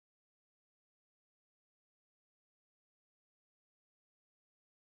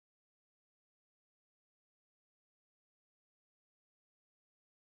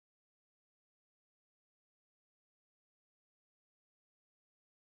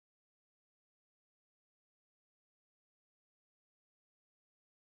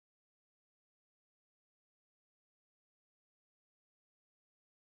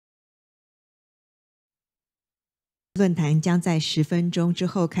论坛将在10分钟之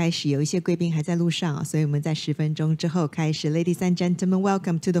后开始，有一些贵宾还在路上，所以我们在10分钟之后开始。Ladies and gentlemen,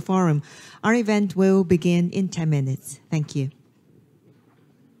 welcome to the forum. Our event will begin in 10 minutes. Thank you.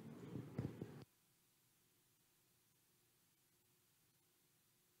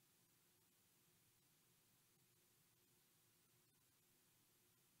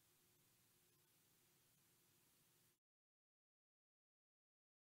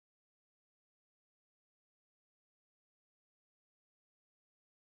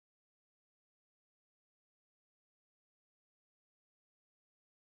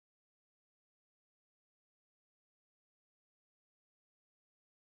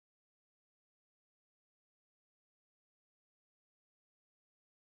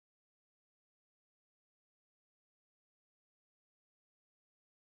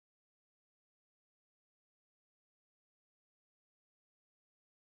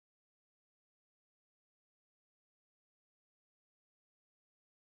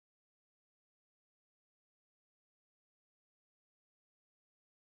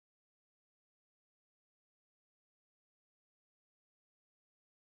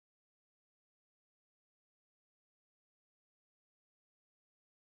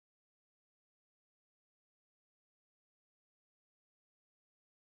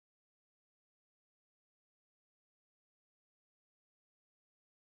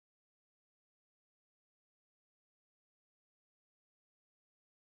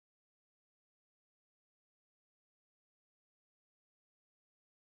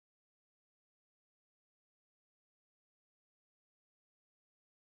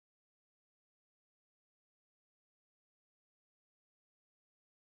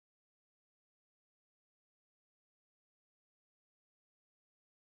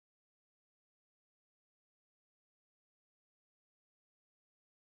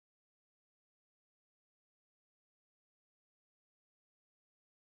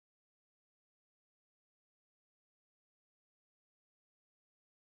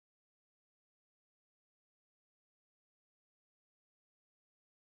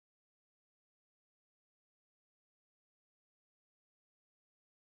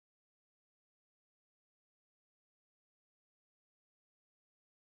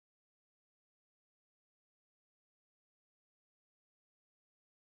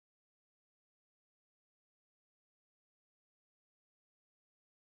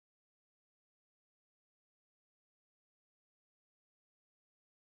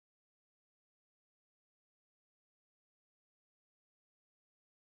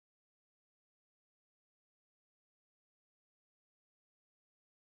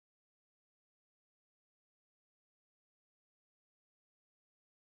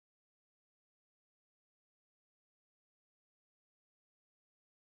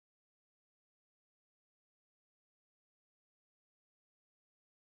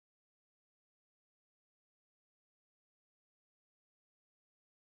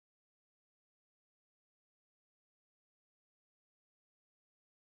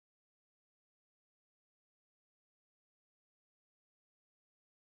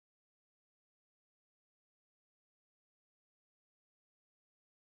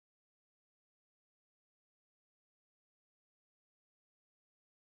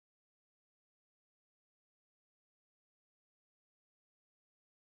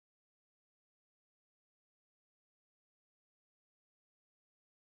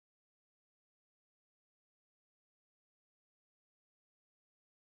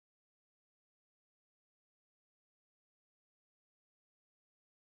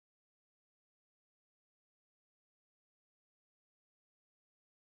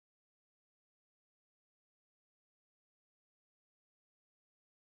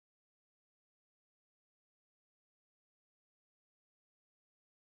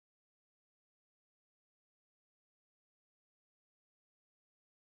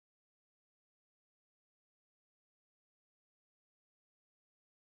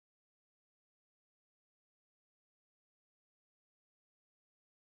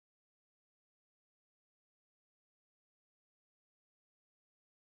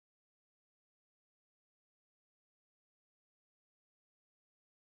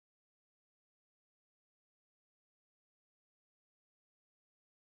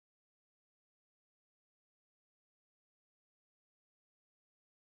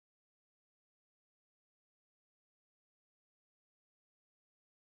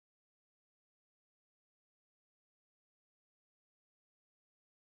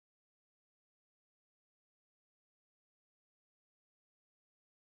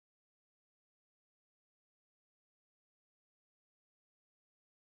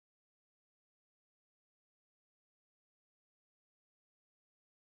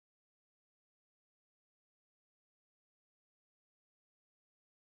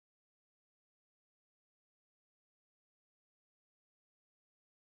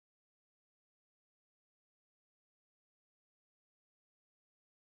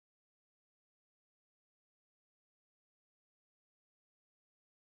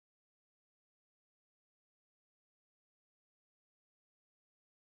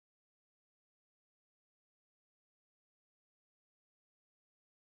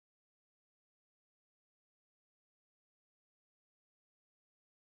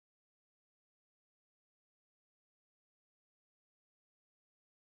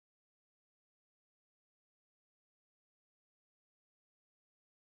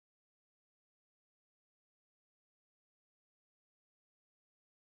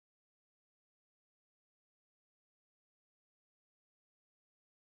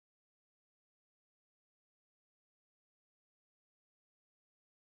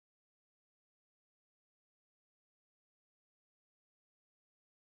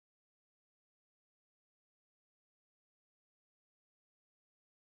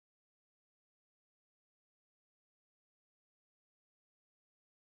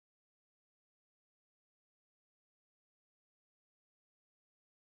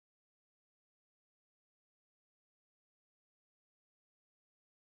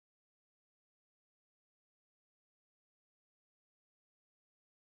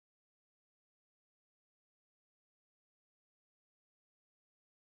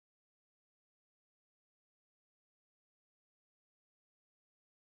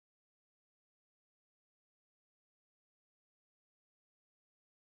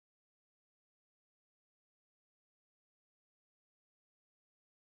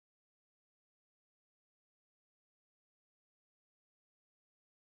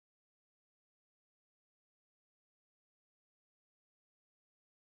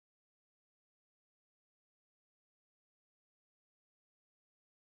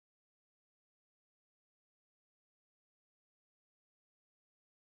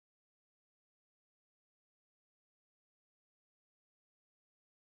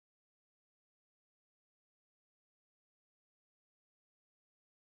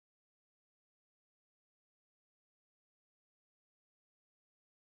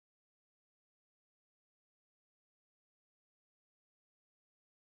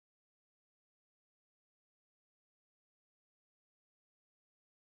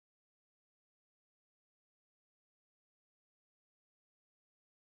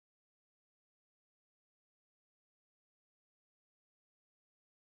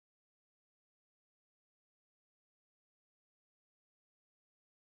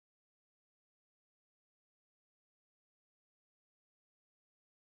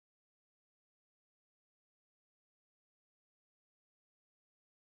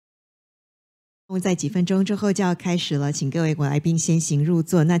 在几分钟之后就要开始了，请各位来宾先行入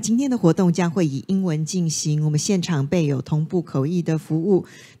座。那今天的活动将会以英文进行，我们现场备有同步口译的服务。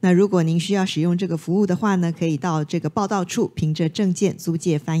那如果您需要使用这个服务的话呢，可以到这个报到处凭着证件租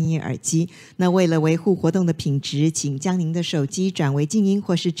借翻译耳机。那为了维护活动的品质，请将您的手机转为静音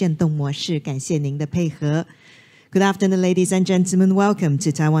或是震动模式，感谢您的配合。Good afternoon, ladies and gentlemen. Welcome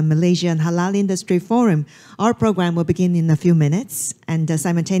to Taiwan-Malaysia Halal Industry Forum. Our program will begin in a few minutes, and a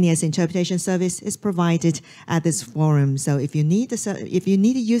simultaneous interpretation service is provided at this forum. So if you need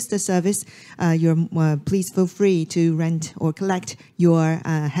to use the service, please feel free to rent or collect your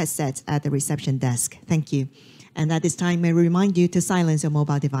headset at the reception desk. Thank you. And at this time, may we remind you to silence your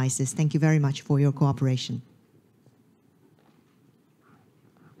mobile devices. Thank you very much for your cooperation.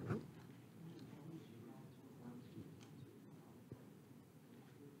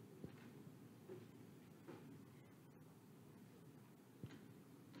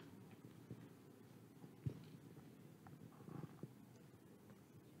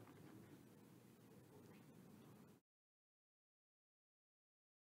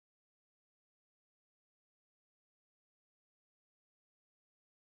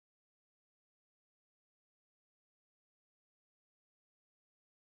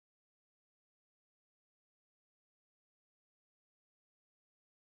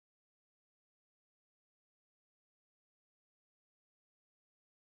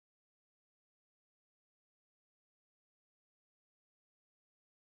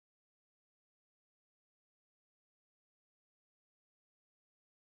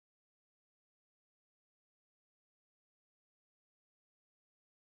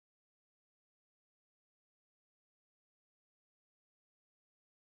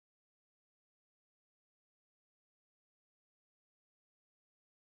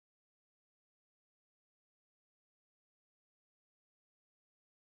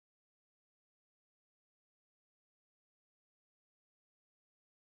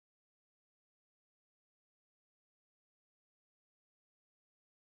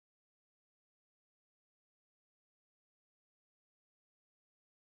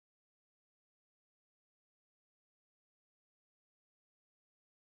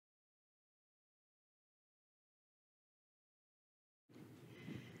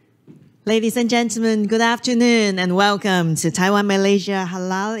 Ladies and gentlemen, good afternoon and welcome to Taiwan-Malaysia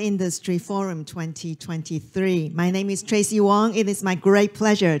Halal Industry Forum 2023. My name is Tracy Wong. It is my great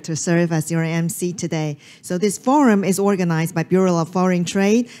pleasure to serve as your MC today. So this forum is organized by Bureau of Foreign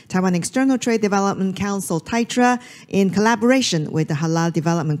Trade, Taiwan External Trade Development Council, TAITRA, in collaboration with the Halal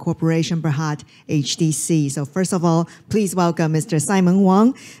Development Corporation, Berhad, HDC. So first of all, please welcome Mr. Simon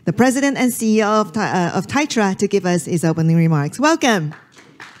Wong, the President and CEO of TAITRA, to give us his opening remarks. Welcome.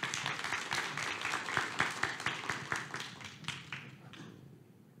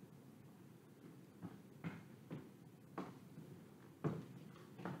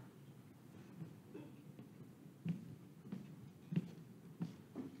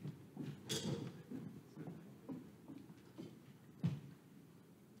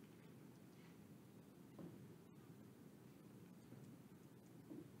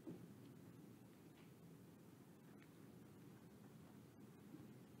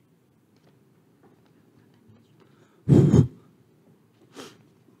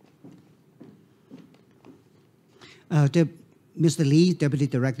 Mr. Lee, Deputy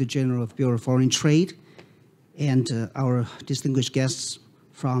Director General of Bureau of Foreign Trade, and our distinguished guests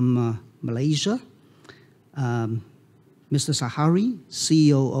from Malaysia, Mr. Sahari,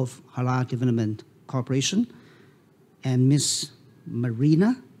 CEO of Halal Development Corporation, and Ms.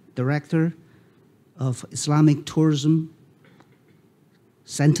 Marina, Director of Islamic Tourism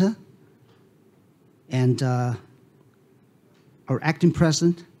Center, and our Acting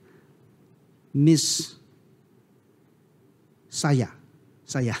President, Ms. Saya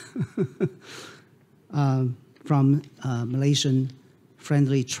from Malaysian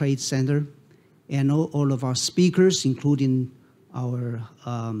Friendly Trade Center, and all of our speakers, including our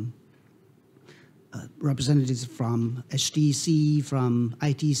representatives from HDC, from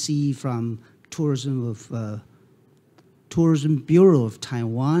ITC, from Tourism Bureau of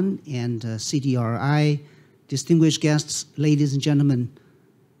Taiwan, and CDRI, distinguished guests, ladies and gentlemen,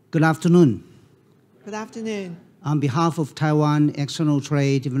 good afternoon. Good afternoon. On behalf of Taiwan External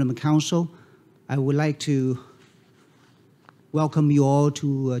Trade Development Council, I would like to welcome you all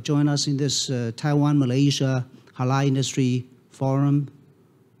to join us in this Taiwan-Malaysia Halal Industry Forum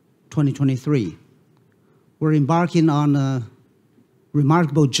 2023. We're embarking on a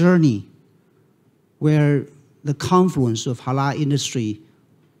remarkable journey where the confluence of halal industry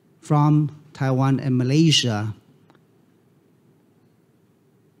from Taiwan and Malaysia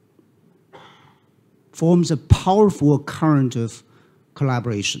forms a powerful current of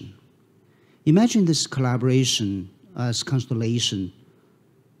collaboration. Imagine this collaboration as constellation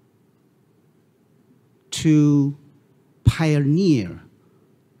to pioneer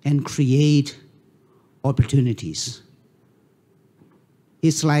and create opportunities.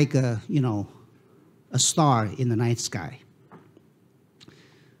 It's like a star in the night sky.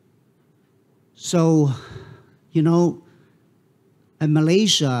 So,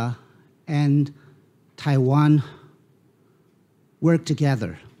 Malaysia and Taiwan work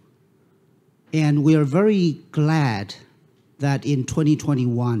together. And we are very glad that in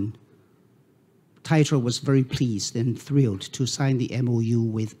 2021, TAITRA was very pleased and thrilled to sign the MOU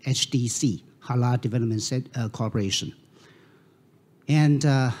with HDC, Halal Development Corporation. And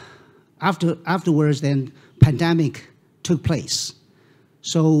afterwards, then pandemic took place.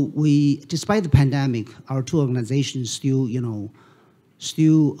 So despite the pandemic, our two organizations still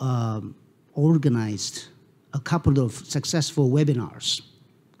organized a couple of successful webinars.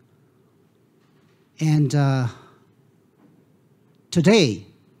 And today,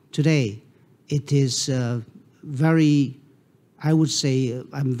 it is very, I would say,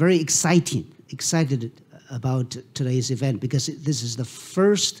 I'm very excited about today's event because this is the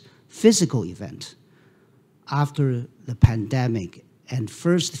first physical event after the pandemic and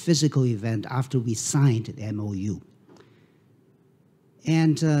first physical event after we signed the MOU.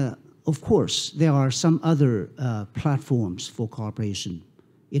 And of course, there are some other platforms for cooperation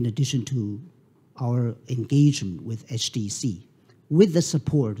in addition to our engagement with HDC. With the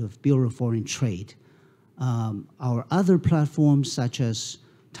support of Bureau of Foreign Trade, our other platforms such as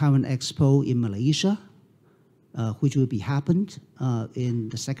Taiwan Expo in Malaysia, which will be happened in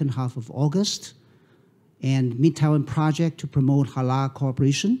the second half of August, and Mid-Taiwan Project to promote halal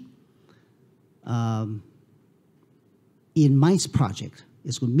cooperation. In MICE project,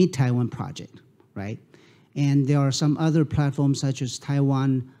 it's called Mid-Taiwan Project, right? And there are some other platforms such as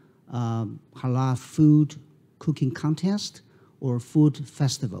Taiwan Halal Food Cooking Contest or food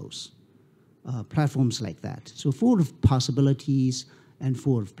festivals, platforms like that. So full of possibilities and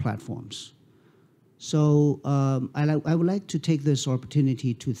full of platforms. So I would like to take this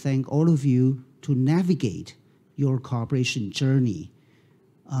opportunity to thank all of you to navigate your cooperation journey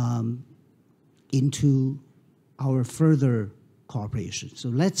into our further cooperation. So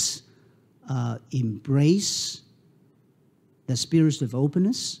let's embrace the spirit of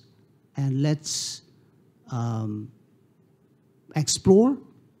openness and let's explore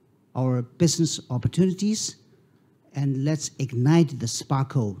our business opportunities and let's ignite the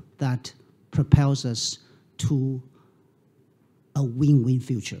sparkle that propels us to a win-win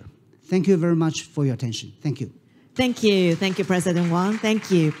future. Thank you very much for your attention. Thank you. Thank you. Thank you, President Wang. Thank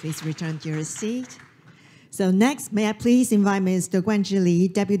you. Please return to your seat. So next, may I please invite Mr. Guan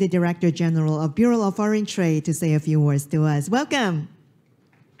Zhili, Deputy Director General of Bureau of Foreign Trade, to say a few words to us. Welcome.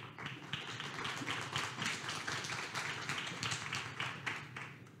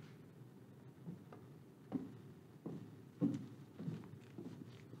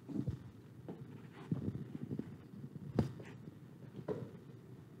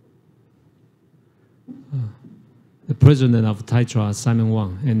 The President of TAITRA, Simon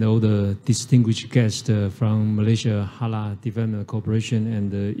Wang, and all the distinguished guests from Malaysia Halal Development Corporation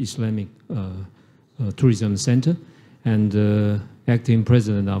and the Islamic Tourism Center, and Acting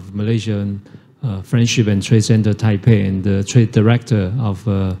President of Malaysian Friendship and Trade Center Taipei, and the Trade Director of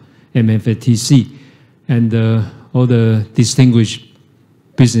MFATC, and all the distinguished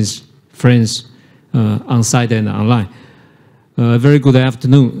business friends on site and online. Very good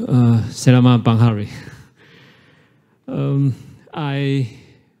afternoon. Selamat Bang Hari. I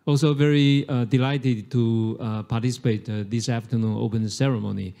also very delighted to participate this afternoon open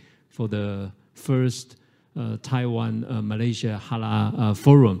ceremony for the first Taiwan-Malaysia Halal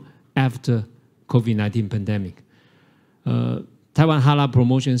Forum after COVID-19 pandemic. Taiwan Halal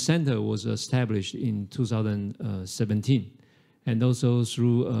Promotion Center was established in 2017, and also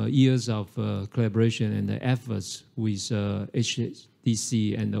through years of collaboration and efforts with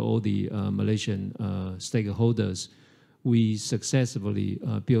HDC and all the Malaysian stakeholders, we successfully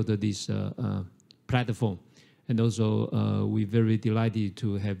built this platform. And also, we're very delighted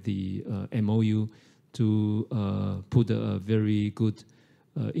to have the MOU to put a very good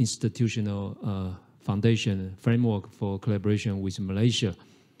institutional foundation framework for collaboration with Malaysia.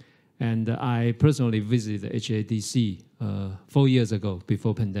 And I personally visited HADC 4 years ago,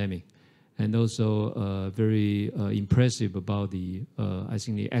 before pandemic. And also very impressive about the, I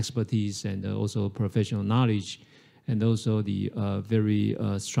think, the expertise and also professional knowledge, and also the very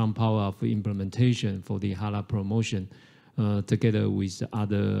strong power of implementation for the halal promotion together with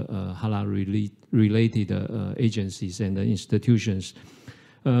other halal-related agencies and institutions.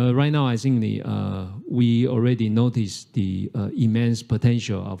 Right now, I think we already noticed the immense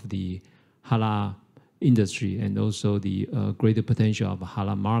potential of the halal industry and also the greater potential of the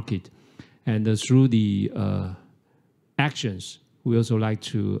halal market. And through the actions, we also like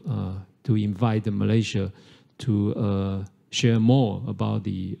to invite Malaysia to share more about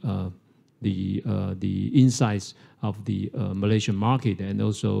the insights of the Malaysian market, and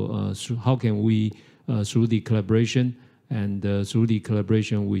also how can we, through the collaboration and through the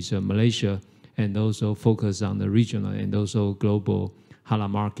collaboration with Malaysia, and also focus on the regional and also global halal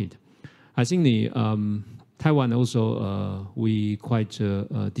market. I think Taiwan also, we quite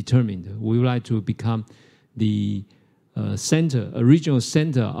determined. We would like to become the center, a regional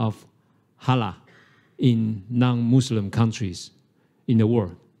center of halal in non-Muslim countries in the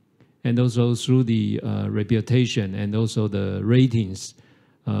world. And also through the reputation and also the ratings,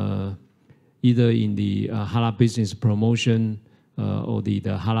 either in the halal business promotion or the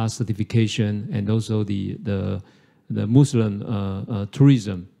halal certification, and also the Muslim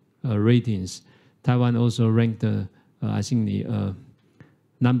tourism ratings. Taiwan also ranked, I think, the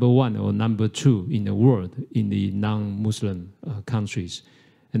 #1 or #2 in the world in the non-Muslim countries.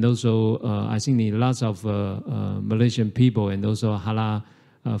 And also, I think lots of Malaysian people and also halal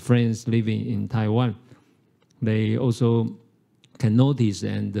friends living in Taiwan, they also can notice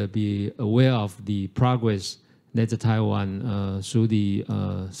and be aware of the progress that Taiwan, through the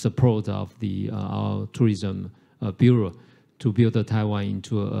support of our tourism bureau, to build Taiwan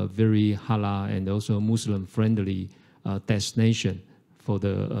into a very halal and also Muslim-friendly destination for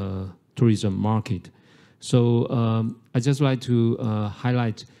the tourism market. So I just like to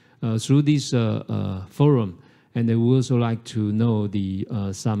highlight through this forum, and I would also like to know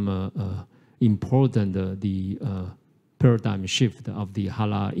some important paradigm shift of the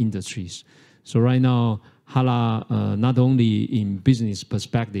halal industries. So right now, halal not only in business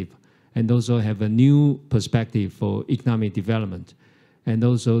perspective, and also have a new perspective for economic development, and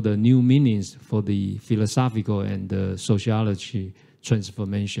also the new meanings for the philosophical and the sociology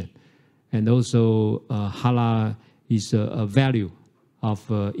transformation. And also halal is a value of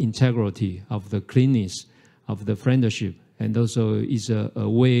integrity, of the cleanness, of the friendship, and also is a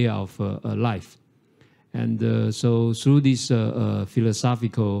way of life. And so through this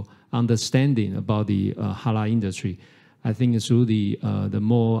philosophical understanding about the halal industry, I think through the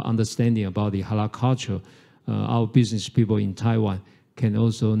more understanding about the halal culture, our business people in Taiwan can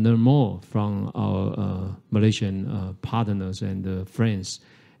also learn more from our Malaysian partners and friends.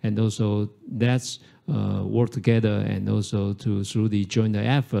 And also that's work together, and also through the joint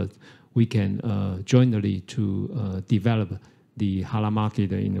effort, we can jointly to develop the halal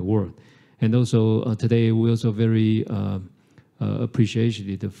market in the world. And also today we also very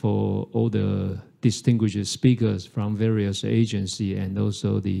appreciated for all the distinguished speakers from various agencies and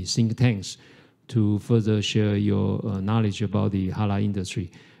also the think tanks to further share your knowledge about the halal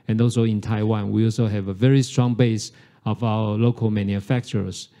industry. And also in Taiwan, we also have a very strong base of our local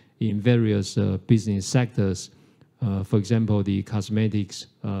manufacturers in various business sectors. For example, the cosmetics,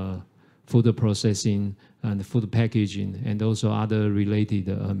 food processing, and food packaging, and also other related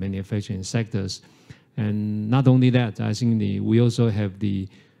manufacturing sectors. And not only that, I think we also have the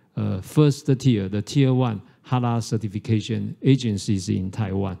first tier, the tier 1 halal certification agencies in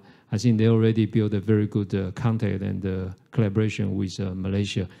Taiwan. I think they already built a very good contact and collaboration with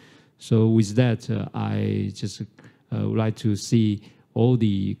Malaysia. So with that, I just would like to see all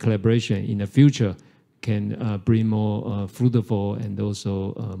the collaboration in the future can bring more fruitful and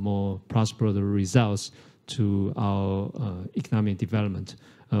also more prosperous results to our economic development.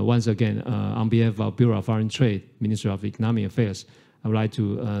 Once again, on behalf of Bureau of Foreign Trade, Ministry of Economic Affairs, I would like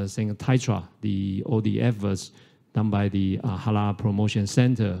to thank TAITRA, all the efforts done by the Halal Promotion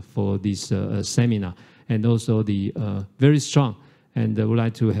Center for this seminar, and also the very strong, and would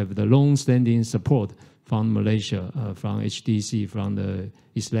like to have the long-standing support from Malaysia, from HDC, from the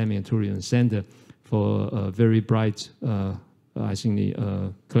Islamic Tourism Center, for a very bright, I think,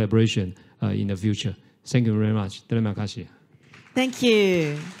 collaboration in the future. Thank you very much. Terima kasih. Thank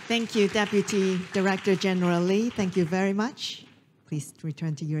you. Thank you, Deputy Director General Lee. Thank you very much. Please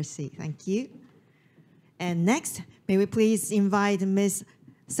return to your seat. Thank you. And next, may we please invite Ms.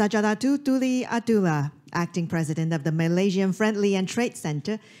 Sajadatu Tuli Abdullah, Acting President of the Malaysian Friendly and Trade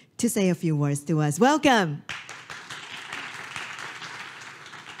Center, to say a few words to us. Welcome.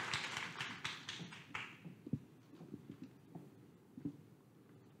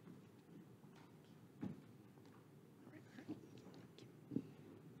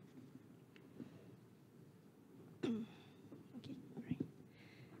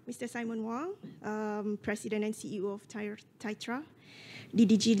 Mr. Simon Wong, President and CEO of TAITRA,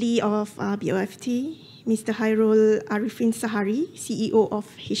 DDG Lee of BOFT, Mr. Hairul Arifin Sahari, CEO of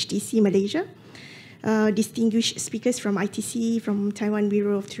HTC Malaysia, distinguished speakers from ITC, from Taiwan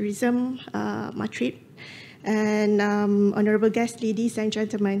Bureau of Tourism, Matrip, and honorable guests, ladies and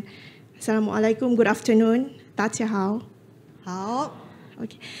gentlemen. Assalamualaikum, good afternoon. Dacia Hao. Hao.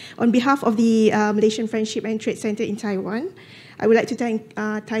 Okay. On behalf of the Malaysian Friendship and Trade Center in Taiwan, I would like to thank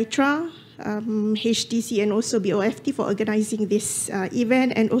TAITRA, HTC, and also BOFT for organizing this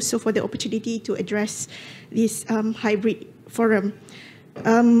event, and also for the opportunity to address this hybrid forum.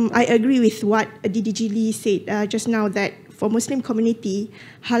 I agree with what DDG Lee said just now, that for Muslim community,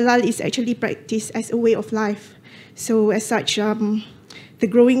 halal is actually practiced as a way of life. So as such, the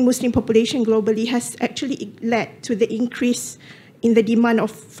growing Muslim population globally has actually led to the increase in the demand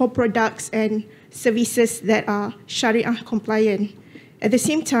for products and services that are Sharia compliant. At the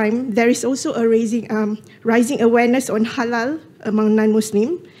same time, there is also a rising awareness on halal among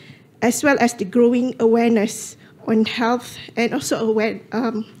non-Muslim, as well as the growing awareness on health and also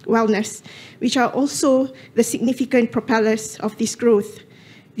wellness, which are also the significant propellers of this growth.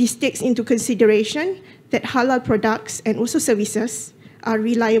 This takes into consideration that halal products and also services are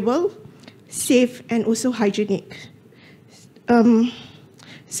reliable, safe, and also hygienic.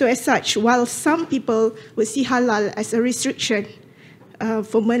 So as such, while some people would see halal as a restriction,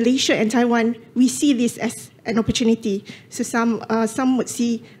 for Malaysia and Taiwan, we see this as an opportunity. So some would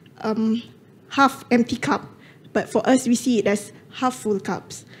see half empty cup, but for us, we see it as half full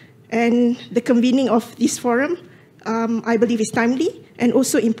cups. And the convening of this forum, I believe, is timely and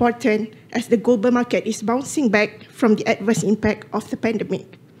also important as the global market is bouncing back from the adverse impact of the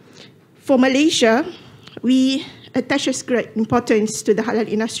pandemic. For Malaysia, we attaches great importance to the halal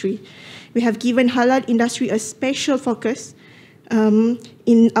industry. We have given halal industry a special focus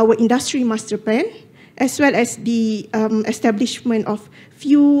in our industry master plan, as well as the establishment of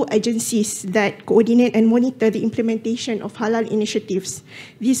few agencies that coordinate and monitor the implementation of halal initiatives.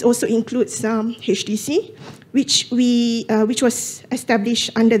 This also includes HTC, which was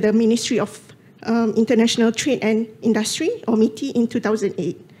established under the Ministry of International Trade and Industry, or MITI, in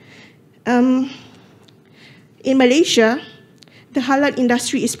 2008. In Malaysia, the halal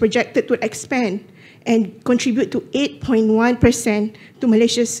industry is projected to expand and contribute to 8.1% to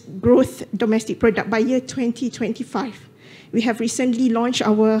Malaysia's growth domestic product by year 2025. We have recently launched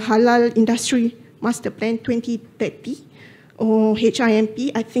our Halal Industry Master Plan 2030, or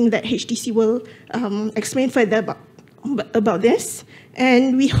HIMP. I think that HTC will explain further about this.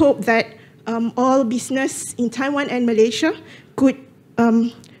 And we hope that all business in Taiwan and Malaysia could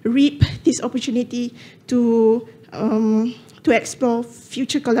reap this opportunity to explore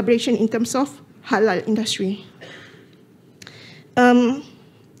future collaboration in terms of halal industry.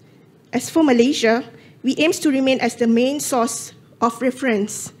 As for Malaysia, we aim to remain as the main source of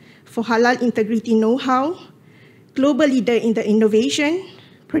reference for halal integrity know-how, global leader in the innovation,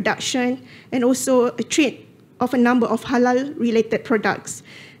 production, and also a trade of a number of halal-related products.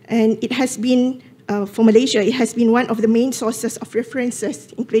 And it has been, for Malaysia, it has been one of the main sources of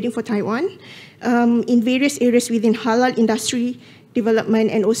references, including for Taiwan, in various areas within halal industry development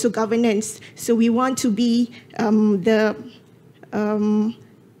and also governance. So we want to be the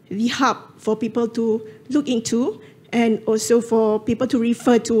hub for people to look into, and also for people to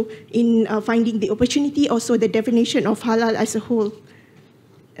refer to in finding the opportunity, also the definition of halal as a whole.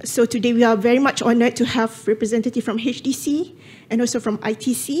 So today we are very much honored to have representatives from HDC and also from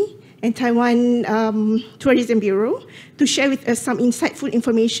ITC and Taiwan Tourism Bureau to share with us some insightful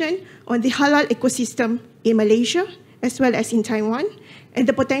information on the halal ecosystem in Malaysia as well as in Taiwan, and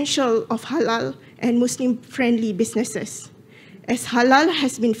the potential of halal and Muslim-friendly businesses. As halal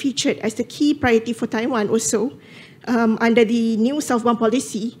has been featured as the key priority for Taiwan also under the new Southbound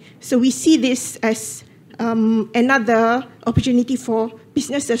policy, so we see this as another opportunity for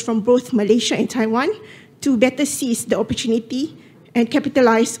businesses from both Malaysia and Taiwan to better seize the opportunity and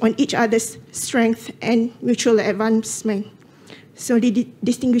capitalize on each other's strength and mutual advancement. So,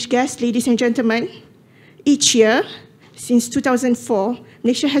 distinguished guests, ladies and gentlemen, each year since 2004,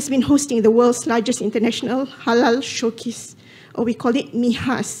 Malaysia has been hosting the world's largest international halal showcase, or we call it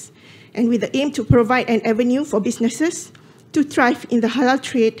MIHAS, and with the aim to provide an avenue for businesses to thrive in the halal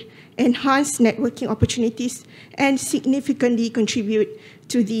trade, enhance networking opportunities, and significantly contribute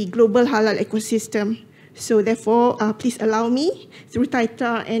to the global halal ecosystem. So therefore, please allow me, through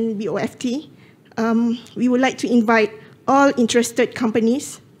TAITRA and BOFT, we would like to invite all interested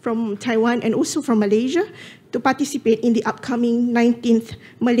companies from Taiwan and also from Malaysia to participate in the upcoming 19th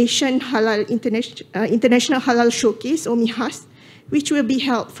Malaysian Halal International Halal Showcase, or MIHAS, which will be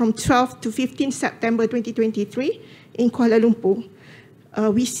held from 12 to 15 September 2023 in Kuala Lumpur.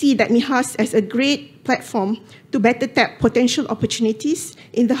 We see that MIHAS as a great platform to better tap potential opportunities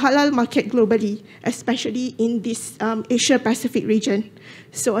in the halal market globally, especially in this Asia-Pacific region.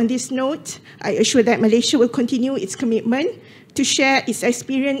 So on this note, I assure that Malaysia will continue its commitment to share its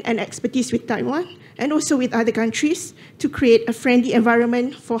experience and expertise with Taiwan and also with other countries to create a friendly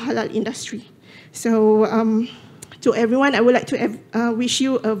environment for halal industry. So to everyone, I would like to wish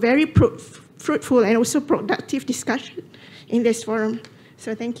you a very fruitful and also productive discussion in this forum.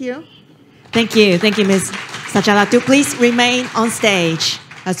 So thank you. Thank you, Ms. Sajalatu. Please remain on stage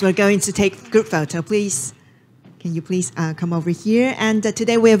as we're going to take group photo. Please, can you please come over here? And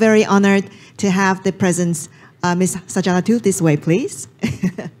today we are very honored to have the presence, Ms. Sajalatu, this way, please.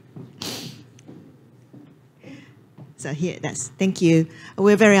 So here, thank you.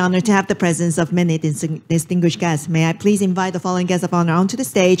 We're very honored to have the presence of many distinguished guests. May I please invite the following guests of honor onto the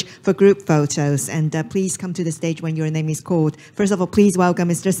stage for group photos. And please come to the stage when your name is called. First of all, please welcome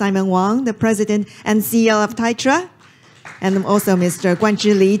Mr. Simon Wang, the President and CEO of TAITRA. And also Mr. Guan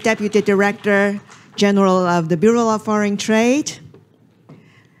Zhili, Deputy Director General of the Bureau of Foreign Trade.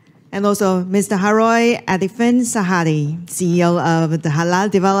 And also Mr. Haroy Adifin Sahari, CEO of the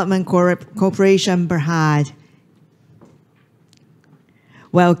Halal Development Corporation, Berhad.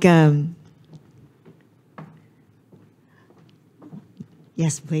 Welcome.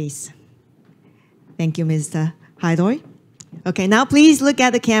 Yes, please. Thank you, Mr. Haidoy. Okay, now please look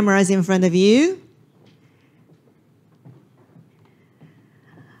at the cameras in front of you.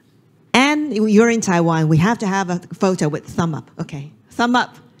 And you're in Taiwan. We have to have a photo with thumb up. Okay, thumb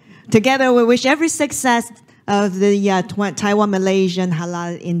up. Together, we wish every success of the Taiwan-Malaysian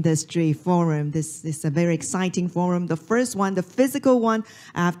Halal Industry Forum. This is a very exciting forum, the first one, the physical one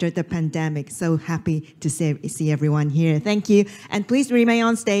after the pandemic. So happy to see everyone here. Thank you. And please remain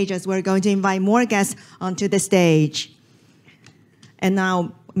on stage as we're going to invite more guests onto the stage. And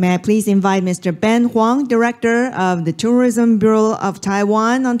now, may I please invite Mr. Ben Huang, Director of the Tourism Bureau of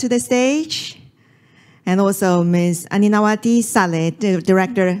Taiwan, onto the stage. And also Ms. Aninawati Saleh,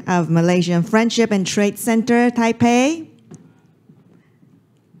 Director of Malaysian Friendship and Trade Center, Taipei.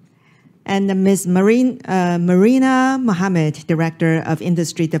 And Ms. Marina Mohammed, Director of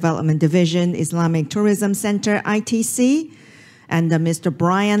Industry Development Division, Islamic Tourism Center, ITC. And Mr.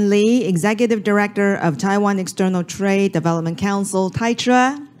 Brian Lee, Executive Director of Taiwan External Trade Development Council,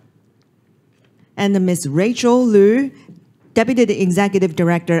 TAITRA. And Ms. Rachel Liu, Deputy Executive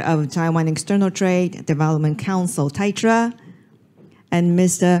Director of Taiwan External Trade Development Council, TAITRA, and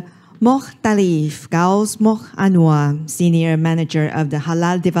Mr. Moh Talif Gaus Moh Anwar, Senior Manager of the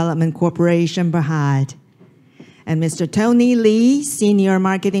Halal Development Corporation, Berhad, and Mr. Tony Lee, Senior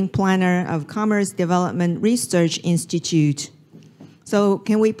Marketing Planner of Commerce Development Research Institute. So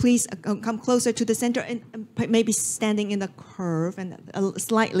can we please come closer to the center and maybe standing in the curve and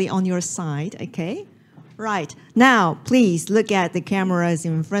slightly on your side, okay? Right. Now, please look at the cameras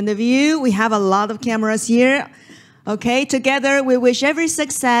in front of you. We have a lot of cameras here. Okay, together we wish every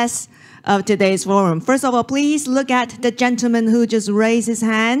success of today's forum. First of all, please look at the gentleman who just raised his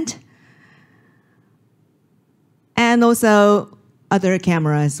hand. And also other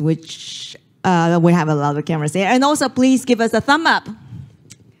cameras, which we have a lot of cameras here. And also please give us a thumb up.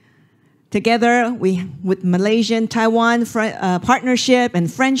 Together, with Malaysian-Taiwan partnership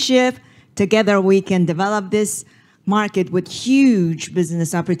and friendship, together we can develop this market with huge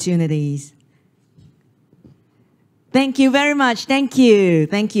business opportunities. Thank you very much. Thank you.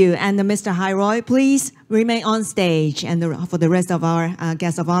 Thank you. And Mr. Hairoy, please remain on stage. And for the rest of our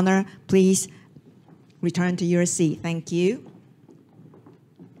guests of honor, please return to your seat. Thank you.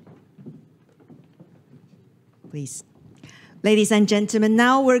 Please. Ladies and gentlemen,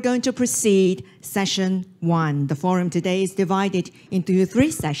 now we're going to proceed session 1. The forum today is divided into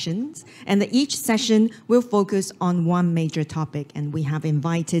 3 sessions, and each session will focus on one major topic. And we have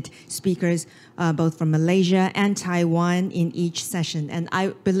invited speakers both from Malaysia and Taiwan in each session. And I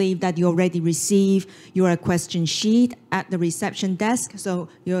believe that you already received your question sheet at the reception desk. So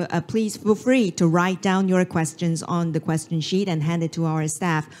please feel free to write down your questions on the question sheet and hand it to our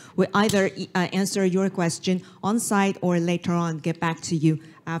staff. We'll either answer your question on site or later on get back to you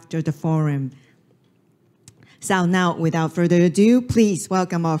after the forum. So now, without further ado, please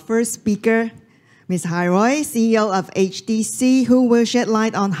welcome our first speaker, Ms. Hairoy, CEO of HDC, who will shed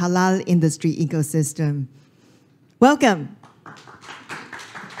light on halal industry ecosystem. Welcome.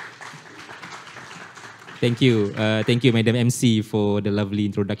 Thank you. Thank you, Madam MC, for the lovely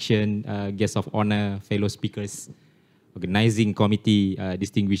introduction, guests of honor, fellow speakers, organizing committee,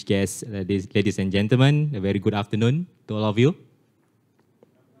 distinguished guests, ladies and gentlemen, a very good afternoon to all of you.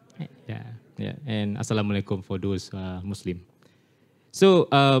 Yeah, and Assalamualaikum for those Muslim. So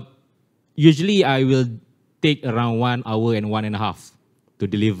usually I will take around 1 hour and 1.5 to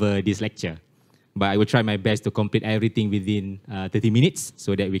deliver this lecture, but I will try my best to complete everything within 30 minutes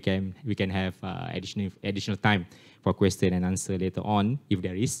so that we can have additional time for question and answer later on if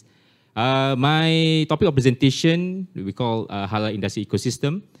there is. My topic of presentation we call Halal Industry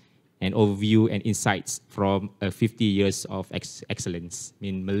Ecosystem, an overview and insights from 50 years of excellence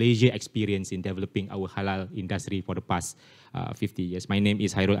in Malaysia experience in developing our halal industry for the past 50 years. My name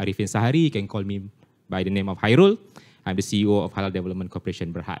is Hairul Arifin Sahari. You can call me by the name of Hairul. I'm the CEO of Halal Development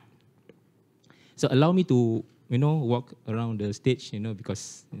Corporation Berhad. So allow me to, walk around the stage,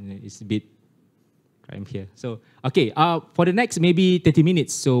 because it's a bit crime here. So, okay, for the next maybe 30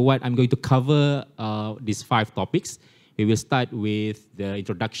 minutes, so what I'm going to cover these 5 topics. We will start with the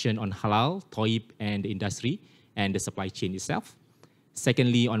introduction on halal, TAIP, and the industry, and the supply chain itself.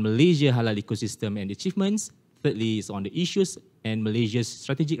 Secondly, on Malaysia halal ecosystem and achievements. Thirdly, is on the issues and Malaysia's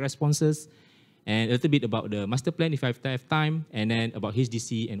strategic responses, and a little bit about the master plan if I have time, and then about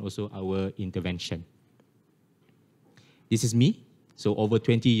HDC and also our intervention. This is me. So over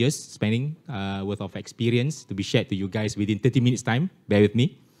 20 years spending worth of experience to be shared to you guys within 30 minutes time. Bear with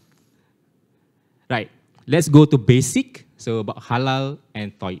me. Right. Let's go to basic. So about halal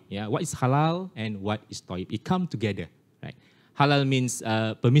and TAIP. Yeah, what is halal and what is TAIP? It come together, right? Halal means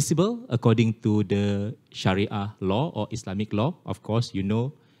permissible according to the Sharia law or Islamic law. Of course, you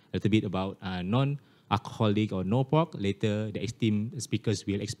know a little bit about non-alcoholic or no pork. Later, the esteemed speakers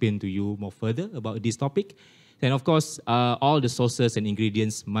will explain to you more further about this topic. And of course, all the sources and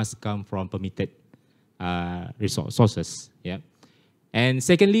ingredients must come from permitted sources. Yeah. And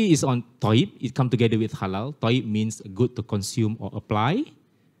secondly is on TAIP. It comes together with halal. TAIP means good to consume or apply.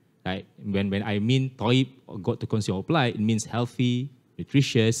 Right? When I mean TAIP, or good to consume or apply, it means healthy,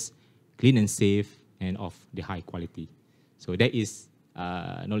 nutritious, clean and safe, and of the high quality. So that is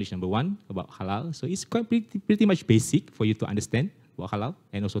knowledge number 1 about halal. So it's quite pretty much basic for you to understand about halal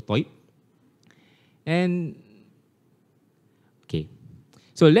and also TAIP. And okay.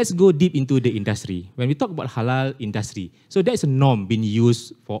 So let's go deep into the industry. When we talk about halal industry, so there's a norm being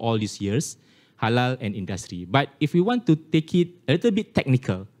used for all these years, halal and industry. But if we want to take it a little bit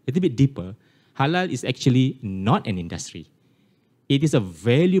technical, a little bit deeper, halal is actually not an industry. It is a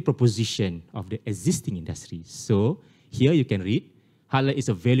value proposition of the existing industry. So here you can read, halal is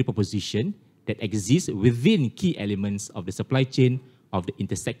a value proposition that exists within key elements of the supply chain of the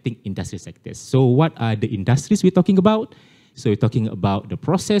intersecting industry sectors. So what are the industries we're talking about? So we're talking about the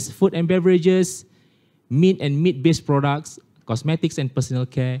processed food and beverages, meat and meat-based products, cosmetics and personal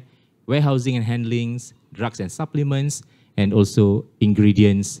care, warehousing and handlings, drugs and supplements, and also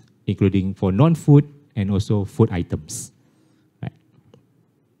ingredients, including for non-food and also food items.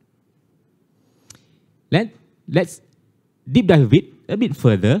 Right. Let's deep dive a bit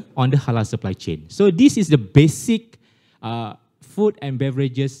further on the halal supply chain. So this is the basic food and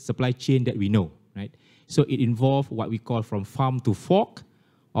beverages supply chain that we know, right? So it involves what we call from farm to fork,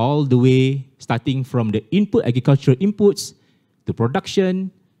 all the way starting from the input, agricultural inputs, to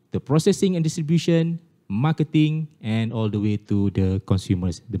production, the processing and distribution, marketing, and all the way to the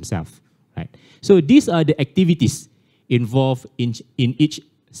consumers themselves, right? So these are the activities involved in each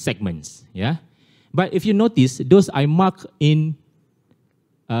segments, yeah? But if you notice, those I mark in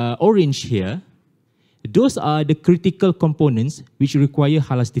orange here, those are the critical components which require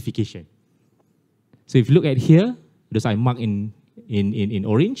halal certification. So if you look at here, those I marked in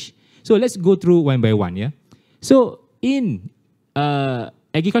orange. So let's go through one by one, yeah? So in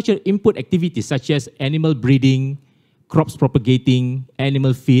agricultural input activities such as animal breeding, crops propagating,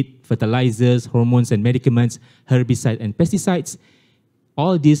 animal feed, fertilizers, hormones and medicaments, herbicides and pesticides,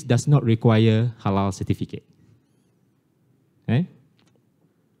 all this does not require halal certificate. Okay?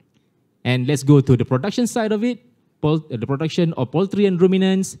 And let's go to the production side of it, the production of poultry and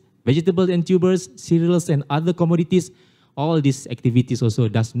ruminants, vegetables and tubers, cereals and other commodities. All these activities also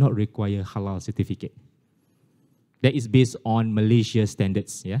does not require halal certificate. That is based on Malaysia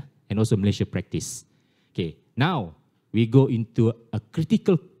standards, yeah, and also Malaysia practice. Okay, now we go into a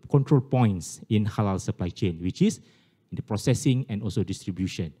critical control points in halal supply chain, which is the processing and also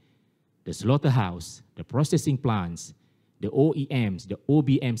distribution. The slaughterhouse, the processing plants, the OEMs, the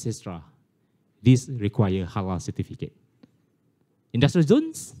OBMs, etc. These require halal certificate. Industrial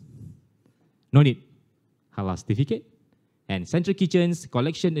zones, no need halal certificate. And central kitchens,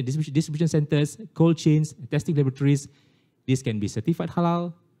 collection and distribution centers, cold chains, testing laboratories, this can be certified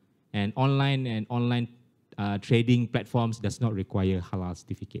halal. And online trading platforms does not require halal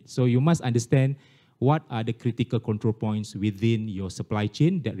certificate. So you must understand what are the critical control points within your supply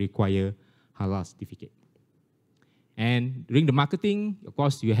chain that require halal certificate. And during the marketing, of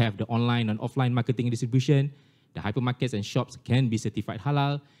course, you have the online and offline marketing and distribution. The hypermarkets and shops can be certified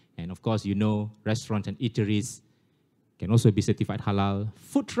halal. And of course, you know, restaurants and eateries can also be certified halal.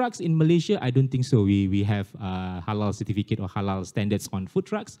 Food trucks in Malaysia, I don't think so. We have halal certificate or halal standards on food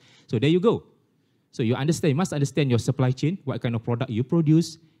trucks. So there you go. So you must understand your supply chain, what kind of product you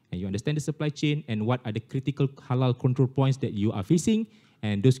produce, and you understand the supply chain and what are the critical halal control points that you are facing.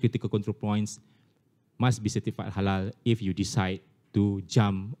 And those critical control points must be certified halal if you decide to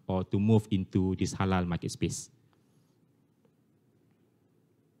jump or to move into this halal market space.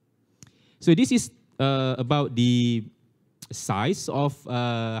 So this is about the size of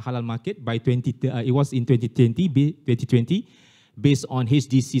halal market by it was in 2020, based on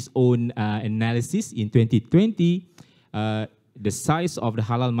HDC's own analysis in 2020. The size of the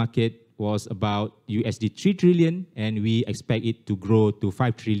halal market was about USD 3 trillion, and we expect it to grow to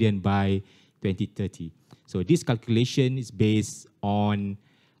 5 trillion by 2030. So this calculation is based on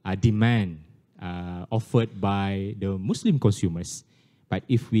demand offered by the Muslim consumers. But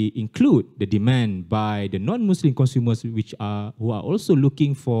if we include the demand by the non-Muslim consumers, who are also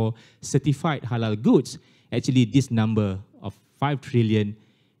looking for certified halal goods, actually this number of 5 trillion,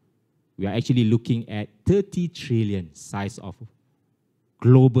 we are actually looking at 30 trillion size of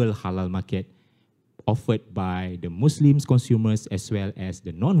global halal market offered by the Muslims consumers as well as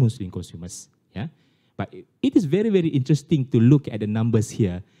the non-Muslim consumers. Yeah, but it is very, very interesting to look at the numbers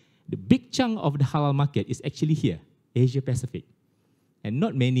here. The big chunk of the halal market is actually here, Asia Pacific. And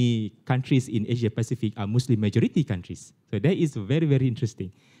not many countries in Asia Pacific are Muslim majority countries. So that is very, very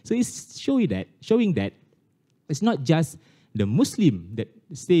interesting. So it's showing that it's not just the Muslim that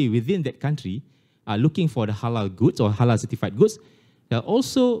stay within that country are looking for the halal goods or halal certified goods. There are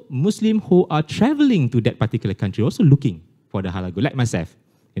also Muslim who are traveling to that particular country also looking for the halal good, like myself.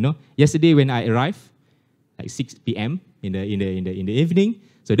 You know, yesterday when I arrived, like 6 p.m. in the evening,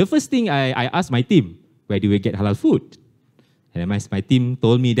 so the first thing I asked my team, where do we get halal food? And my team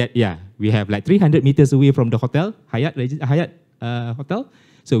told me that, yeah, we have like 300 meters away from the hotel, Hyatt Hotel.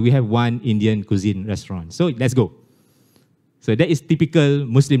 So we have one Indian cuisine restaurant. So let's go. So that is typical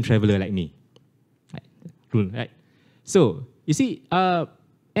Muslim traveler like me. Right. So you see,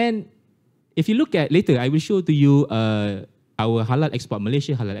 and if you look at later, I will show to you our halal export,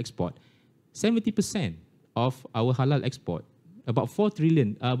 Malaysia halal export. 70% of our halal export, about 4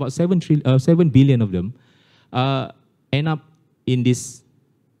 trillion, about 7 billion of them, end up in this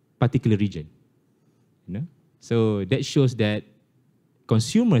particular region. You know? So that shows that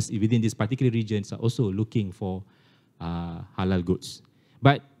consumers within these particular regions are also looking for halal goods.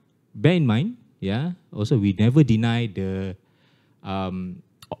 But bear in mind, yeah, also we never deny the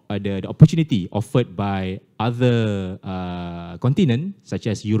opportunity offered by other continents such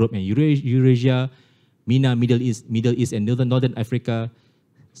as Europe and Eurasia, MENA, Middle East and Northern Africa,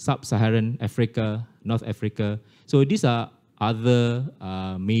 Sub-Saharan Africa, North Africa. So these are other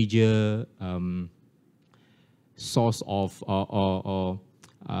major source of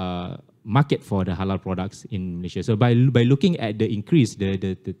market for the halal products in Malaysia. So by looking at the increase,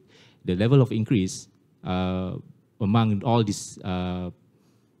 the level of increase among all this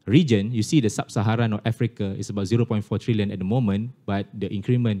region, you see the Sub-Saharan or Africa is about 0.4 trillion at the moment, but the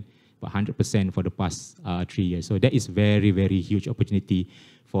increment about 100% for the past 3 years. So that is very, very huge opportunity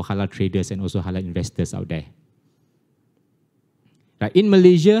for halal traders and also halal investors out there. Right, in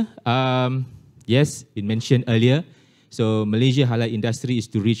Malaysia, yes, it mentioned earlier, so Malaysia halal industry is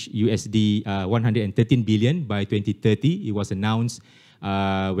to reach USD 113 billion by 2030. It was announced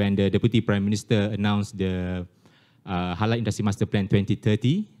when the Deputy Prime Minister announced the Halal Industry Master Plan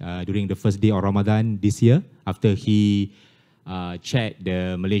 2030 during the first day of Ramadan this year, after he chaired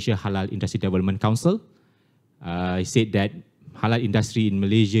the Malaysia Halal Industry Development Council. He said that halal industry in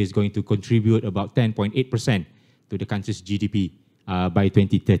Malaysia is going to contribute about 10.8% to the country's GDP by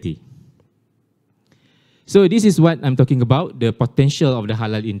 2030. So this is what I'm talking about, the potential of the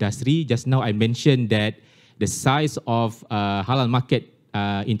halal industry. Just now I mentioned that the size of halal market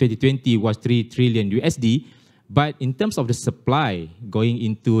in 2020 was 3 trillion USD, but in terms of the supply going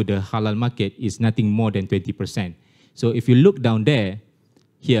into the halal market is nothing more than 20%. So if you look down there,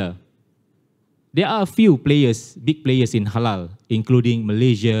 here, there are a few players, big players in halal, including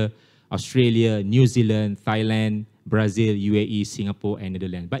Malaysia, Australia, New Zealand, Thailand, Brazil, UAE, Singapore, and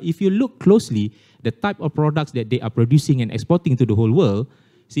Netherlands. But if you look closely, the type of products that they are producing and exporting to the whole world,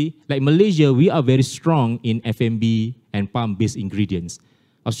 see, like Malaysia, we are very strong in F&B and palm-based ingredients.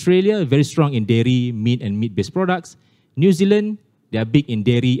 Australia, very strong in dairy, meat, and meat-based products. New Zealand, they are big in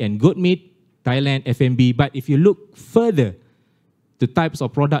dairy and goat meat. Thailand, F&B. But if you look further the types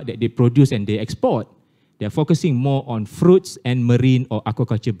of product that they produce and they export, they're focusing more on fruits and marine or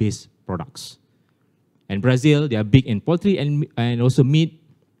aquaculture-based products. And Brazil, they are big in poultry and also meat.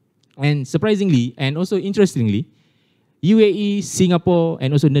 And surprisingly, and also interestingly, UAE, Singapore,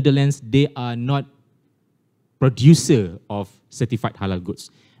 and also Netherlands, they are not producer of certified halal goods,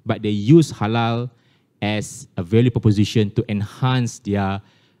 but they use halal as a value proposition to enhance their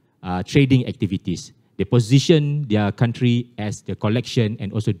trading activities. They position their country as the collection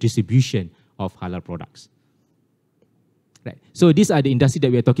and also distribution of halal products. Right. So these are the industry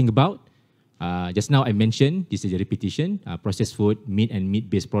that we are talking about. Just now I mentioned, this is a repetition, processed food, meat and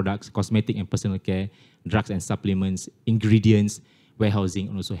meat-based products, cosmetic and personal care, drugs and supplements, ingredients, warehousing,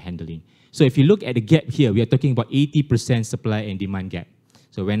 and also handling. So if you look at the gap here, we are talking about 80% supply and demand gap.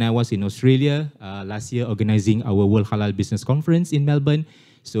 So when I was in Australia last year organizing our World Halal Business Conference in Melbourne,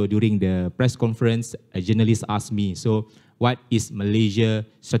 so during the press conference, a journalist asked me, so what is Malaysia's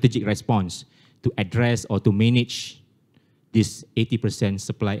strategic response to address or to manage this 80%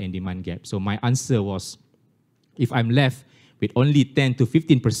 supply and demand gap? So my answer was, if I'm left with only 10 to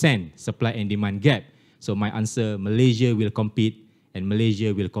 15% supply and demand gap, so my answer, Malaysia will compete and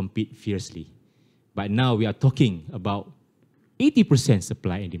Malaysia will compete fiercely. But now we are talking about 80%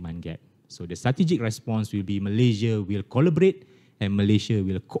 supply and demand gap. So the strategic response will be Malaysia will collaborate and Malaysia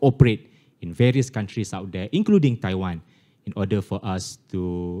will cooperate in various countries out there, including Taiwan, in order for us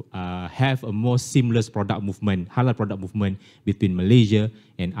to have a more seamless product movement, halal product movement between Malaysia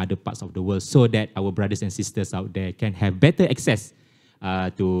and other parts of the world, so that our brothers and sisters out there can have better access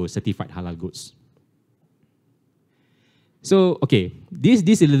to certified halal goods. So, okay, this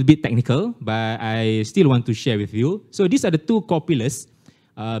is a little bit technical, but I still want to share with you. So these are the two core pillars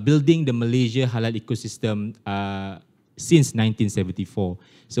building the Malaysia halal ecosystem since 1974.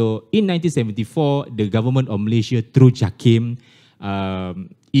 So in 1974, the government of Malaysia, through JAKIM,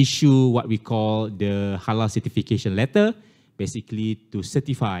 issue what we call the halal certification letter, basically to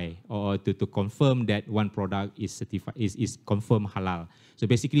certify or to confirm that one product is certified, is confirmed halal. So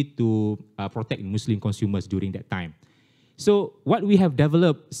basically to protect Muslim consumers during that time. So what we have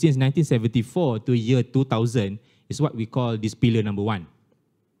developed since 1974 to year 2000 is what we call this pillar number one.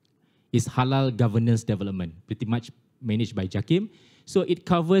 It's halal governance development, pretty much managed by JAKIM. So it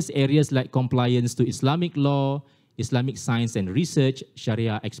covers areas like compliance to Islamic law, Islamic science and research,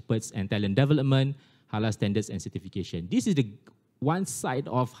 Sharia experts and talent development, halal standards and certification. This is the one side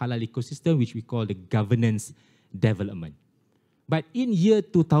of halal ecosystem which we call the governance development. But in year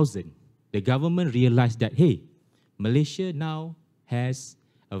 2000, the government realized that, hey, Malaysia now has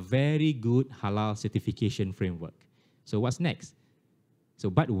a very good halal certification framework. So what's next? So,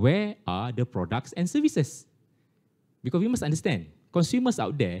 but where are the products and services? Because we must understand, consumers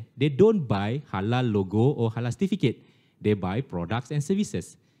out there, they don't buy halal logo or halal certificate. They buy products and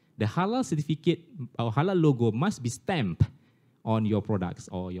services. The halal certificate or halal logo must be stamped on your products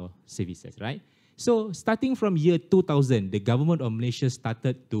or your services, right? So starting from year 2000, the government of Malaysia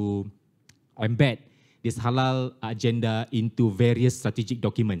started to embed this halal agenda into various strategic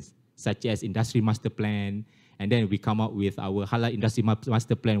documents, such as Industry Master Plan, and then we come up with our Halal Industry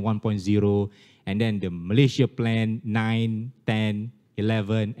Master Plan 1.0, and then the Malaysia Plan 9, 10,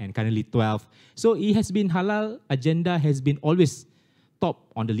 11, and currently 12. So it has been, halal agenda has been always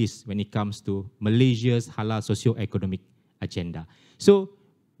top on the list when it comes to Malaysia's halal socio-economic agenda. So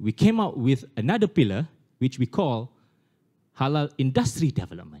we came out with another pillar, which we call halal industry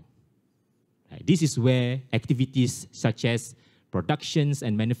development. This is where activities such as productions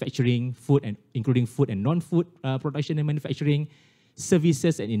and manufacturing, food and including food and non-food production and manufacturing,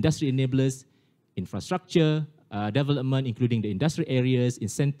 services and industry enablers, infrastructure development, including the industrial areas,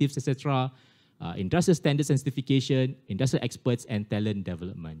 incentives, etc., industrial standards and certification, industrial experts, and talent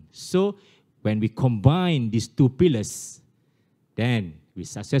development. So when we combine these two pillars, then we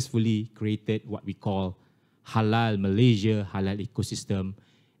successfully created what we call Halal Malaysia Halal Ecosystem.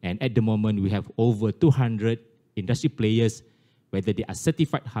 And at the moment, we have over 200 industry players, whether they are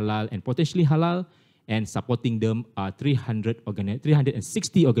certified halal and potentially halal, and supporting them are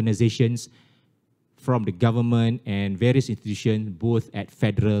 360 organizations from the government and various institutions, both at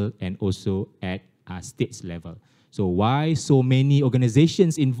federal and also at states level. So why so many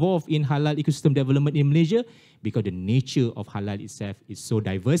organizations involved in halal ecosystem development in Malaysia? Because the nature of halal itself is so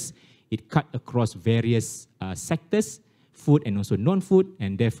diverse. It cut across various sectors, food and also non-food,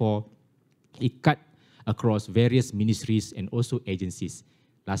 and therefore it cut across various ministries and also agencies.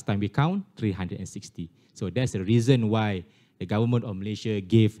 Last time we count, 360. So that's the reason why the government of Malaysia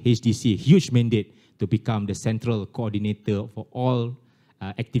gave HDC a huge mandate to become the central coordinator for all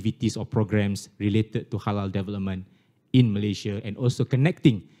activities or programs related to halal development in Malaysia and also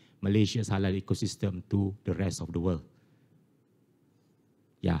connecting Malaysia's halal ecosystem to the rest of the world.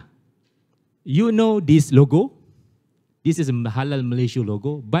 Yeah. You know this logo? This is a Halal Malaysia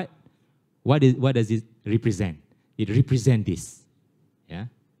logo, but what does it represent? It represents this. Yeah?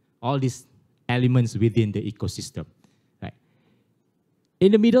 All these elements within the ecosystem. Right?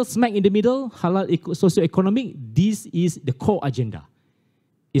 In the middle, smack in the middle, halal socio-economic, this is the core agenda.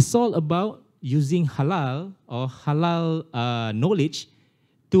 It's all about using halal or halal knowledge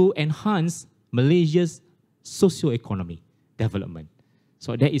to enhance Malaysia's socio-economic development.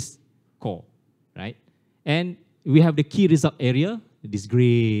 So that is core, right? And we have the key result area, this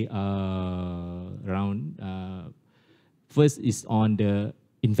gray round. First is on the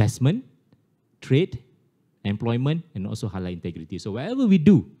investment, trade, employment, and also halal integrity. So whatever we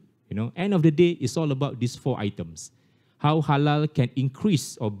do, end of the day, it's all about these 4 items. How halal can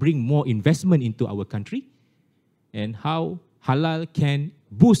increase or bring more investment into our country, and how halal can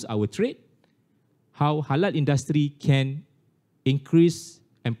boost our trade, how halal industry can increase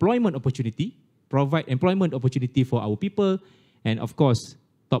employment opportunity, provide employment opportunity for our people, and of course,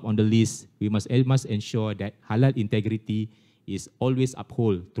 top on the list, we must ensure that halal integrity is always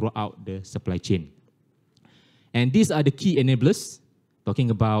upheld throughout the supply chain. And these are the key enablers, talking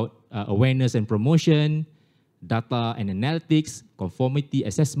about awareness and promotion, data and analytics, conformity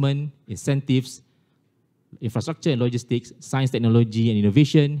assessment, incentives, infrastructure and logistics, science, technology and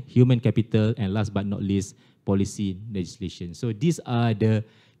innovation, human capital, and last but not least, policy legislation. So these are the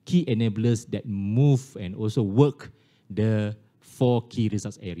key enablers that move and also work the 4 key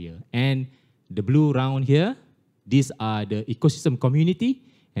results area. And the blue round here, these are the ecosystem community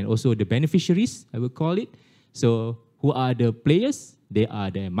and also the beneficiaries, I would call it. So who are the players? They are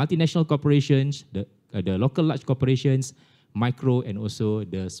the multinational corporations, the local large corporations, micro and also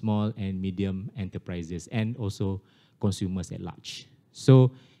the small and medium enterprises, and also consumers at large.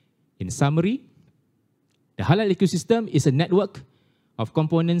 So in summary, the halal ecosystem is a network of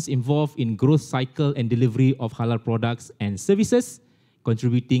components involved in growth cycle and delivery of halal products and services,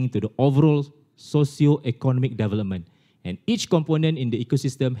 contributing to the overall socio-economic development. And each component in the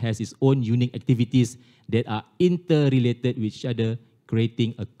ecosystem has its own unique activities that are interrelated with each other,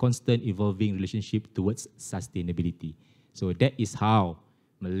 creating a constant evolving relationship towards sustainability. So that is how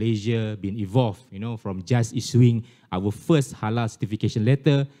Malaysia been evolved, from just issuing our first halal certification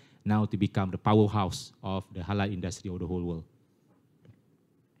letter, now to become the powerhouse of the halal industry of the whole world.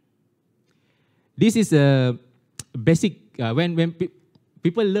 This is a basic, when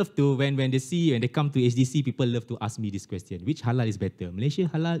people love to, when they come to HDC, people love to ask me this question: which halal is better? Malaysia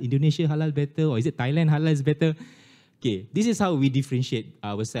halal, Indonesia halal better, or is it Thailand halal is better? Okay, this is how we differentiate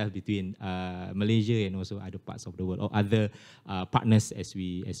ourselves between Malaysia and also other parts of the world, or other partners as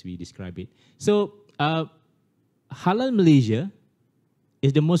we describe it. So, Halal Malaysia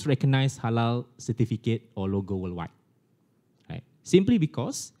is the most recognized halal certificate or logo worldwide. Right? Simply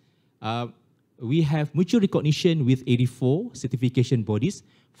because we have mutual recognition with 84 certification bodies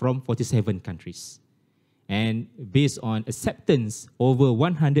from 47 countries. And based on acceptance, over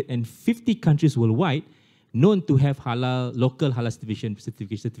 150 countries worldwide known to have local halal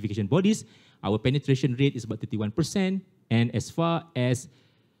certification bodies, our penetration rate is about 31%. And as far as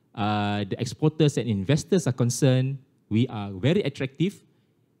the exporters and investors are concerned, we are very attractive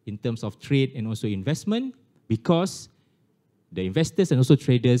in terms of trade and also investment, because the investors and also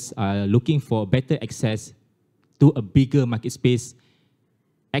traders are looking for better access to a bigger market space,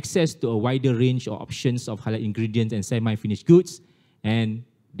 access to a wider range of options of halal ingredients and semi-finished goods, and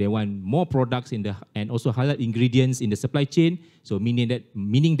they want more products and also halal ingredients in the supply chain. So meaning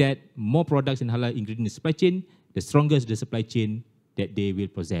that more products and halal ingredients in the supply chain, the stronger the supply chain that they will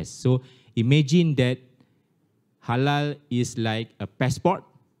possess. So imagine that halal is like a passport.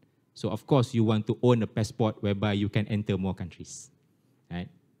 So of course you want to own a passport whereby you can enter more countries. Right?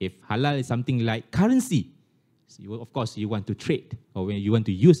 If halal is something like currency, so of course you want to trade, or when you want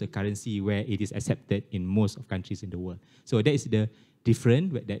to use a currency where it is accepted in most of countries in the world. So that is the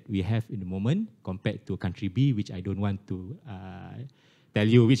difference that we have in the moment compared to country B, which I don't want to tell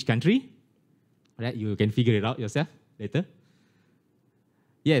you which country. Right? You can figure it out yourself later.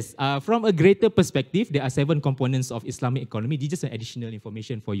 Yes, from a greater perspective, there are 7 components of Islamic economy. This is just an additional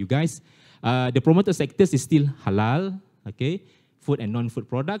information for you guys. The promoted sectors is still halal, okay, food and non-food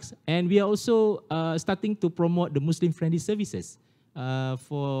products. And we are also starting to promote the Muslim-friendly services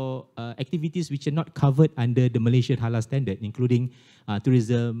for activities which are not covered under the Malaysian halal standard, including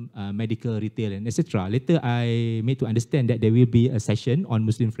tourism, medical, retail, and etc. Later, I made to understand that there will be a session on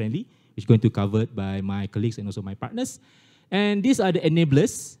Muslim-friendly, which is going to be covered by my colleagues and also my partners. And these are the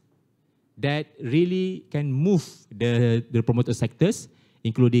enablers that really can move the promoter sectors,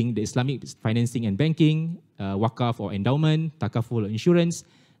 including the Islamic financing and banking, wakaf or endowment, takaful or insurance,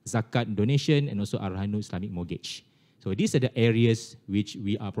 zakat donation, and also Arhanu Islamic mortgage. So these are the areas which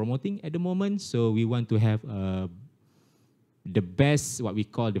we are promoting at the moment. So we want to have the best, what we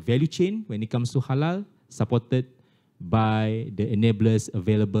call the value chain when it comes to halal, supported by the enablers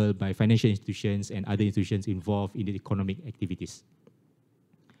available by financial institutions and other institutions involved in the economic activities.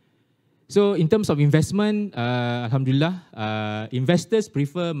 So in terms of investment, Alhamdulillah, investors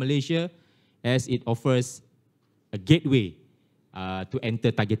prefer Malaysia as it offers a gateway to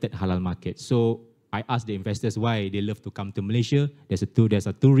enter targeted halal market. So I asked the investors why they love to come to Malaysia. There's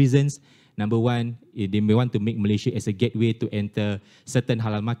two reasons. Number one, they may want to make Malaysia as a gateway to enter certain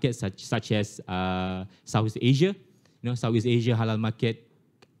halal markets such as Southeast Asia. You know, Southeast Asia halal market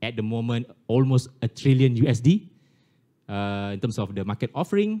at the moment almost $1 trillion USD in terms of the market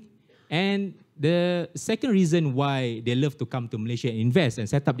offering. And the second reason why they love to come to Malaysia and invest and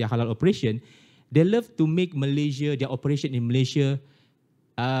set up their halal operation, they love to make Malaysia, their operation in Malaysia,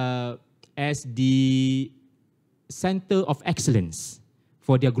 as the center of excellence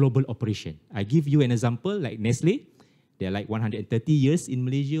for their global operation. I give you an example, like Nestle. They're like 130 years in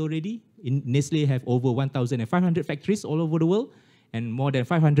Malaysia already. Nestle have over 1,500 factories all over the world, and more than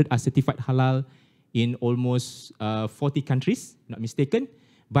 500 are certified halal in almost 40 countries, not mistaken.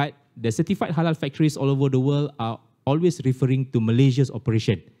 But the certified halal factories all over the world are always referring to Malaysia's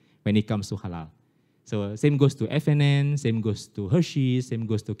operation when it comes to halal. So same goes to FNN, same goes to Hershey, same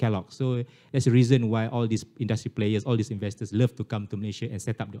goes to Kellogg. So that's the reason why all these industry players, all these investors love to come to Malaysia and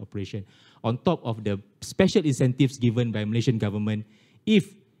set up the operation. On top of the special incentives given by Malaysian government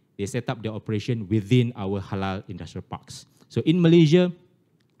if they set up their operation within our halal industrial parks. So in Malaysia,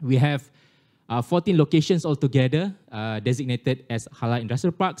 we have 14 locations altogether designated as halal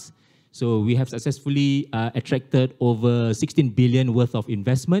industrial parks. So we have successfully attracted over 16 billion worth of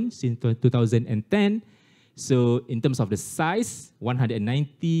investment since 2010. So in terms of the size,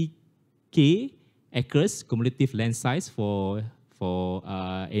 190K acres cumulative land size for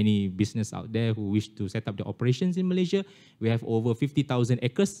any business out there who wish to set up their operations in Malaysia. We have over 50,000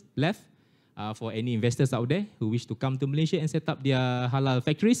 acres left for any investors out there who wish to come to Malaysia and set up their halal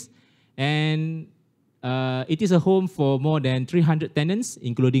factories. And it is a home for more than 300 tenants,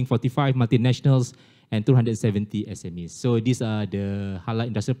 including 45 multinationals and 270 SMEs. So these are the halal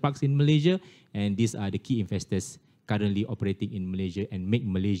industrial parks in Malaysia, and these are the key investors currently operating in Malaysia and make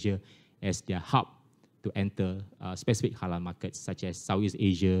Malaysia as their hub to enter specific halal markets such as Southeast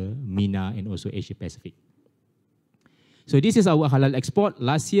Asia, MENA, and also Asia Pacific. So this is our halal export.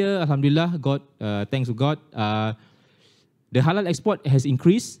 Last year, Alhamdulillah, thanks to God, the halal export has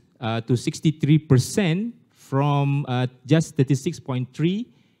increased to 63% from just 36.3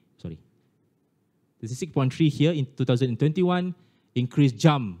 here in 2021. Increased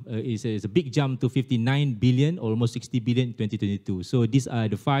jump is a big jump to 59 billion, almost 60 billion in 2022. So these are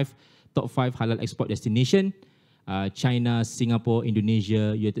the top five halal export destination: China, Singapore,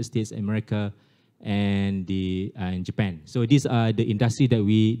 Indonesia, United States, America, and Japan. So these are the industry that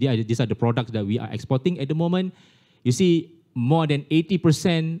these are the products that we are exporting at the moment. You see, more than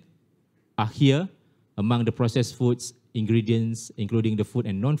 80% are here among the processed foods, ingredients, including the food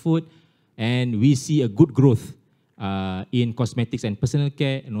and non-food. And we see a good growth in cosmetics and personal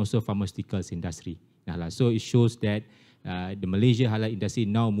care, and also pharmaceuticals industry. So it shows that the Malaysia halal industry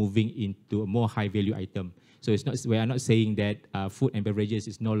now moving into a more high value item. So we are not saying that food and beverages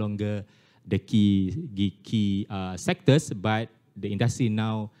is no longer the key sectors, but the industry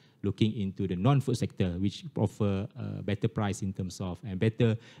now looking into the non-food sector, which offer better price in terms of, and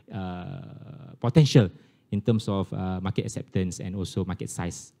better potential in terms of market acceptance and also market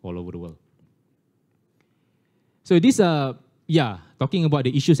size all over the world. So these are, talking about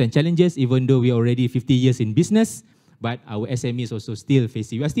the issues and challenges, even though we are already 50 years in business, but our SMEs also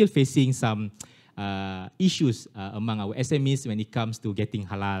we are still facing some issues among our SMEs when it comes to getting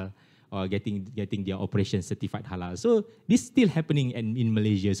halal or getting their operation certified halal. So this is still happening in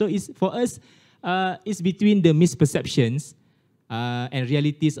Malaysia. So for us, it's between the misperceptions and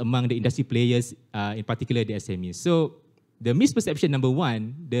realities among the industry players, in particular the SMEs. So the misperception number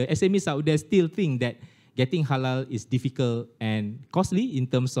one, the SMEs out there still think that getting halal is difficult and costly in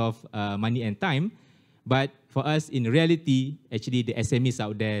terms of money and time. But for us, in reality, actually the SMEs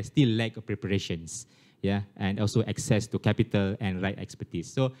out there still lack of preparations, and also access to capital and right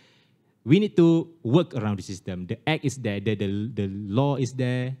expertise. So we need to work around the system. The act is there, the law is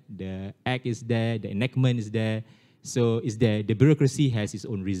there, the act is there, the enactment is there. So it's there. The bureaucracy has its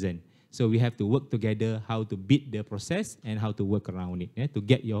own reason. So we have to work together how to beat the process and how to work around it, to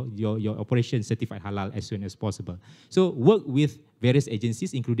get your operation certified halal as soon as possible. So work with various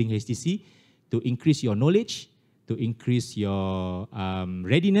agencies, including HTC, to increase your knowledge, to increase your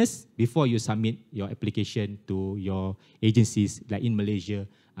readiness before you submit your application to your agencies, like in Malaysia,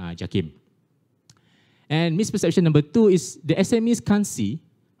 JAKIM. And misperception number 2 is the SMEs can't see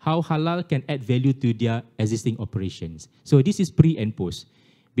how halal can add value to their existing operations. So this is pre and post.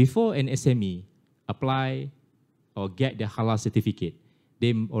 Before an SME apply or get the halal certificate,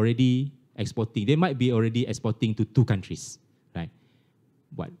 they might be already exporting to 2 countries, right?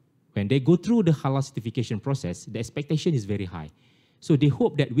 But when they go through the halal certification process, the expectation is very high. So they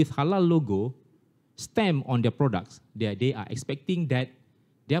hope that with halal logo stamped on their products, they are expecting that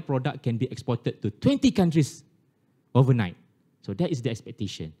their product can be exported to 20 countries overnight. So that is the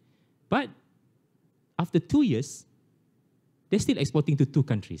expectation. But after 2 years, they're still exporting to 2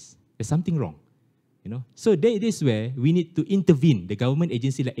 countries. There's something wrong, So this is where we need to intervene. The government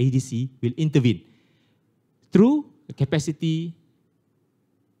agency like ADC will intervene through capacity,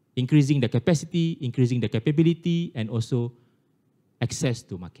 increasing the capacity, increasing the capability, and also access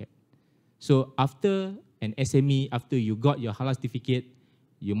to market. So after an SME, after you got your halal certificate,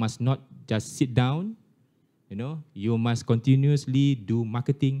 you must not just sit down, you must continuously do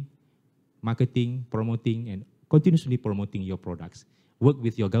marketing, promoting, and continuously promoting your products. Work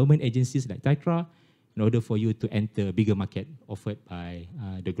with your government agencies like TAITRA in order for you to enter a bigger market offered by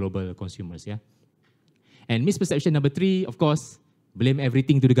the global consumers. Yeah. And misperception number 3, of course, blame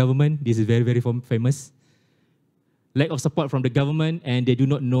everything to the government. This is very, very famous. Lack of support from the government, and they do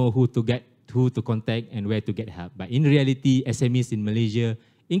not know who to contact and where to get help. But in reality, SMEs in Malaysia,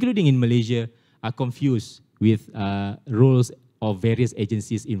 including in Malaysia, are confused with roles of various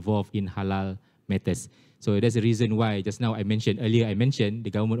agencies involved in halal matters. So that's the reason why just now I mentioned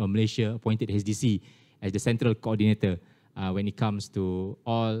the government of Malaysia appointed HDC as the central coordinator when it comes to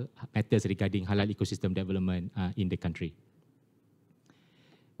all matters regarding halal ecosystem development in the country.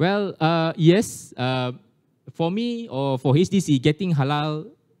 Well, yes, for me or for HDC, getting halal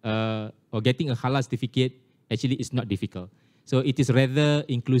or getting a halal certificate actually is not difficult. So it is rather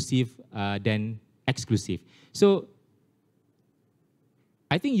inclusive than exclusive. So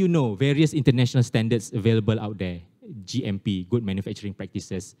I think various international standards available out there, GMP, Good Manufacturing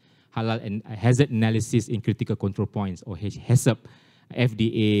Practices, halal and hazard analysis in critical control points, or HACCP,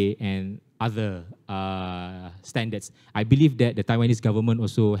 FDA, and other standards. I believe that the Taiwanese government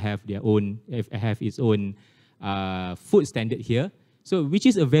also have its own food standard here. So which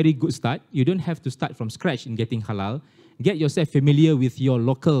is a very good start. You don't have to start from scratch in getting halal. Get yourself familiar with your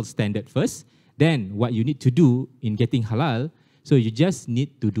local standard first. Then what you need to do in getting halal, so you just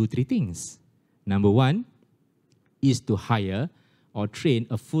need to do 3 things. Number 1 is to hire or train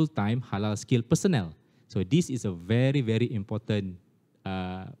a full-time halal skilled personnel. So this is a very, very important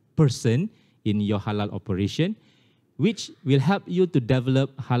person in your halal operation, which will help you to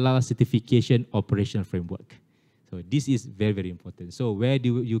develop halal certification operational framework. So this is very, very important. So where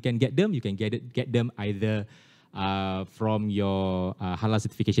do you can get them? You can get them either from your halal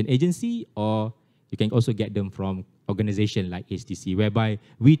certification agency, or you can also get them from organization like HTC, whereby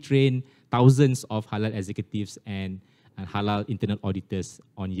we train thousands of halal executives and halal internal auditors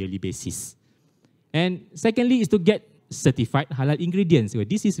on yearly basis. And secondly is to get certified halal ingredients. So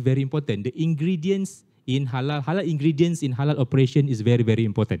this is very important. The ingredients in halal ingredients in halal operation is very, very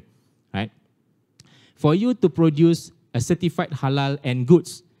important, right? For you to produce a certified halal and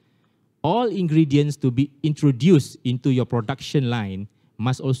goods, all ingredients to be introduced into your production line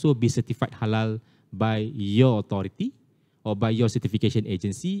must also be certified halal by your authority or by your certification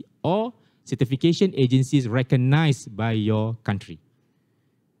agency or certification agencies recognized by your country.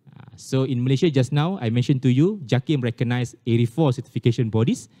 So in Malaysia just now, I mentioned to you, JAKIM recognized 84 certification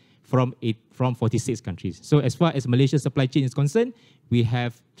bodies from 46 countries. So as far as Malaysia's supply chain is concerned, we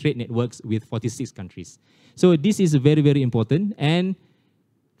have trade networks with 46 countries. So this is very, very important. And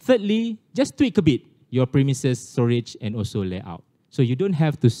thirdly, just tweak a bit your premises, storage, and also layout. So you don't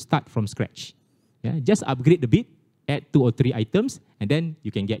have to start from scratch. Yeah? Just upgrade a bit, add 2 or 3 items, and then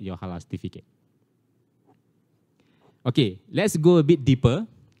you can get your halal certificate. Okay, let's go a bit deeper.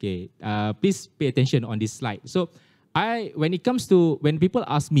 Okay, please pay attention on this slide. So when people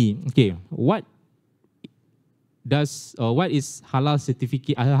ask me, okay, what is halal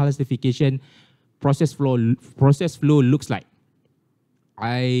certification process flow looks like?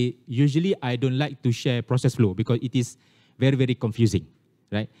 I don't like to share process flow because it is very, very confusing,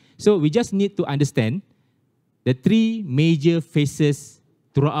 right? So we just need to understand the 3 major phases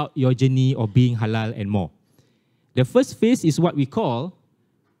throughout your journey of being halal and more. The first phase is what we call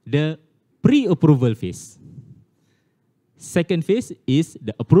the pre-approval phase. Second phase is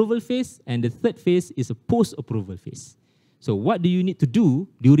the approval phase, and the third phase is a post-approval phase. So what do you need to do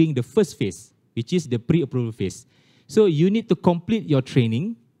during the first phase, which is the pre-approval phase? So you need to complete your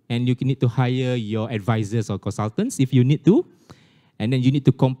training, and you need to hire your advisors or consultants if you need to. And then you need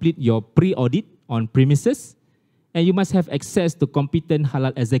to complete your pre-audit on premises. And you must have access to competent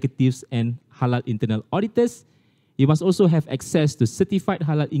halal executives and halal internal auditors. You must also have access to certified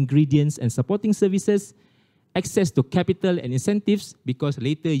halal ingredients and supporting services, access to capital and incentives, because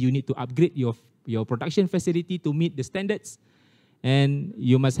later you need to upgrade your production facility to meet the standards. And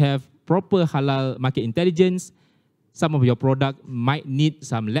you must have proper halal market intelligence. Some of your product might need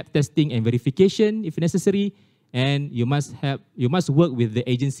some lab testing and verification if necessary. And you must work with the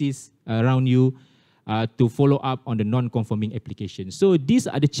agencies around you to follow up on the non-conforming application. So these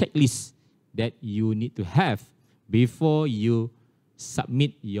are the checklists that you need to have before you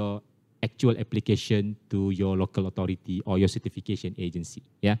submit your actual application to your local authority or your certification agency.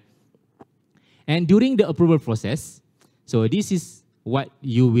 Yeah. And during the approval process, so this is what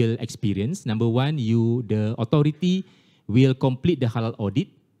you will experience. Number one, the authority will complete the halal audit,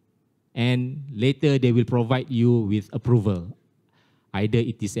 and later they will provide you with approval. Either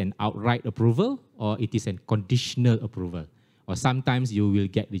it is an outright approval or it is a conditional approval, or sometimes you will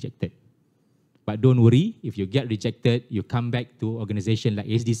get rejected. But don't worry, if you get rejected, you come back to organization like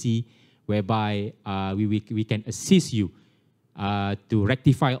HDC, whereby we can assist you to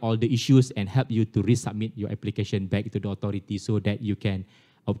rectify all the issues and help you to resubmit your application back to the authority so that you can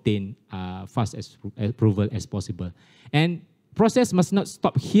obtain fast approval as possible. And process must not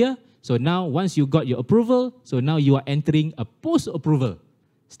stop here. So now, once you got your approval, so now you are entering a post-approval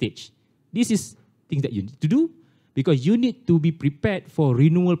stage. This is things that you need to do because you need to be prepared for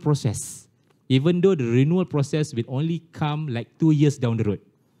renewal process, even though the renewal process will only come like 2 years down the road.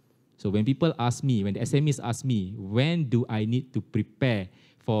 So when people ask me, when the SMEs ask me, when do I need to prepare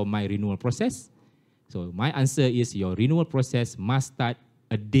for my renewal process? So my answer is your renewal process must start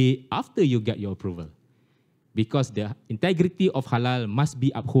a day after you get your approval, because the integrity of halal must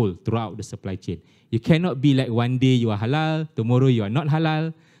be upheld throughout the supply chain. You cannot be like one day you are halal, tomorrow you are not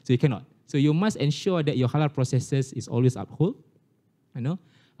halal. So you cannot. So you must ensure that your halal processes is always upheld,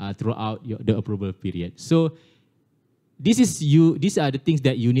 throughout the approval period. So these are the things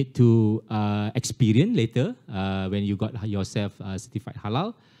that you need to experience later when you got yourself certified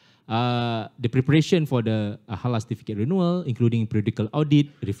halal. The preparation for the halal certificate renewal, including periodical audit,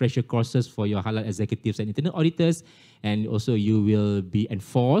 refresher courses for your halal executives and internal auditors, and also you will be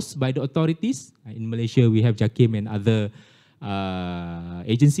enforced by the authorities. In Malaysia, we have JAKIM and other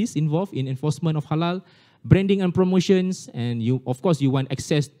agencies involved in enforcement of halal. Branding and promotions, and of course you want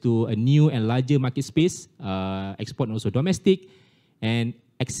access to a new and larger market space, export and also domestic, and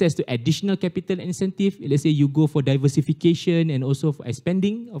access to additional capital and incentive. Let's say you go for diversification and also for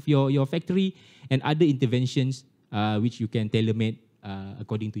expanding of your factory and other interventions which you can tailor-make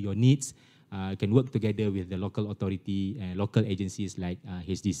according to your needs. You can work together with the local authority and local agencies like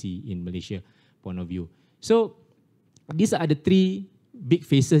HDC in Malaysia point of view. So these are the 3 big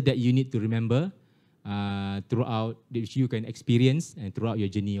phases that you need to remember throughout, which you can experience and throughout your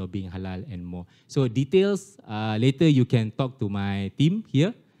journey of being halal and more. So details, later you can talk to my team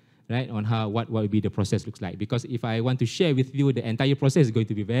here, right, on what will be the process looks like. Because if I want to share with you, the entire process is going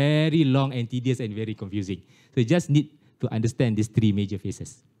to be very long and tedious and very confusing. So you just need to understand these 3 major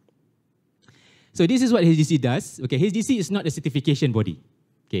phases. So this is what HDC does. Okay, HDC is not a certification body.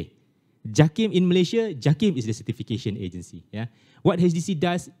 Okay, JAKIM in Malaysia, JAKIM is the certification agency. Yeah. What HDC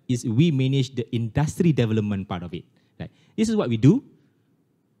does is we manage the industry development part of it. Right? This is what we do.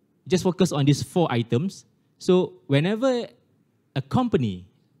 Just focus on these 4 items. So whenever a company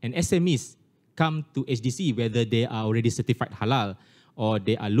and SMEs come to HDC, whether they are already certified halal or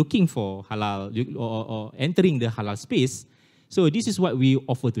they are looking for halal or entering the halal space, so this is what we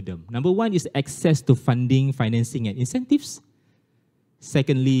offer to them. Number 1 is access to funding, financing, and incentives.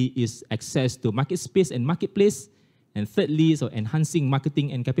 Secondly is access to market space and marketplace. And thirdly, so enhancing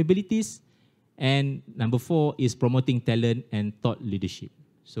marketing and capabilities. And number 4 is promoting talent and thought leadership.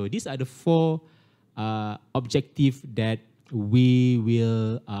 So these are the 4 objectives that we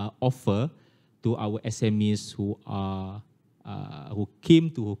will offer to our SMEs who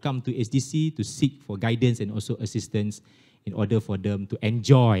come to HDC to seek for guidance and also assistance in order for them to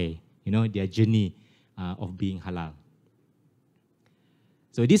enjoy, their journey of being halal.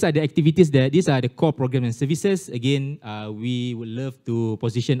 So these are the activities these are the core programs and services. Again, we would love to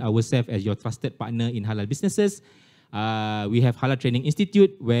position ourselves as your trusted partner in halal businesses. We have Halal Training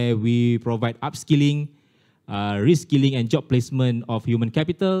Institute where we provide upskilling reskilling and job placement of human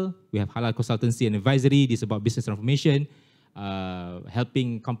capital. We have halal consultancy and advisory. This is about business transformation,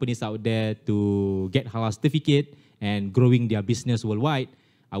 helping companies out there to get halal certificate and growing their business worldwide.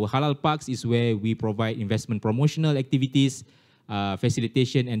 Our halal parks is where we provide investment promotional activities,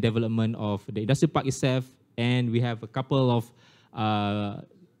 facilitation and development of the industrial park itself, and we have a couple of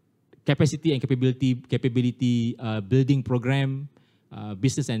capacity and capability building program,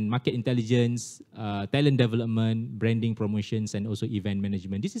 business and market intelligence, talent development, branding promotions, and also event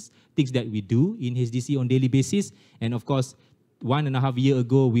management. This is things that we do in HDC on daily basis. And of course, 1.5 years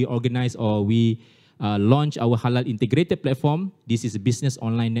ago, we organized or we launched our halal integrated platform. This is business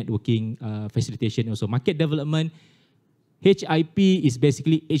online networking facilitation, also market development. HIP is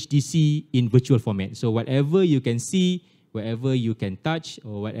basically HDC in virtual format. So whatever you can see, wherever you can touch,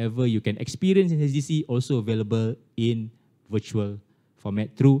 or whatever you can experience in HDC, also available in virtual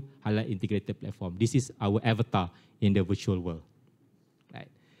format through halal integrated platform. This is our avatar in the virtual world. Right.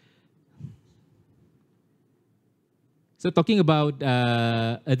 So talking about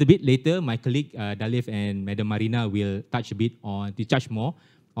a little bit later, my colleague Dalif and Madam Marina will touch a bit on, to touch more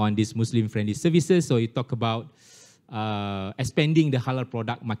on these Muslim-friendly services. So you talk about expanding the halal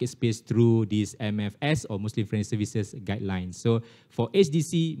product market space through these MFS or Muslim-friendly services guidelines. So for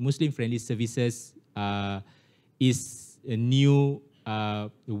HDC, Muslim-friendly services is a new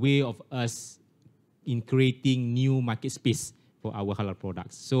way of us in creating new market space for our halal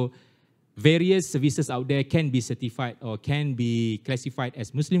products. So various services out there can be certified or can be classified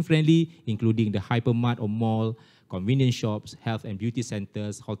as Muslim-friendly, including the hypermart or mall, convenience shops, health and beauty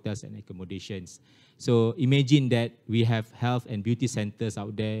centers, hotels and accommodations. So imagine that we have health and beauty centers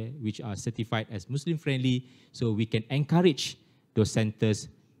out there which are certified as Muslim-friendly, so we can encourage those centers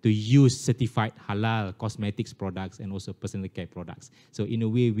to use certified halal cosmetics products and also personal care products. So in a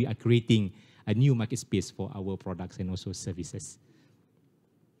way, we are creating a new market space for our products and also services.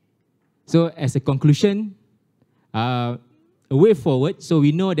 So as a conclusion, a way forward, so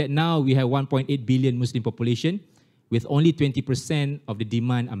we know that now we have 1.8 billion Muslim population with only 20% of the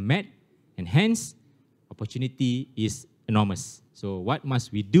demand are met, and hence, opportunity is enormous. So what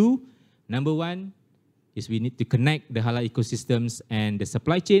must we do? Number one is we need to connect the halal ecosystems and the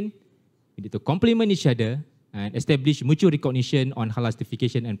supply chain. We need to complement each other and establish mutual recognition on halal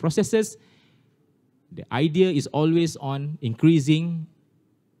certification and processes. The idea is always on increasing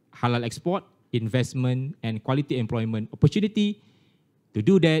halal export, investment, and quality employment opportunity. To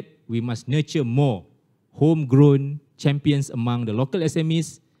do that, we must nurture more homegrown champions among the local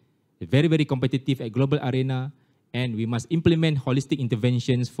SMEs, very, very competitive at global arena, and we must implement holistic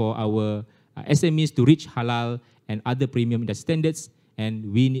interventions for our SMEs to reach halal and other premium industry standards,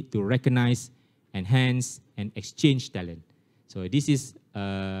 and we need to recognize, enhance, and exchange talent. So this is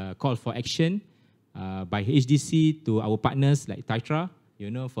a call for action by HDC to our partners like TAITRA,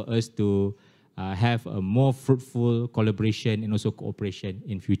 for us to have a more fruitful collaboration and also cooperation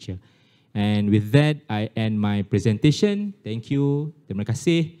in future. And with that, I end my presentation. Thank you. Terima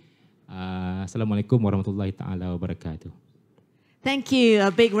kasih. Assalamualaikum warahmatullahi taala wabarakatuh. Thank you.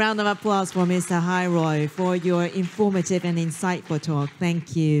 A big round of applause for Mr. Hairoy for your informative and insightful talk.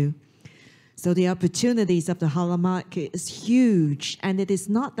 Thank you. So the opportunities of the halal market is huge, and it is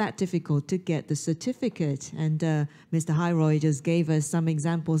not that difficult to get the certificate. And Mr. Hairoy just gave us some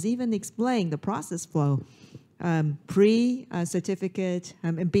examples, even explained the process flow. Pre-certificate,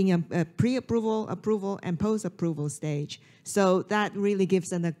 being a pre-approval, approval, and post-approval stage. So that really gives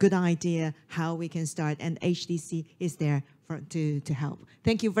them a good idea how we can start, and HDC is there to help.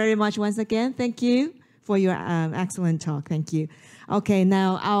 Thank you very much once again. Thank you for your excellent talk. Thank you. Okay,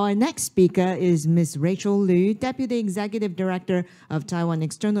 now our next speaker is Ms. Rachel Liu, Deputy Executive Director of Taiwan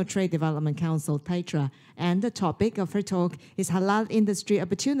External Trade Development Council, TAITRA, and the topic of her talk is halal industry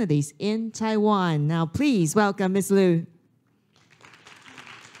opportunities in Taiwan. Now, please welcome Ms. Liu.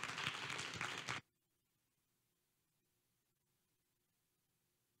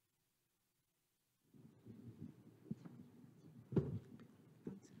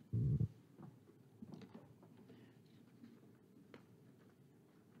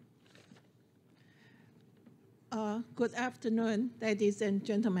 Good afternoon, ladies and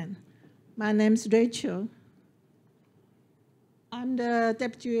gentlemen. My name is Rachel. I'm the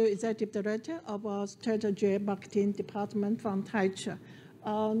Deputy Executive Director of our Strategy Marketing Department from TAITRA.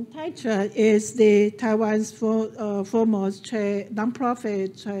 TAITRA is the Taiwan's foremost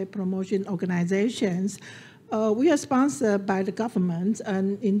non-profit trade promotion organizations. We are sponsored by the government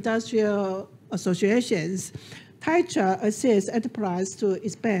and industrial associations. TAITRA assists enterprises to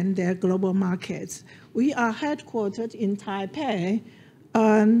expand their global markets. We are headquartered in Taipei.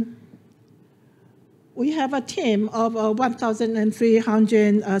 we have a team of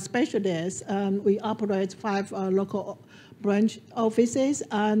 1,300 specialists, and we operate 5 local branch offices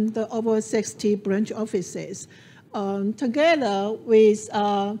and over 60 branch offices. Together with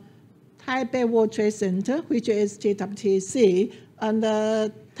Taipei World Trade Center, which is TWTC, and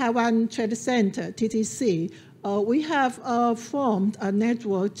the Taiwan Trade Center, TTC, we have formed a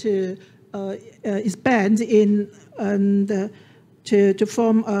network to expand in and to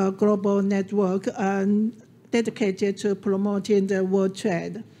form a global network and dedicated to promoting the world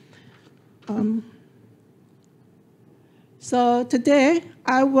trade. So today,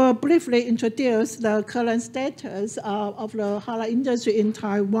 I will briefly introduce the current status of the halal industry in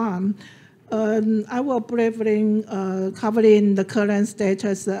Taiwan. I will briefly covering the current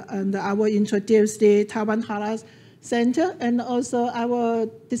status, and I will introduce the Taiwan Halal Center, and also I will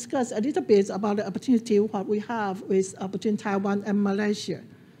discuss a little bit about the opportunity what we have with between Taiwan and Malaysia.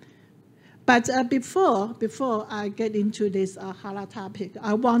 But before I get into this halal topic,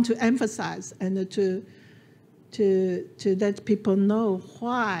 I want to emphasize and to let people know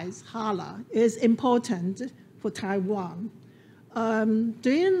why halal is important for Taiwan.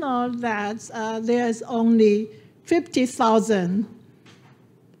 Do you know that there's only 50,000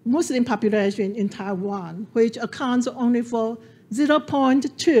 Muslim population in Taiwan, which accounts only for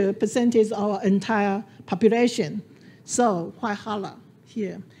 0.2% of our entire population? So why halal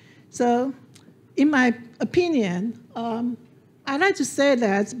here? So in my opinion, I like to say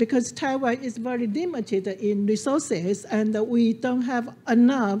that because Taiwan is very limited in resources and we don't have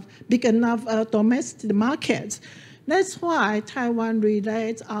big enough domestic markets. That's why Taiwan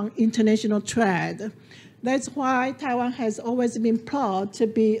relies on international trade. That's why Taiwan has always been proud to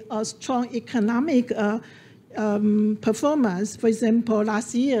be a strong economic performance. For example,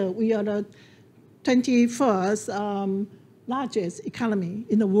 last year, we are the 21st largest economy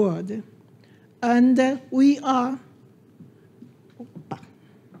in the world. And we are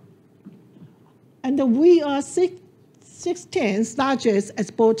 16th largest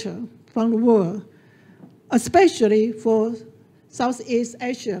exporter from the world, especially for Southeast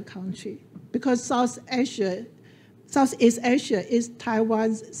Asia country, because Southeast Asia is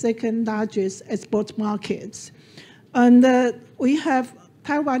Taiwan's second largest export market. And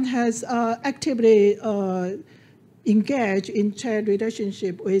Taiwan has actively engaged in trade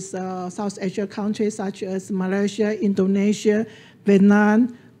relationship with South Asia countries such as Malaysia, Indonesia,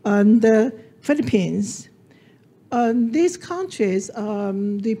 Vietnam, and the Philippines. These countries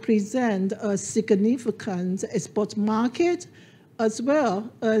represent a significant export market as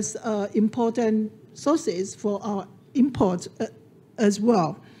well as important sources for our import as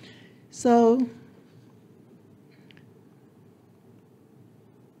well. So,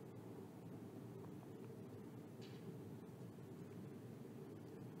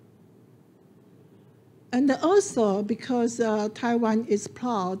 and also because Taiwan is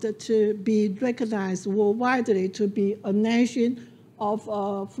proud to be recognized worldwide to be a nation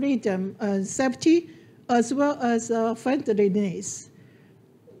of freedom and safety, as well as friendliness.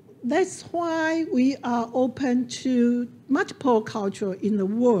 That's why we are open to multiple culture in the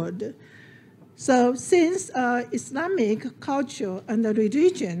world. So since Islamic culture and the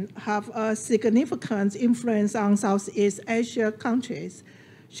religion have a significant influence on Southeast Asia countries,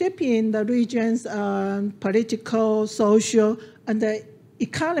 shaping the region's political, social, and the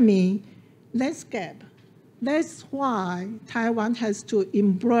economy landscape. That's why Taiwan has to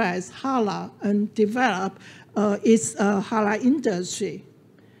embrace halal and develop its halal industry.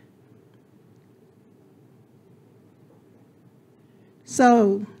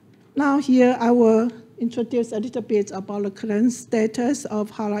 So now here I will introduce a little bit about the current status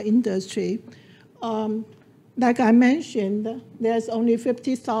of halal industry. Like I mentioned, there's only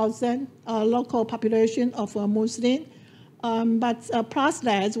 50,000 local population of Muslim, but plus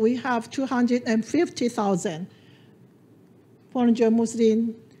that, we have 250,000 foreign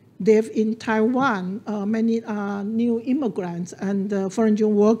Muslims live in Taiwan. Many are new immigrants and foreign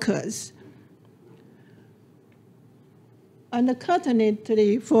workers. And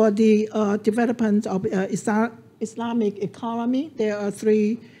currently, for the development of Islamic economy, there are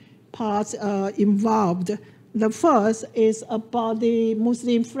 3 parts involved. The first is about the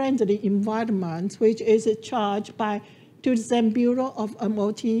Muslim-friendly environment, which is charged by Tourism Bureau of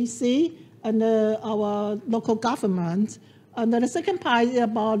MOTC and our local government. And the second part is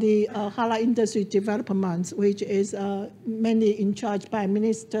about the halal industry development, which is mainly in charge by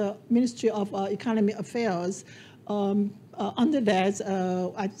Ministry of Economic Affairs. Under that,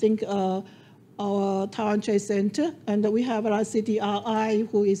 I think our Taiwan Trade Center, and we have our CDRI,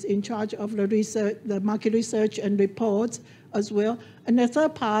 who is in charge of the research, the market research and reports, as well. And the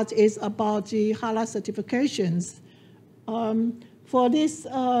third part is about the halal certifications. For this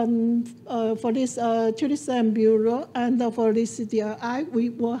Tourism Bureau and for this CDRI, we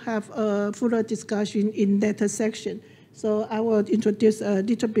will have a fuller discussion in that section. So I will introduce a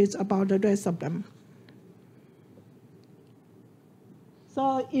little bit about the rest of them.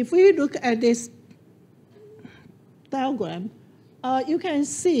 So if we look at this diagram, you can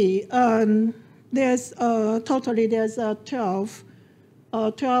see there's 12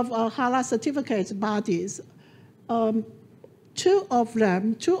 halal certificate bodies. Two of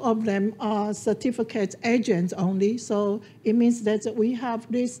them are certificate agents only. So it means that we have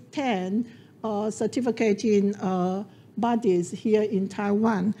these 10 certificating bodies here in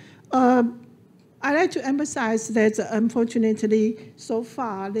Taiwan. I like to emphasize that unfortunately, so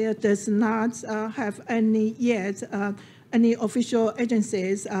far there does not have any official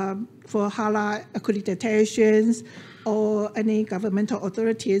agencies for halal accreditations or any governmental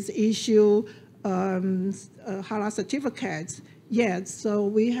authorities issue halal certificates yet. So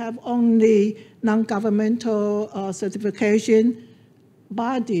we have only non-governmental certification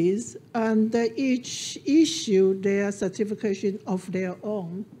bodies, and each issue their certification of their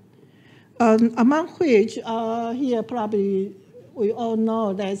own. Among which, here probably we all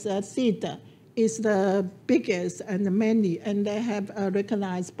know that TAITRA is the biggest and mainly, and they have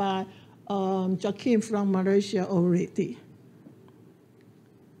recognized by Joaquin from Malaysia already.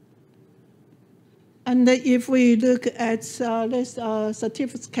 And if we look at this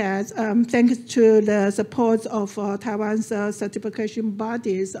certificates, thanks to the support of Taiwan's certification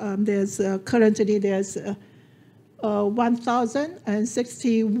bodies, currently there's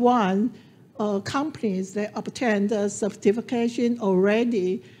 1,061 companies that obtained the certification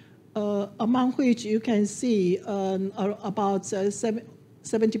already, among which you can see about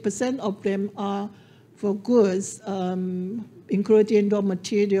 70% of them are for goods, including raw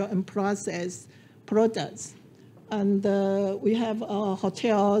material and processed products. And we have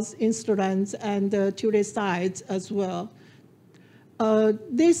hotels, instruments, and tourist sites as well.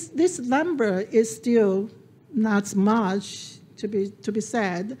 This number is still not much to be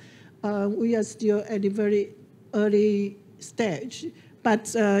said. We are still at a very early stage.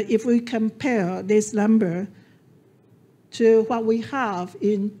 But if we compare this number to what we have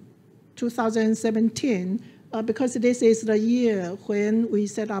in 2017, because this is the year when we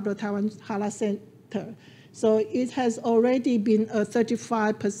set up the Taiwan Halal Center, so it has already been a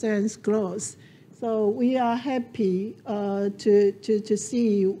 35% growth. So we are happy to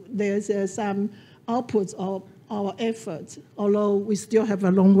see there's some outputs of our efforts, although we still have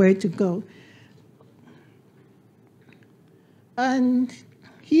a long way to go. And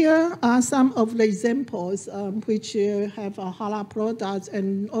here are some of the examples which have halal products,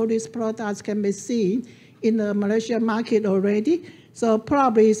 and all these products can be seen in the Malaysian market already. So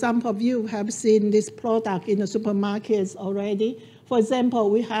probably some of you have seen this product in the supermarkets already. For example,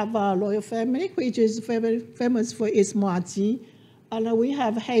 we have Royal Family, which is very famous for its muaji. And we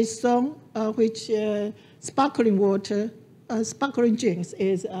have Hei Song, which sparkling water, sparkling drinks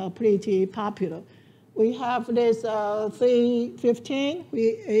is pretty popular. We have this 315,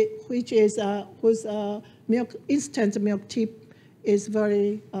 which is whose milk, instant milk tea is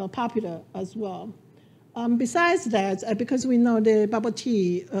very popular as well. Besides that, because we know the bubble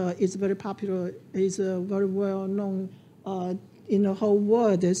tea is very popular, is very well known in the whole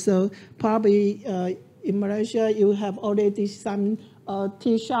world. So probably in Malaysia, you have already some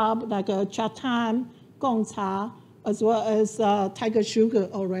tea shop like Chatham, Gong Cha, as well as Tiger Sugar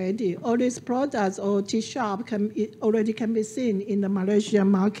already. All these products or tea shop already can be seen in the Malaysian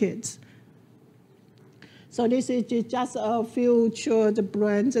market. So this is just a featured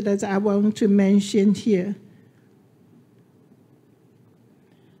brands that I want to mention here.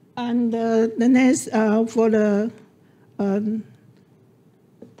 And the next for the Taiwan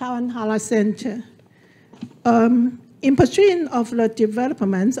Halal Center. In pursuit of the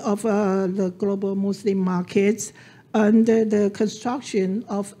development of the global Muslim markets and the construction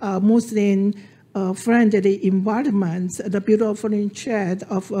of Muslim-friendly environments, the Bureau of Foreign Trade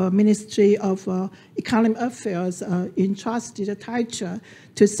of Ministry of Economic Affairs entrusted TAITRA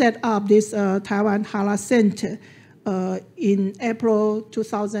to set up this Taiwan Halal Center in April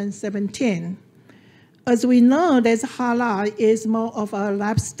 2017. As we know, that halal is more of a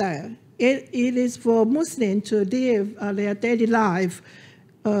lifestyle. It is for Muslims to live their daily life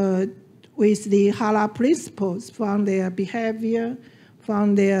with the halal principles from their behavior,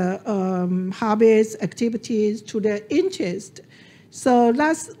 from their habits, activities, to their interest. So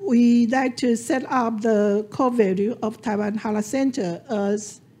we like to set up the core value of Taiwan Halal Center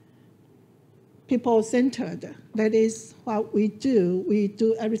as people-centered. That is what we do. We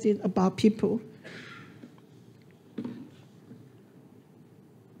do everything about people.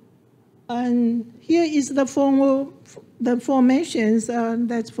 And here is the formations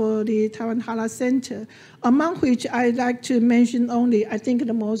that's for the Taiwan Halal Center, among which I'd like to mention only, I think,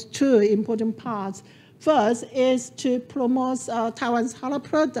 the most two important parts. First is to promote Taiwan's halal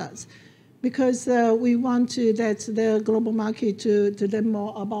products, because we want to let the global market to learn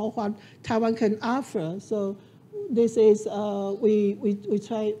more about what Taiwan can offer. So this is, we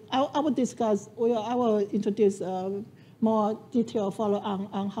try, I will discuss, I will introduce more detailed follow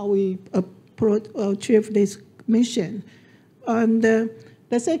on how we achieve this mission. And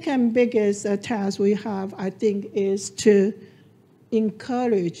the second biggest task we have, I think, is to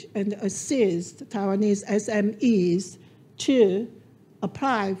encourage and assist Taiwanese SMEs to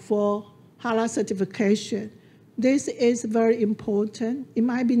apply for halal certification. This is very important. It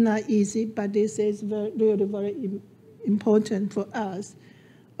might be not easy, but this is really very important for us.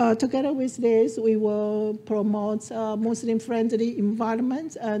 Together with this, we will promote Muslim-friendly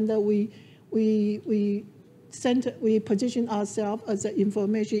environment, and we position ourselves as an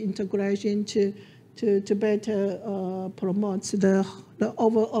information integration to better promote the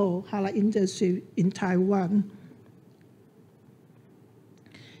overall halal industry in Taiwan.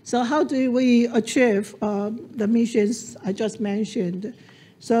 So how do we achieve the missions I just mentioned?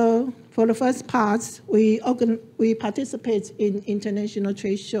 So for the first part, we participate in international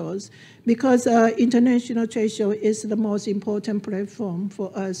trade shows, because international trade show is the most important platform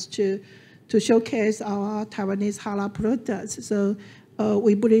for us to showcase our Taiwanese halal products. So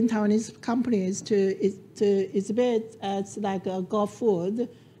we bring Taiwanese companies to exhibit as like Gulf Food,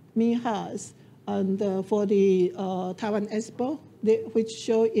 Mihas, and for the Taiwan Expo, which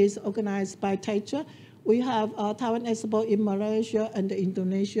show is organized by TAITRA. We have Taiwan Expo in Malaysia and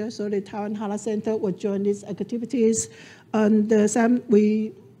Indonesia, so the Taiwan Halal Center will join these activities. And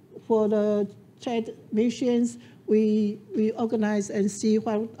for the trade missions, we organize and see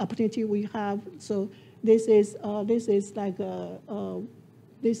what opportunity we have. So this is all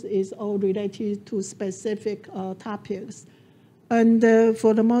related to specific topics. And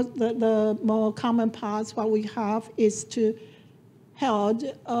for the more common parts, what we have is to held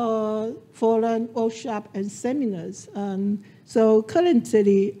foreign workshop and seminars. So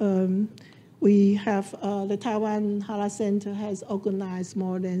currently, we have the Taiwan Halal Center has organized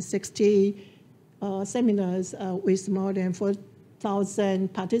more than 60 seminars with more than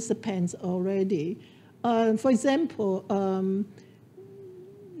 4,000 participants already. For example,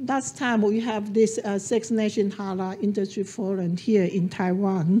 last time we have this Six Nation Halal Industry Forum here in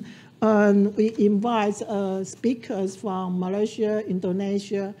Taiwan. We invite speakers from Malaysia,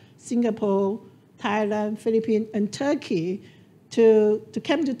 Indonesia, Singapore, Thailand, Philippines, and Turkey to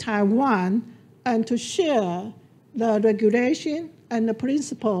come to Taiwan and to share the regulation and the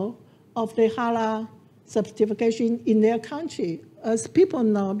principle of the halal certification in their country. As people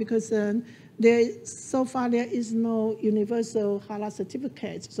know, because so far there is no universal halal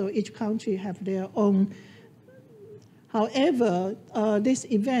certificate, so each country have their own. However, these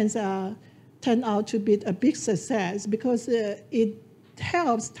events turn out to be a big success, because it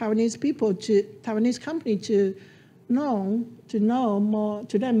helps Taiwanese companies to learn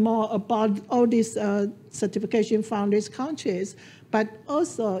more about all these certification from these countries. But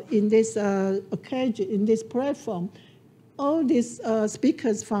also in this occasion, in this platform, all these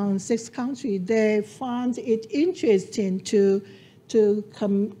speakers from 6 countries, they found it interesting to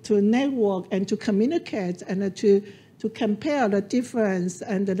network and to communicate and to compare the difference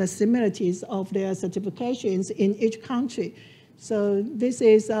and the similarities of their certifications in each country. So this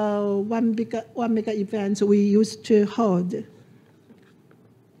is one bigger event we used to hold.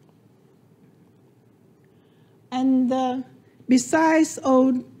 And besides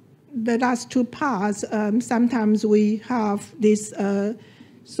all the last 2 parts, sometimes we have this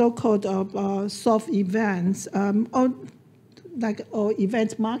so-called soft events, or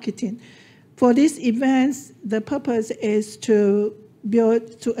event marketing. For these events, the purpose is to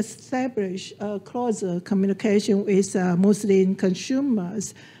establish a closer communication with Muslim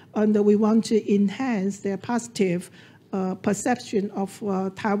consumers, and we want to enhance their positive perception of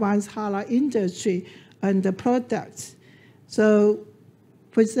Taiwan's halal industry and the products. So,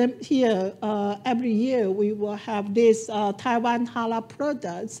 for example, here, every year we will have this Taiwan halal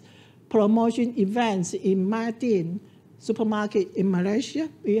products promotion events in Martin supermarket in Malaysia.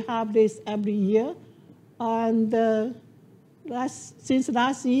 We have this every year. And since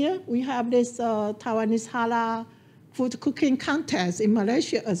last year, we have this Taiwanese halal food cooking contest in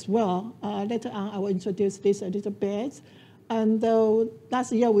Malaysia as well. Later on, I will introduce this a little bit. And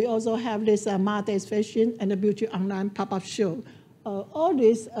last year, we also have this Mother's Fashion and the Beauty Online pop-up show. All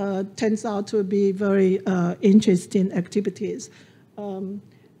this turns out to be very interesting activities.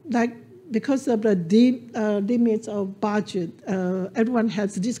 Because of the limits of budget, everyone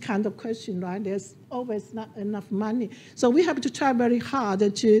has this kind of question, right? There's always not enough money. So we have to try very hard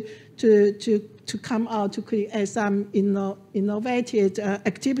to come out to create some innovative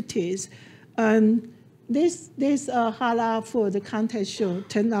activities. And this halal food contest show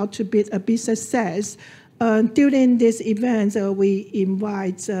turned out to be a big success. During this event, we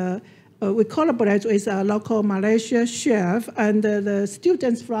collaborate with a local Malaysia chef and the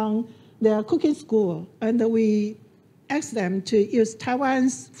students from their cooking school, and we ask them to use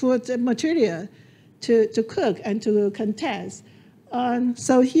Taiwan's food material to cook and to contest.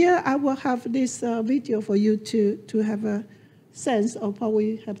 So here I will have this video for you to have a sense of what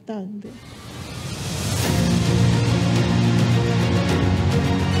we have done there.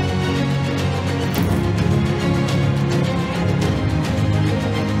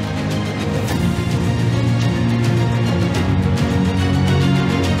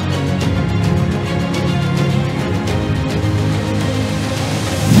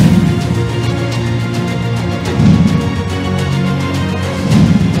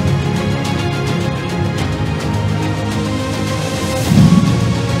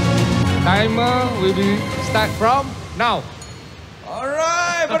 Timer will be start from now.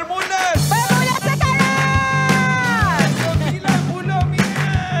 Alright, bermula. Bermula sekarang. 90 minit.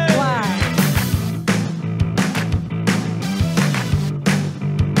 Wah.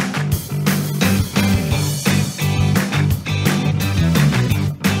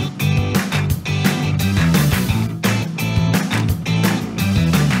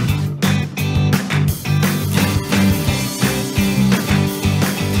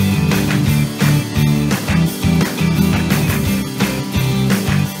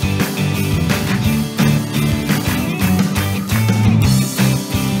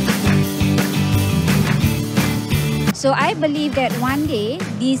 So I believe that one day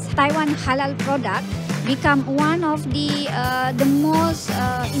this Taiwan halal product become one of the most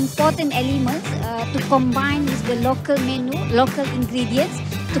important elements to combine with the local menu, local ingredients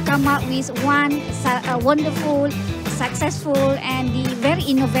to come up with one wonderful, successful, and the very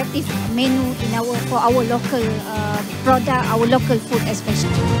innovative menu in for our local product, our local food especially.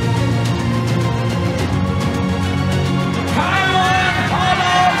 Taiwan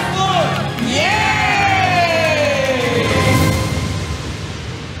halal food. Yeah!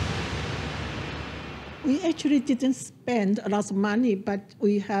 We actually didn't spend a lot of money, but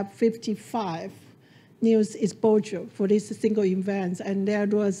we have 55 news exposure for this single event, and there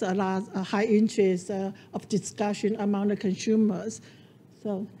was a lot of high interest of discussion among the consumers.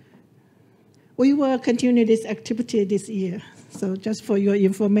 So we will continue this activity this year. So just for your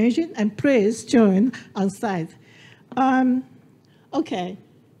information, and please join on site. Okay.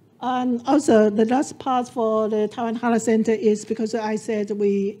 And also, the last part for the Taiwan Halal Center is because I said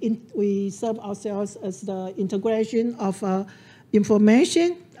we serve ourselves as the integration of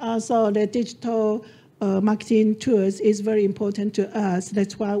information. So the digital marketing tools is very important to us.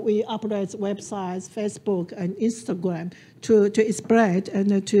 That's why we operate websites, Facebook, and Instagram to spread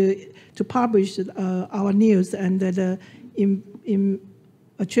and to publish our news and the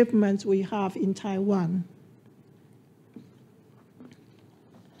achievements we have in Taiwan.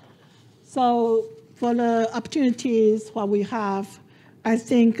 So for the opportunities what we have, I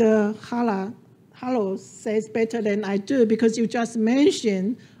think Halo says better than I do, because you just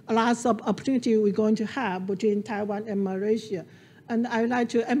mentioned a lot of opportunity we're going to have between Taiwan and Malaysia. And I would like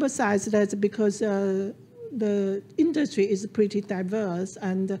to emphasize that because the industry is pretty diverse,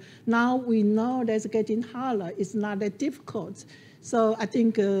 and now we know that getting halal is not that difficult. So I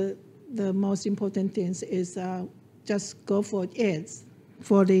think the most important thing is just go for it.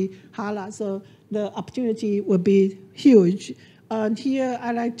 For the halal, so the opportunity will be huge. And here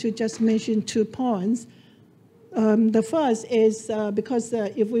I'd like to just mention 2 points. The first is because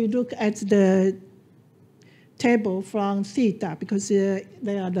if we look at the table from TAITRA, because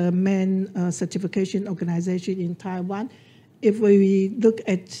they are the main certification organization in Taiwan, if we look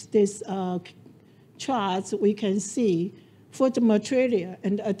at this charts, we can see food material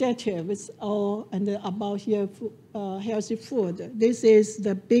and additives all and about here healthy food. This is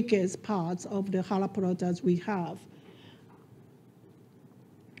the biggest part of the halal products we have.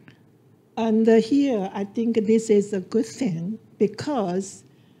 And here, I think this is a good thing, because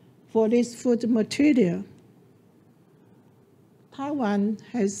for this food material, Taiwan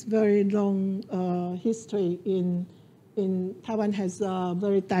has very long history in Taiwan has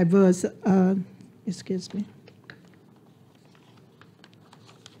very diverse, excuse me.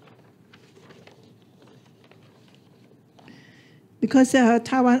 because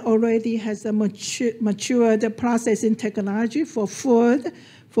Taiwan already has a matured processing technology for food,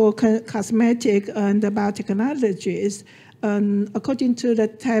 for cosmetic and biotechnologies. According to the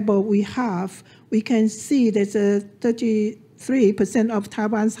table we have, we can see that 33% of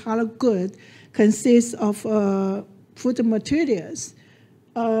Taiwan's halal goods consists of food materials.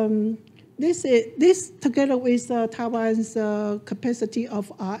 This together with Taiwan's capacity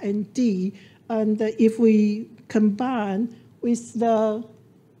of R&D, and if we combine with the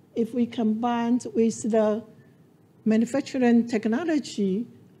manufacturing technology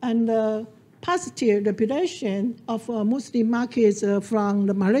and the positive reputation of Muslim markets from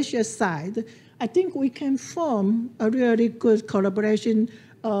the Malaysia side, I think we can form a really good collaboration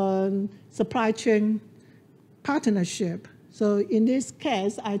supply chain partnership. So in this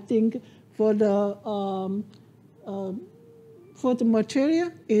case, I think for the material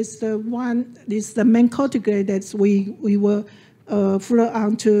is the main category that we will follow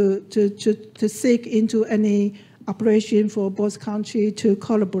on to seek into any operation for both countries to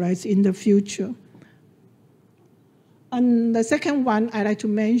collaborate in the future. And the second one I'd like to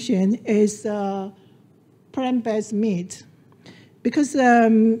mention is plant-based meat. Because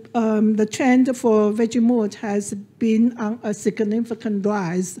the trend for Vegemite has been on a significant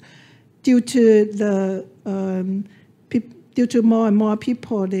rise due to more and more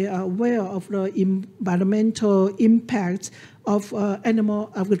people, they are aware of the environmental impact of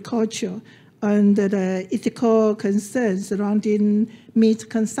animal agriculture and the ethical concerns surrounding meat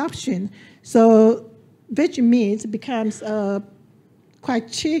consumption. So veg meat becomes a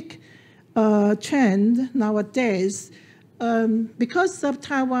quite chic trend nowadays. Because of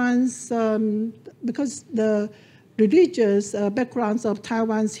Taiwan's, because the religious backgrounds of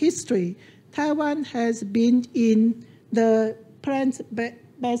Taiwan's history, Taiwan has been in the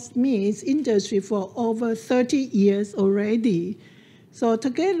plant-based meat industry for over 30 years already. So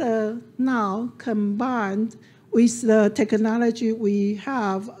together now, combined with the technology we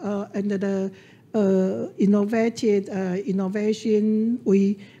have and the innovation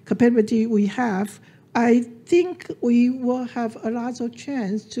capability we have, I think we will have a lot of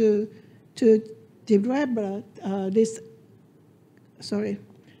chance to develop this. Sorry.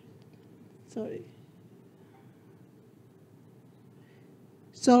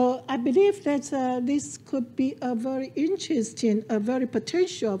 So I believe that this could be a very interesting, a very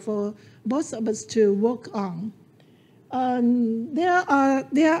potential for both of us to work on. There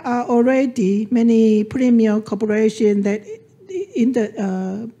are already many premium corporations that in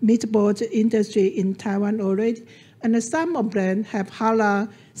the meatball industry in Taiwan already, and some of them have halal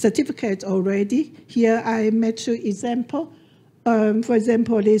certificates already. Here I made two examples. For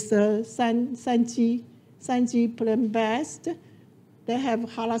example, this Sanji plant-based, they have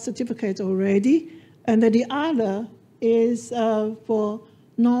halal certificate already, and the other is for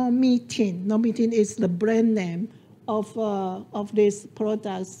No Meeting. No Meeting is the brand name of these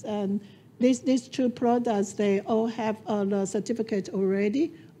products, and these two products, they all have the certificate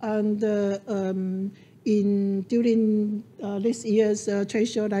already. And during this year's trade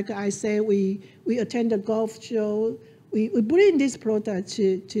show, like I say, we attend a golf show. We bring these products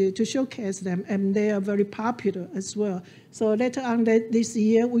to showcase them, and they are very popular as well. So later on this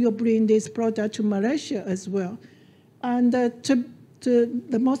year, we will bring this product to Malaysia as well. And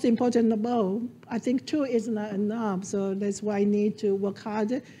the most important of all, I think two is not enough, so that's why I need to work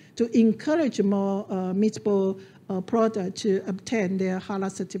harder to encourage more meatball products to obtain their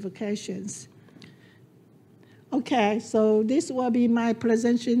halal certifications. Okay, so this will be my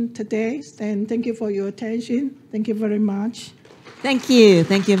presentation today, and thank you for your attention. Thank you very much. Thank you,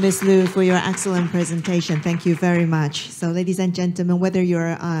 Ms. Liu, for your excellent presentation. Thank you very much. So, ladies and gentlemen, whether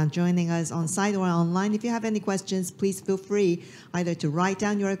you're joining us on site or online, if you have any questions, please feel free either to write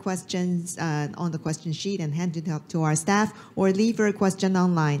down your questions on the question sheet and hand it up to our staff, or leave your question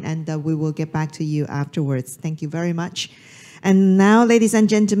online, and we will get back to you afterwards. Thank you very much. And now, ladies and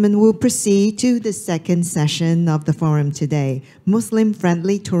gentlemen, we'll proceed to the second session of the forum today,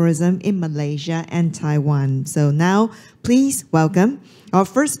 Muslim-friendly tourism in Malaysia and Taiwan. So now, please welcome our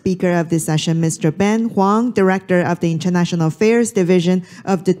first speaker of this session, Mr. Ben Huang, Director of the International Affairs Division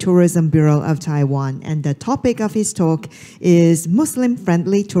of the Tourism Bureau of Taiwan. And the topic of his talk is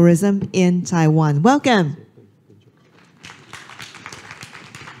Muslim-friendly tourism in Taiwan. Welcome.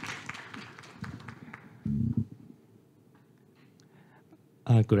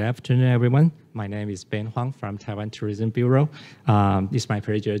 Good afternoon, everyone. My name is Ben Huang from Taiwan Tourism Bureau. It's my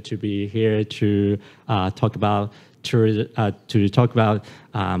pleasure to be here to talk about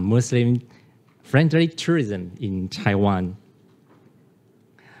Muslim-friendly tourism in Taiwan.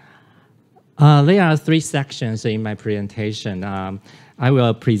 There are three sections in my presentation. I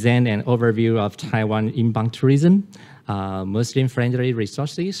will present an overview of Taiwan inbound tourism, Muslim-friendly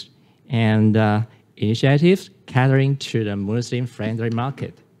resources, and initiatives catering to the Muslim-friendly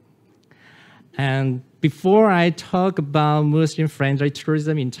market. And before I talk about Muslim-friendly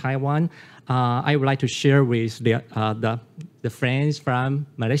tourism in Taiwan, I would like to share with the friends from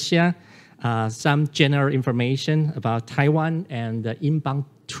Malaysia some general information about Taiwan and the inbound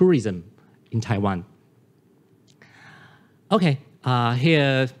tourism in Taiwan. Okay,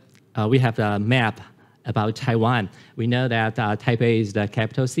 here we have a map about Taiwan. We know that Taipei is the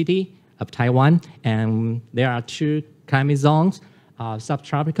capital city of Taiwan, and there are two climate zones,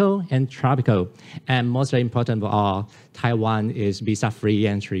 subtropical and tropical. And most important of all, Taiwan is visa-free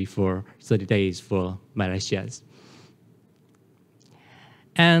entry for 30 days for Malaysians.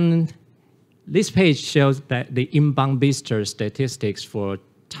 And this page shows that the inbound visitor statistics for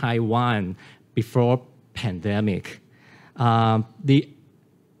Taiwan before pandemic.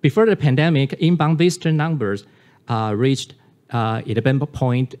 Before the pandemic, inbound visitor numbers reached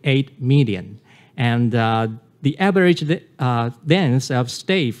 11.8 million. And the average length of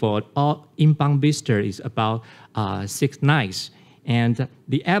stay for all inbound visitors is about 6 nights. And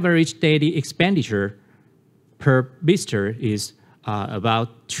the average daily expenditure per visitor is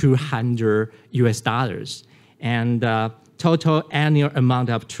about $200 US. And total annual amount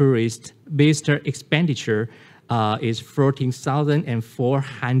of tourist visitor expenditure is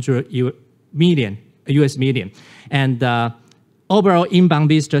 14,400 US million. And overall inbound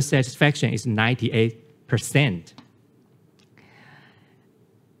visitor satisfaction is 98%.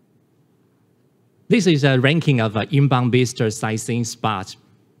 This is a ranking of inbound visitor sightseeing spots.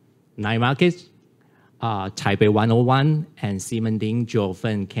 Night markets, Taipei 101 and Ximending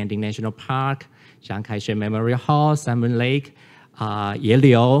Jiufen Candy National Park, Chiang Kai-shek Memorial Hall, Salmon Lake,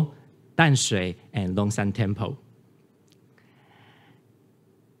 Yeliu, Danshui, and Longshan Temple.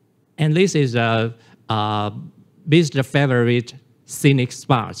 And this is a visitor favorite scenic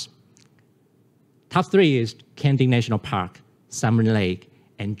spots. Top 3 is Candy National Park, Salmon Lake,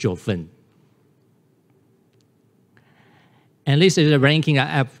 and Jiufen. And this is a ranking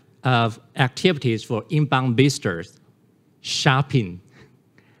of activities for inbound visitors: shopping,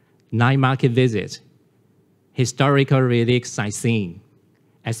 night market visits, historical relic sightseeing,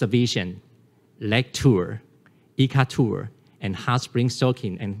 exhibition, lake tour, Ika tour, and hot spring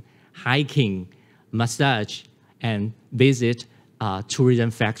soaking, and hiking, massage, and visit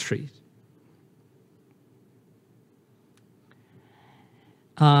tourism factories.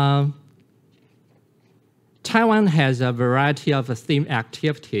 Taiwan has a variety of themed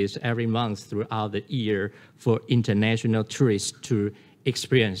activities every month throughout the year for international tourists to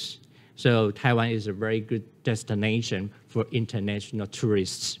experience. So Taiwan is a very good destination for international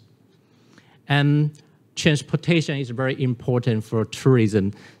tourists. And transportation is very important for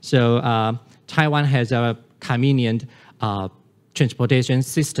tourism. So Taiwan has a convenient transportation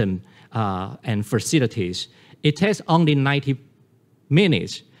system and facilities. It takes only 90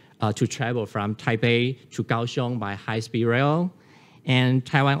 minutes to travel from Taipei to Kaohsiung by high-speed rail. And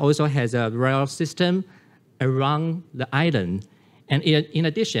Taiwan also has a rail system around the island. And in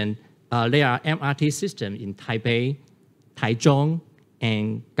addition, there are MRT systems in Taipei, Taichung,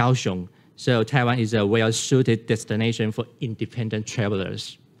 and Kaohsiung. So Taiwan is a well-suited destination for independent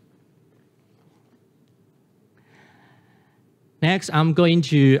travelers. Next, I'm going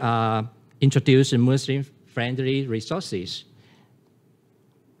to introduce Muslim-friendly resources.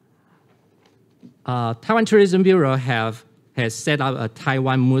 Taiwan Tourism Bureau has set up a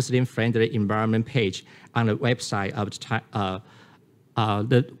Taiwan Muslim-friendly environment page on the website of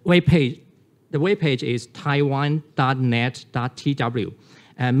the web page is taiwan.net.tw.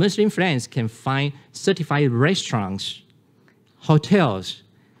 And Muslim friends can find certified restaurants, hotels,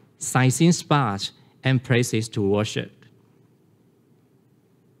 sightseeing spots, and places to worship.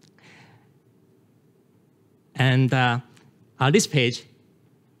 And this page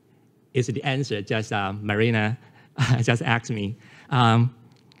is the answer just Marina just asked me.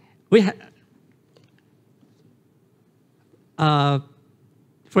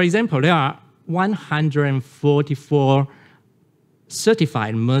 For example, there are 144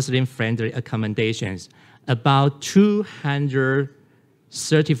 certified Muslim-friendly accommodations, about 200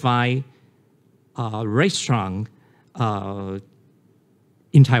 certified restaurants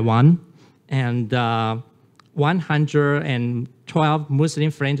in Taiwan, and 112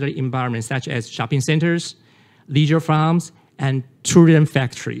 Muslim-friendly environments such as shopping centers, leisure farms, and tourism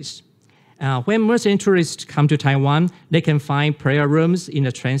factories. When Muslim tourists come to Taiwan, they can find prayer rooms in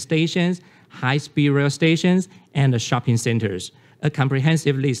the train stations, high-speed rail stations, and the shopping centers. A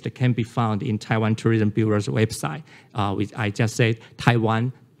comprehensive list can be found in Taiwan Tourism Bureau's website, which I just said,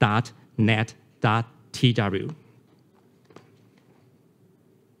 taiwan.net.tw.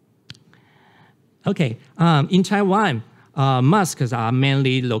 Okay, in Taiwan, mosques are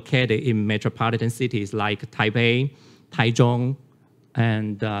mainly located in metropolitan cities like Taipei, Taichung,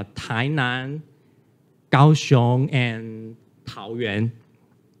 and Tainan, Kaohsiung, and Taoyuan.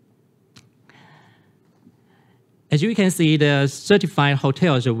 As you can see, the certified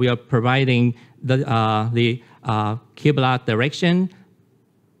hotels we are providing the Qibla direction,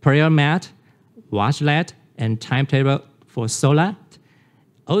 prayer mat, washlet, and timetable for solar.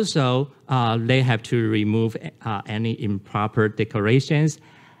 Also, they have to remove any improper decorations,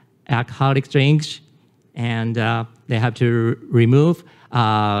 alcoholic drinks, and they have to remove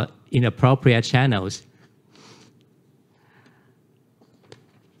inappropriate channels.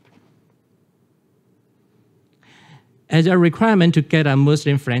 As a requirement to get a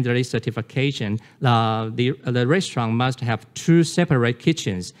Muslim-friendly certification, the restaurant must have 2 separate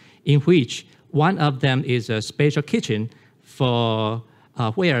kitchens, in which one of them is a special kitchen for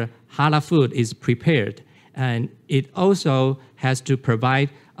where halal food is prepared. And it also has to provide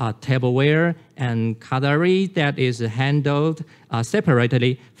tableware and cutlery that is handled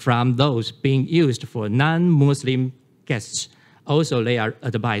separately from those being used for non-Muslim guests. Also, they are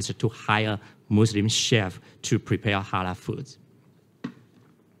advised to hire Muslim chef to prepare halal foods.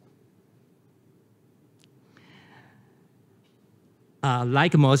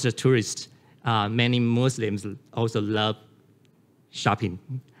 Like most tourists, many Muslims also love shopping.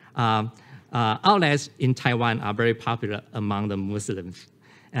 Outlets in Taiwan are very popular among the Muslims.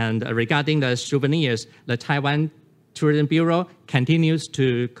 And regarding the souvenirs, the Taiwan Tourism Bureau continues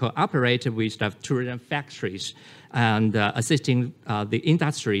to cooperate with the tourism factories and assisting the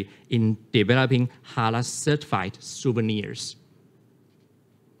industry in developing halal certified souvenirs.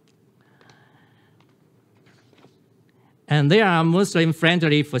 And there are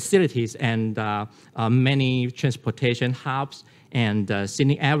Muslim-friendly facilities and many transportation hubs and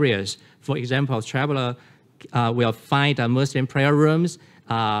scenic areas. For example, traveler will find Muslim prayer rooms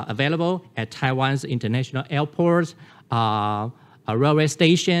available at Taiwan's international airport, a railway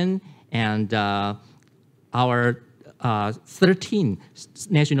station, and our 13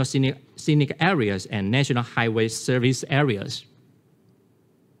 national scenic areas and national highway service areas.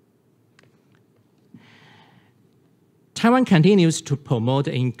 Taiwan continues to promote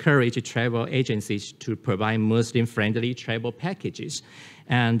and encourage travel agencies to provide Muslim-friendly travel packages.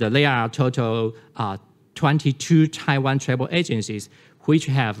 And there are a total 22 Taiwan travel agencies which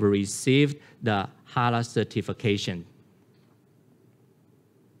have received the halal certification.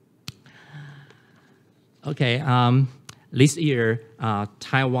 Okay, this year,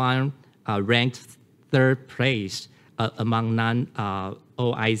 Taiwan ranked 3rd place among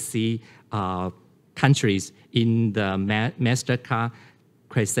non-OIC countries in the MasterCard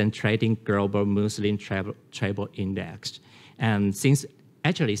Concentrating Global Muslim Travel Index. And since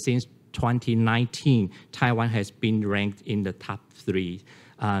 2019, Taiwan has been ranked in the top 3.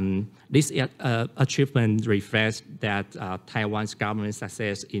 This achievement reflects that Taiwan's government's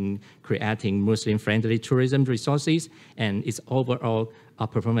success in creating Muslim-friendly tourism resources, and its overall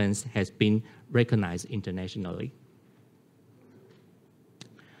performance has been recognized internationally.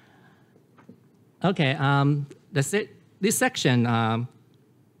 Okay, this section, I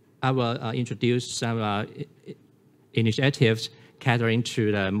will introduce some initiatives catering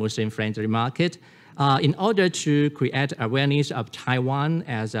to the Muslim-friendly market. In order to create awareness of Taiwan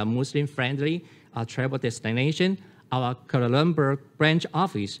as a Muslim-friendly travel destination, our Kuala Lumpur branch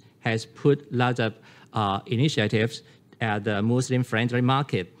office has put lots of initiatives at the Muslim-friendly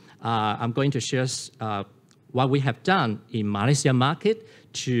market. I'm going to share what we have done in Malaysia market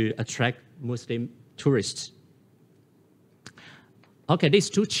to attract Muslim tourists. Okay, these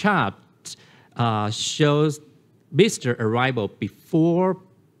 2 charts shows visitor arrival before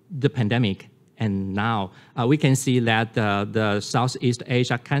the pandemic. And now we can see that the Southeast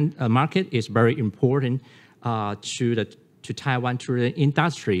Asia market is very important to Taiwan tourism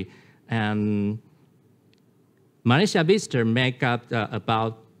industry. And Malaysia visitors make up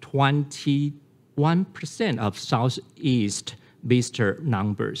about 21% of Southeast visitor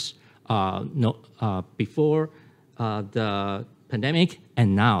numbers before the pandemic,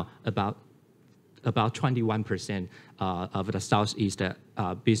 and now about 21% of the Southeast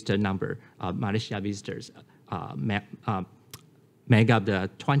visitor number. Malaysia visitors make up the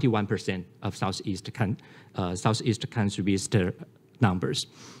 21% of Southeast country visitor numbers.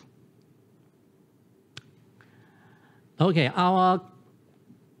 Okay,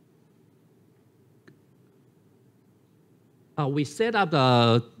 we set up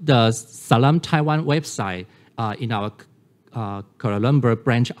the Salam Taiwan website in our Kuala Lumpur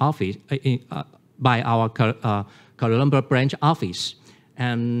branch office, by our Kuala Lumpur branch office.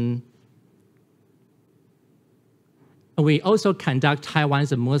 And we also conduct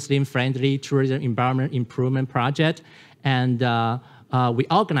Taiwan's Muslim-friendly tourism environment improvement project, and we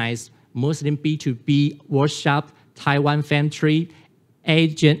organize Muslim B2B workshop, Taiwan Family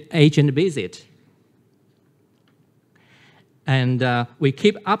agent visit. And we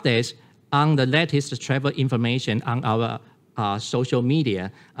keep updates on the latest travel information on our social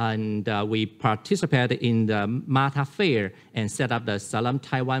media, and we participate in the Mata Fair and set up the Salam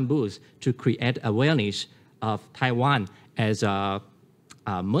Taiwan booth to create awareness of Taiwan as a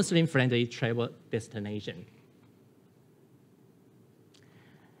Muslim-friendly travel destination.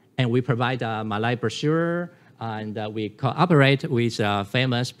 And we provide a Malay brochure, and we cooperate with a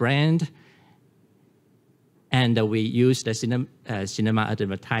famous brand, and we use the cinema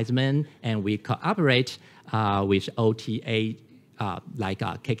advertisement, and we cooperate with OTA like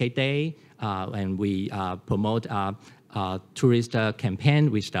KK Day, and we promote a tourist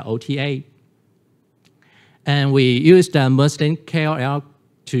campaign with the OTA. And we use the Muslim KOL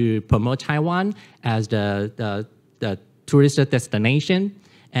to promote Taiwan as the tourist destination,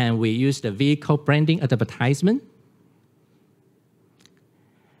 and we use the vehicle branding advertisement.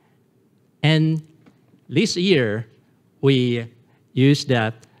 And this year, we used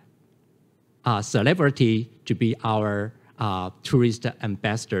the celebrity to be our tourist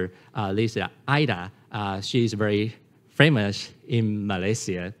ambassador. This is Ida. She is very famous in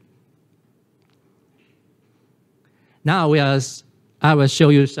Malaysia. Now I will show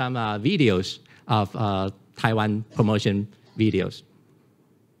you some videos of Taiwan promotion videos.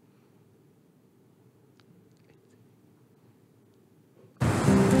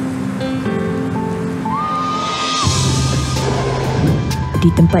 Di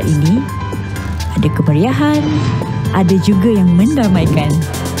tempat ini, ada kemeriahan, ada juga yang mendamaikan.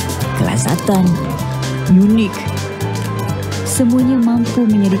 Kelazatan, unik. Semuanya mampu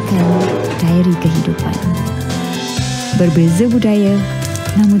menyerikan diary kehidupan. Berbeza budaya,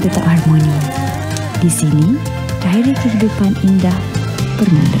 namun tetap harmoni. Di sini, diary kehidupan indah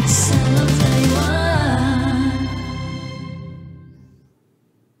bermudas.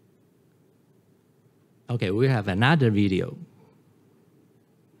 Okay, we have another video.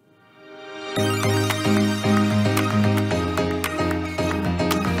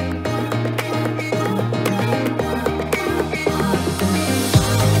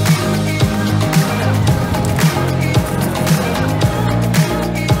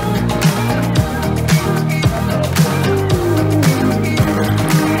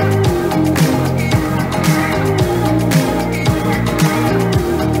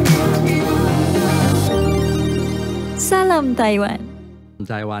 Salam Taiwan.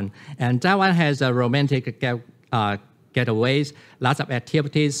 Taiwan. And Taiwan has a romantic getaways, lots of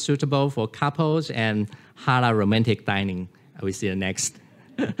activities suitable for couples and halal romantic dining. We see the next,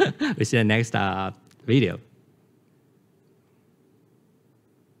 video.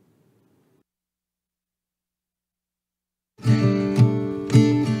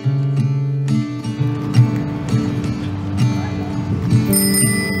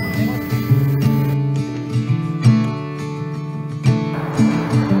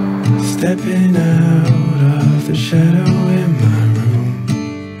 Stepping out of the shadow in my room,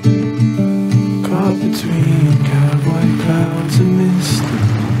 caught between white clouds and mist.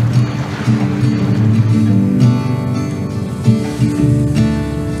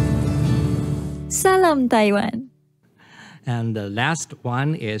 Salam Taiwan. And the last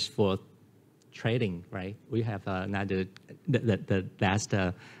one is for trading, right? We have another the last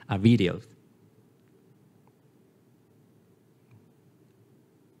video.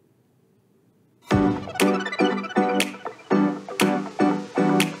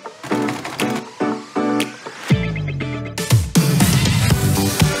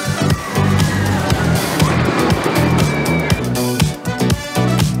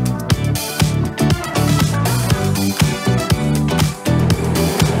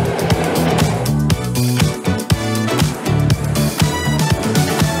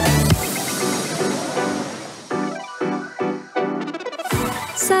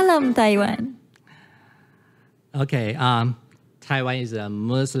 Salam Taiwan. Okay, Taiwan is a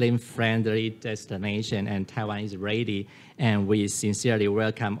Muslim-friendly destination, and Taiwan is ready, and we sincerely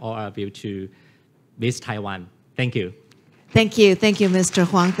welcome all of you to visit Taiwan. Thank you. Thank you, Mr.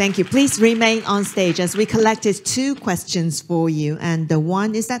 Huang. Thank you. Please remain on stage as we collected 2 questions for you. And the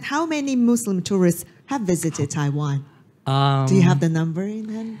one is that how many Muslim tourists have visited Taiwan? Do you have the number in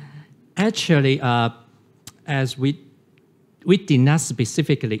hand? Actually, as we we did not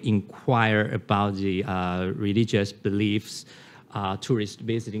specifically inquire about the religious beliefs tourists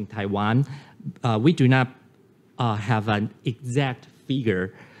visiting Taiwan. We do not have an exact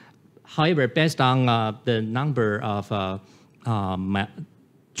figure. However, based on the number of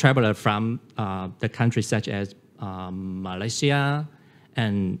travelers from the countries such as Malaysia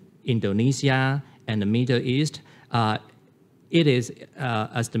and Indonesia and the Middle East, it is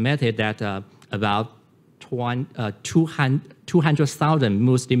estimated that about 200,000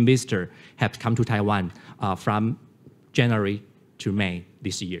 Muslim visitors have come to Taiwan from January to May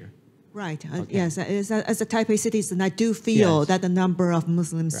this year. Right. Yes. As a Taipei citizen, I do feel that the number of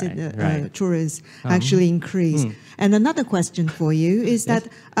Muslim tourists actually increase. And another question for you is that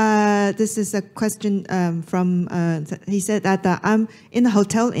this is a question from. He said that I'm in the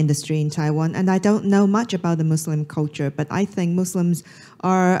hotel industry in Taiwan, and I don't know much about the Muslim culture, but I think Muslims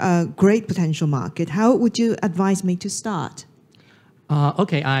are a great potential market. How would you advise me to start?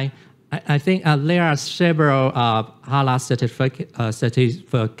 I think there are several halal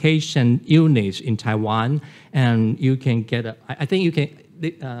certification units in Taiwan, and you can get. I think you can.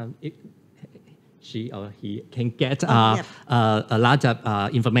 She or he can get a lot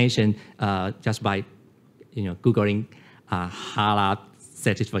of information just by, googling halal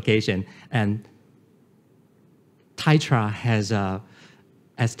certification. And TAITRA has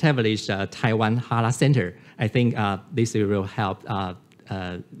established a Taiwan Halal Center. I think this will help.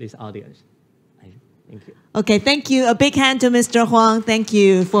 This audience. Thank you. Okay, thank you. A big hand to Mr. Huang. Thank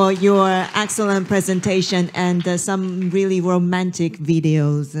you for your excellent presentation and some really romantic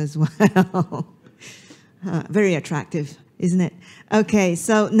videos as well. Very attractive, isn't it? Okay,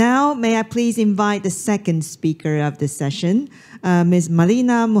 so now may I please invite the second speaker of the session, Ms.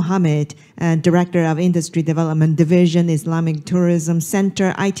 Malina Muhammad, Director of Industry Development Division, Islamic Tourism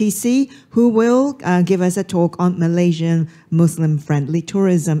Center, ITC, who will give us a talk on Malaysian Muslim-friendly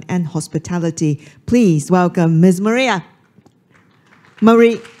tourism and hospitality. Please welcome Ms. Marina.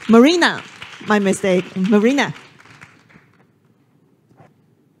 My mistake. Marina.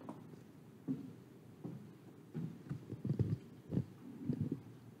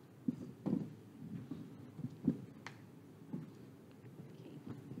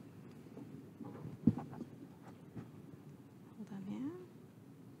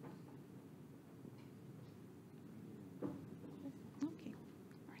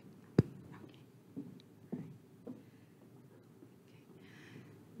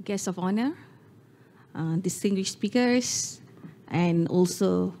 Guests of honor, distinguished speakers, and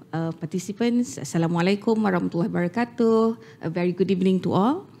also participants. Assalamualaikum warahmatullahi wabarakatuh. A very good evening to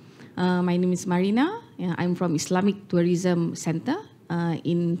all. My name is Marina. I'm from Islamic Tourism Center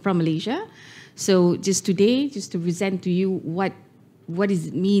from Malaysia. So just today, just to present to you what does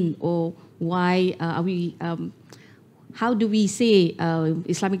it mean, or why are we, how do we say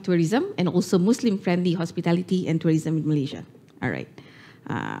Islamic tourism and also Muslim-friendly hospitality and tourism in Malaysia. All right.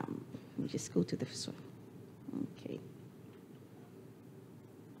 Let me just go to the first one. Okay.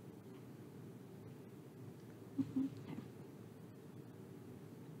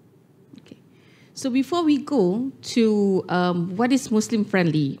 Okay. So before we go to what is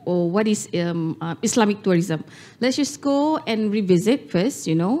Muslim-friendly or what is Islamic tourism, let's just go and revisit first,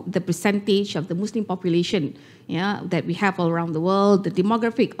 the percentage of the Muslim population that we have all around the world, the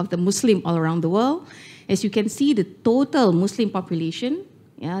demographic of the Muslim all around the world. As you can see, the total Muslim population,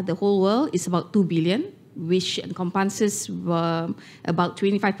 the whole world is about 2 billion, which encompasses about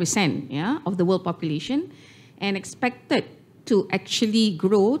 25% of the world population, and expected to actually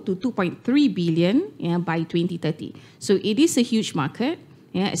grow to 2.3 billion by 2030. So it is a huge market,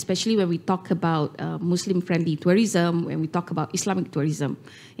 especially when we talk about Muslim-friendly tourism, when we talk about Islamic tourism.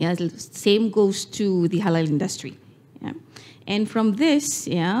 The same goes to the halal industry. And from this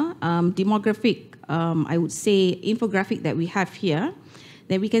demographic, I would say, infographic that we have here,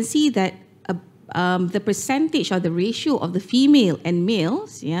 then we can see that the percentage or the ratio of the female and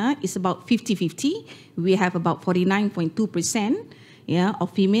males is about 50-50. We have about 49.2%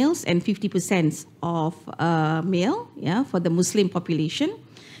 of females and 50% of male for the Muslim population.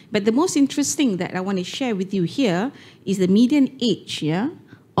 But the most interesting that I want to share with you here is the median age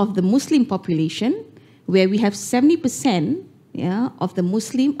of the Muslim population, where we have 70% of the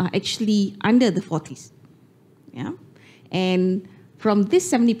Muslim are actually under the 40s. And from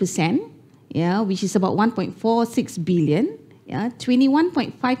this 70%, which is about 1.46 billion,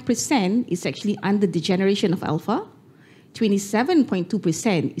 21.5% is actually under the generation of Alpha,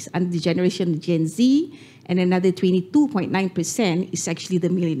 27.2% is under the generation Gen Z, and another 22.9% is actually the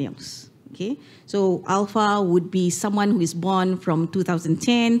millennials. Okay, so alpha would be someone who is born from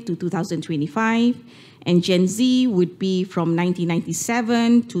 2010 to 2025, and Gen Z would be from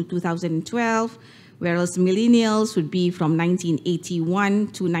 1997 to 2012, whereas millennials would be from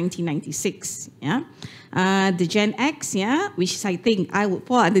 1981 to 1996. Yeah, the Gen X, yeah, which I think I would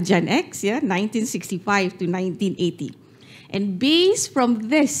fall under Gen X, yeah, 1965 to 1980. And based from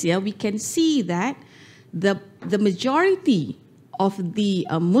this, yeah, we can see that the majority of the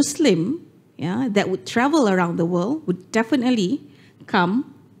Muslim, yeah, that would travel around the world would definitely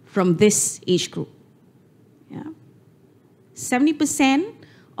come from this age group. Yeah, 70%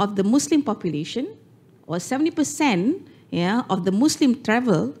 of the Muslim population, or 70%, yeah, of the Muslim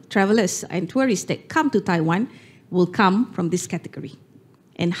travelers and tourists that come to Taiwan will come from this category.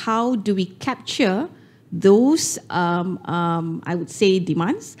 And how do we capture those, I would say,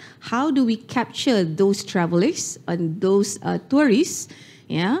 demands? How do we capture those travelers and those tourists,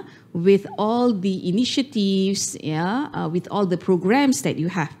 yeah, with all the initiatives, yeah, with all the programs that you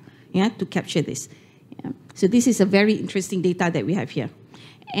have, yeah, to capture this? Yeah. So this is a very interesting data that we have here.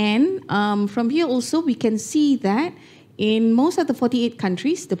 And from here also, we can see that in most of the 48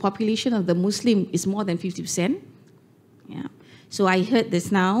 countries, the population of the Muslim is more than 50%. Yeah. So I heard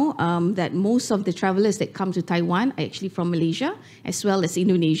this now, that most of the travelers that come to Taiwan are actually from Malaysia, as well as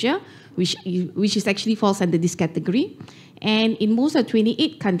Indonesia, which is actually falls under this category. And in most of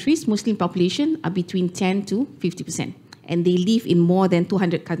 28 countries, Muslim population are between 10 to 50%. And they live in more than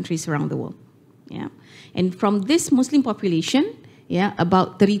 200 countries around the world. Yeah. And from this Muslim population, yeah,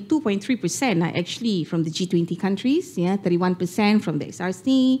 about 32.3% are actually from the G20 countries, yeah, 31% from the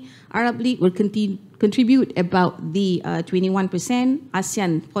SRC, Arab League will contribute about the 21%,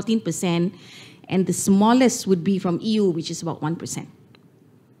 ASEAN 14%, and the smallest would be from EU, which is about 1%.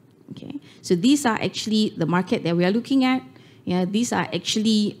 Okay, so these are actually the market that we are looking at. Yeah, these are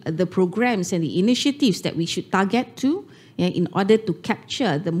actually the programs and the initiatives that we should target to, yeah, in order to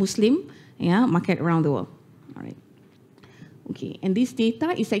capture the Muslim, yeah, market around the world. All right. Okay, and this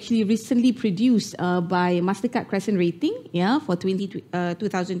data is actually recently produced by MasterCard Crescent Rating, yeah, for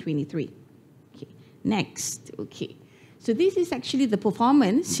 2023. Okay, next. Okay, so this is actually the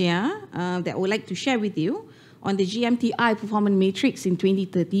performance, yeah, that I would like to share with you on the GMTI performance matrix in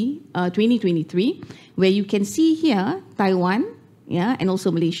 2023, where you can see here Taiwan, yeah, and also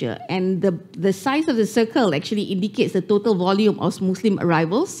Malaysia, and the size of the circle actually indicates the total volume of Muslim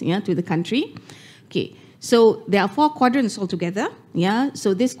arrivals, yeah, to the country. Okay. So there are 4 quadrants altogether, yeah.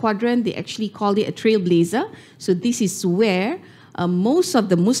 So this quadrant, they actually called it a trailblazer. So this is where most of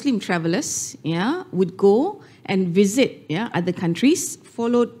the Muslim travelers, yeah, would go and visit, yeah, other countries,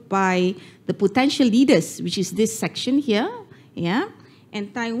 followed by the potential leaders, which is this section here, yeah.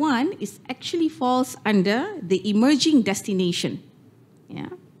 And Taiwan is actually falls under the emerging destination, yeah,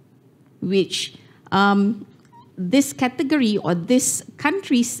 which this category or this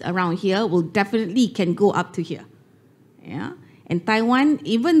countries around here will definitely can go up to here. Yeah. And Taiwan,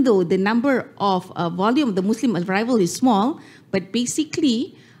 even though the number of volume of the Muslim arrival is small, but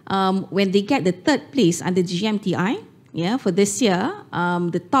basically when they get the 3rd place under GMTI, yeah, for this year,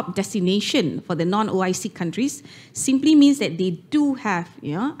 the top destination for the non-OIC countries simply means that they do have,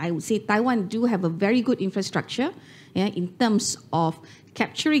 yeah, I would say Taiwan do have a very good infrastructure, yeah, in terms of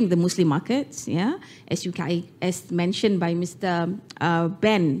capturing the Muslim markets, yeah. As mentioned by Mr.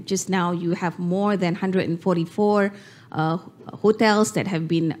 Ben just now, you have more than 144 hotels that have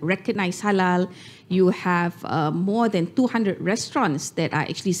been recognized halal. You have more than 200 restaurants that are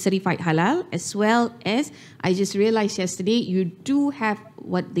actually certified halal, as well as, I just realized yesterday, you do have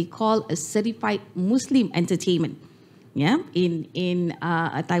what they call a certified Muslim entertainment, yeah, in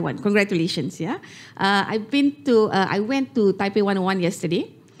Taiwan. Congratulations, yeah. I went to Taipei 101 yesterday,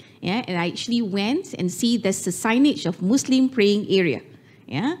 yeah, and I actually went and see there's a signage of Muslim praying area,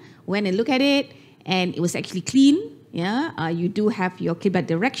 yeah. Went and look at it, and it was actually clean, yeah. You do have your qiblat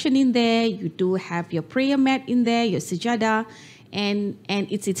direction in there, you do have your prayer mat in there, your sajadah, and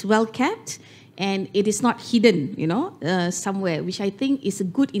it's well kept, and it is not hidden, you know, somewhere, which I think is a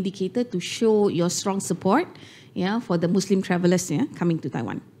good indicator to show your strong support, yeah, for the Muslim travelers, yeah, coming to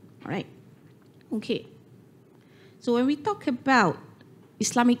Taiwan. All right. Okay. So when we talk about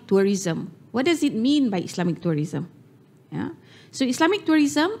Islamic tourism, what does it mean by Islamic tourism? Yeah. So Islamic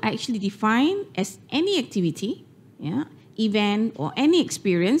tourism I actually define as any activity, yeah, event or any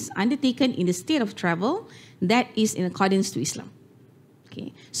experience undertaken in the state of travel that is in accordance to Islam.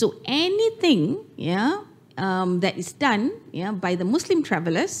 Okay. So anything, yeah, that is done, yeah, by the Muslim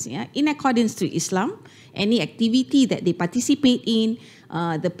travelers, yeah, in accordance to Islam, any activity that they participate in,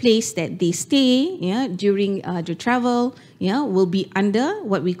 the place that they stay, during the travel, will be under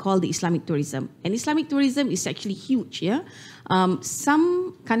what we call the Islamic tourism. And Islamic tourism is actually huge.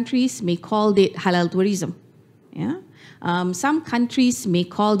 Some countries may call it halal tourism. Some countries may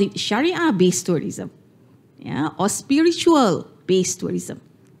call it Sharia-based tourism, or spiritual-based tourism.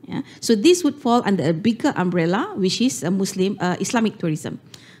 So this would fall under a bigger umbrella, which is a Muslim Islamic tourism.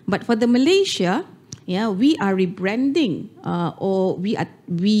 But for the Malaysia, we are rebranding, or we are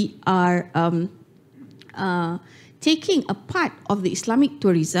taking a part of the Islamic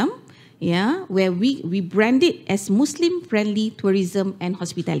tourism, where we brand it as Muslim-friendly tourism and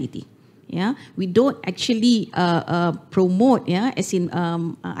hospitality. We don't actually promote, as in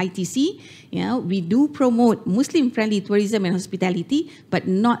ITC. We do promote Muslim-friendly tourism and hospitality, but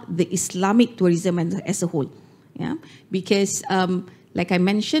not the Islamic tourism as a whole. Because like I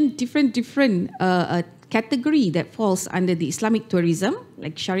mentioned, different category that falls under the Islamic tourism,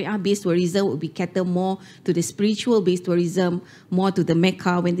 like Sharia-based tourism would be cater more to the spiritual-based tourism, more to the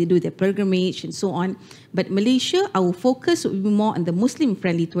Mecca when they do their pilgrimage and so on. But Malaysia, our focus would be more on the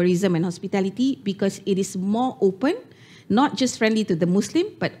Muslim-friendly tourism and hospitality because it is more open, not just friendly to the Muslim,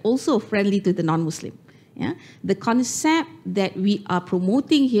 but also friendly to the non-Muslim. The concept that we are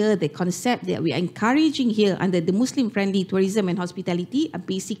promoting here, the concept that we are encouraging here under the Muslim-friendly tourism and hospitality are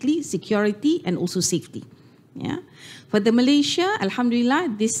basically security and also safety. For the Malaysia,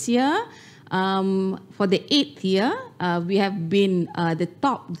 Alhamdulillah, this year, for the 8th year, we have been the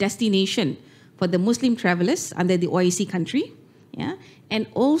top destination for the Muslim travelers under the OIC country. And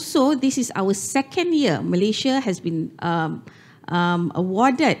also, this is our 2nd year. Malaysia has been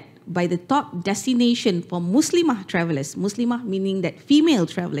awarded by the top destination for Muslimah travelers, Muslimah meaning that female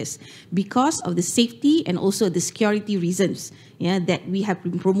travelers, because of the safety and also the security reasons that we have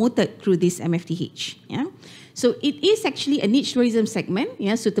been promoted through this MFTH. So it is actually a niche tourism segment,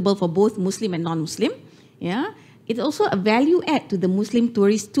 suitable for both Muslim and non-Muslim. It's also a value add to the Muslim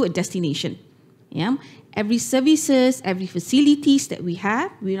tourist to a destination. Every services, every facilities that we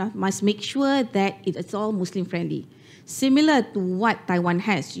have, we must make sure that it's all Muslim friendly. Similar to what Taiwan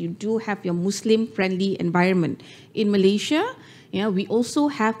has, you do have your Muslim-friendly environment. In Malaysia, we also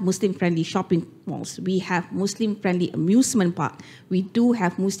have Muslim-friendly shopping malls. We have Muslim-friendly amusement park. We do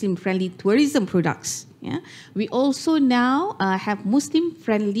have Muslim-friendly tourism products. We also now have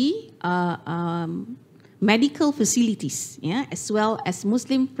Muslim-friendly medical facilities, as well as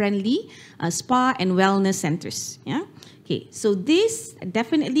Muslim-friendly spa and wellness centers. Okay, so this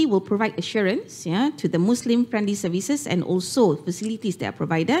definitely will provide assurance to the Muslim-friendly services and also facilities that are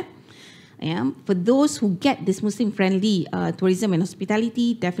provided. For those who get this Muslim-friendly tourism and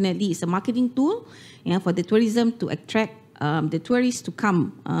hospitality, definitely it's a marketing tool for the tourism to attract the tourists to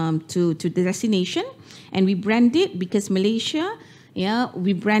come to the destination. And we brand it because Malaysia,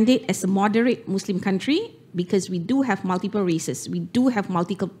 we brand it as a moderate Muslim country because we do have multiple races. We do have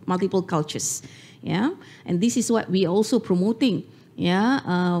multiple cultures. And this is what we are also promoting,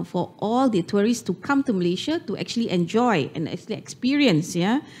 for all the tourists to come to Malaysia to actually enjoy and actually experience,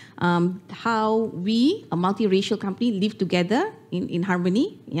 how we, a multiracial company, live together in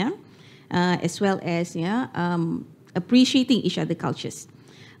harmony, as well as appreciating each other's cultures.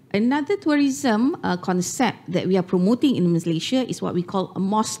 Another tourism concept that we are promoting in Malaysia is what we call a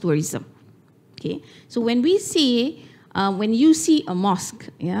mosque tourism. Okay, so when we say, when you see a mosque,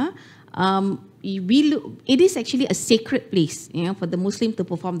 it is actually a sacred place, for the Muslim to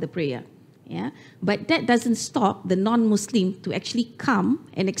perform the prayer. But that doesn't stop the non-Muslim to actually come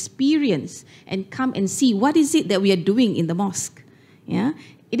and experience and come and see what is it that we are doing in the mosque.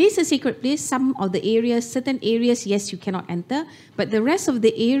 It is a sacred place. Some of the areas, certain areas, yes, you cannot enter. But the rest of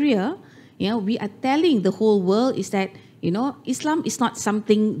the area, we are telling the whole world is that, Islam is not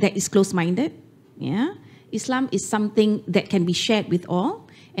something that is close-minded. Islam is something that can be shared with all.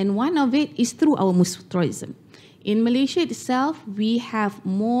 And one of it is through our Muslim tourism. In Malaysia itself, we have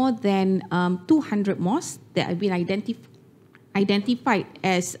more than 200 mosques that have been identified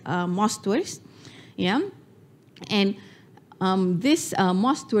as mosque tours. And this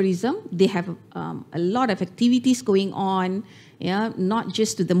mosque tourism, they have a lot of activities going on, not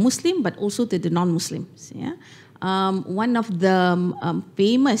just to the Muslim, but also to the non-Muslims. One of the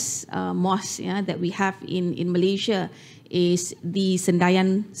famous mosques that we have in Malaysia is the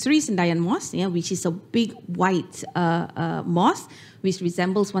Sri Sendayan Mosque, which is a big white mosque, which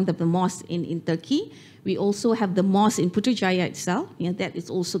resembles one of the mosques in Turkey. We also have the mosque in Putrajaya itself, that is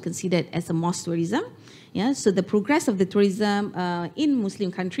also considered as a mosque tourism. So the progress of the tourism in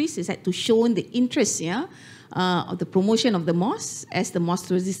Muslim countries is to show the interest of the promotion of the mosque as the mosque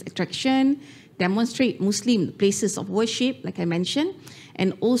tourist attraction. demonstrate Muslim places of worship, like I mentioned.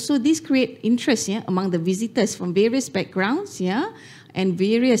 And also this create interest among the visitors from various backgrounds, and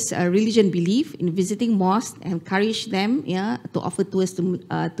various religion belief in visiting mosques, and encourage them to offer tours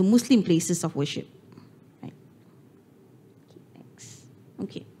to Muslim places of worship. Right. Next.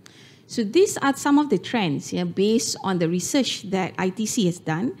 Okay. So these are some of the trends based on the research that ITC has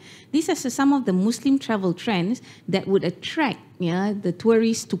done. These are some of the Muslim travel trends that would attract the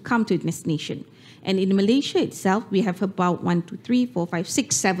tourists to come to the destination. And in Malaysia itself, we have about 1, 2, 3, 4, 5,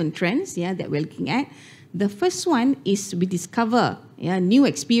 6, 7 trends that we're looking at. The first one is we discover new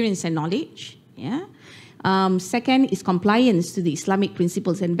experience and knowledge. Second is compliance to the Islamic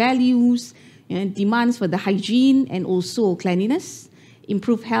principles and values, demands for the hygiene and also cleanliness,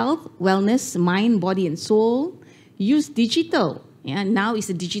 improve health, wellness, mind, body, and soul, use digital. Now it's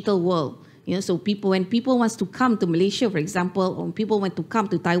a digital world. So when people want to come to Malaysia, for example, or when people want to come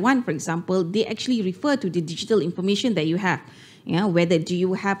to Taiwan, for example, they actually refer to the digital information that you have. Whether do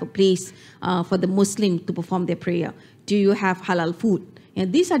you have a place for the Muslim to perform their prayer? Do you have halal food?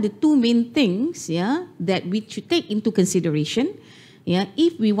 These are the two main things that we should take into consideration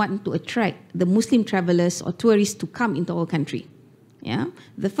if we want to attract the Muslim travelers or tourists to come into our country.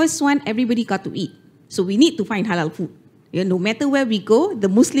 The first one, everybody got to eat. So we need to find halal food. No matter where we go, the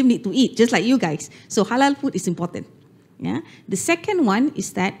Muslim need to eat, just like you guys. So halal food is important. The second one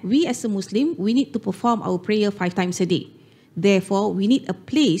is that we as a Muslim, we need to perform our prayer 5 times a day. Therefore, we need a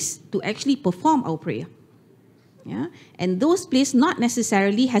place to actually perform our prayer. And those places not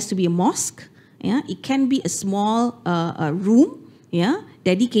necessarily has to be a mosque. It can be a small room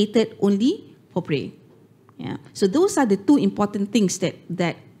dedicated only for prayer. So those are the two important things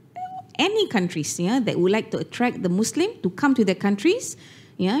that any countries that would like to attract the Muslim to come to their countries,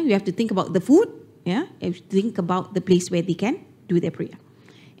 you have to think about the food, you have to think about the place where they can do their prayer.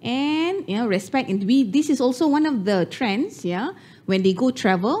 And respect, and this is also one of the trends, when they go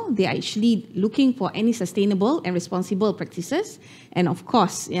travel, they are actually looking for any sustainable and responsible practices. And of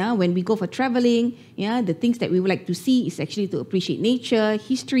course, when we go for traveling, the things that we would like to see is actually to appreciate nature,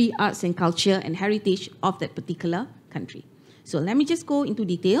 history, arts and culture and heritage of that particular country. So let me just go into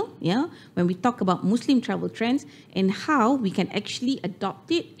detail, when we talk about Muslim travel trends and how we can actually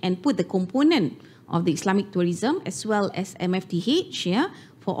adopt it and put the component of the Islamic tourism as well as MFTH,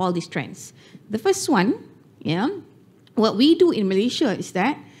 for all these trends. The first one, what we do in Malaysia is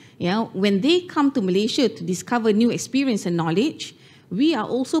that, when they come to Malaysia to discover new experience and knowledge, we are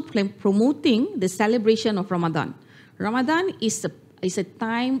also promoting the celebration of Ramadan. Ramadan is a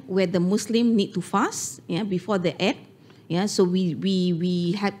time where the Muslim need to fast before the Eid. So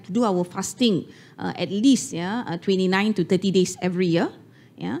we have to do our fasting at least 29 to 30 days every year.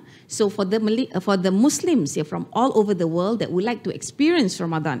 So for the Muslims from all over the world that would like to experience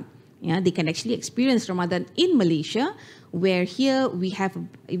Ramadan, they can actually experience Ramadan in Malaysia, where here we have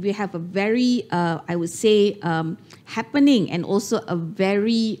a very I would say happening and also a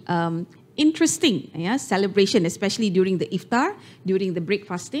very interesting celebration, especially during the iftar, during the break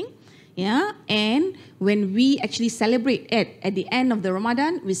fasting. And when we actually celebrate Eid at the end of the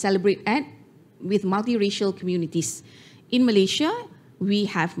Ramadan, we celebrate Eid with multiracial communities. In Malaysia, we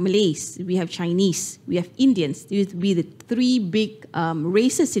have Malays, we have Chinese, we have Indians. These would be the 3 big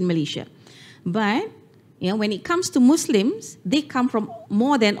races in Malaysia. But when it comes to Muslims, they come from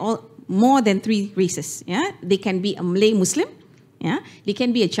more than 3 races. They can be a Malay Muslim, they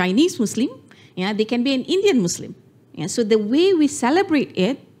can be a Chinese Muslim, they can be an Indian Muslim. So the way we celebrate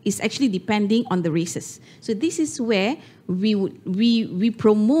it is actually depending on the races. So this is where we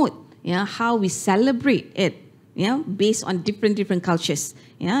promote how we celebrate it. Based on different cultures,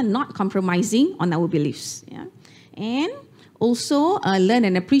 not compromising on our beliefs. And also learn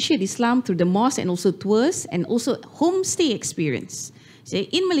and appreciate Islam through the mosque and also tours and also homestay experience. So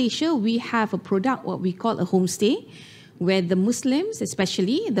in Malaysia, we have a product, what we call a homestay, where the Muslims,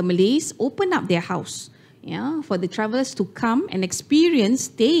 especially the Malays, open up their house for the travelers to come and experience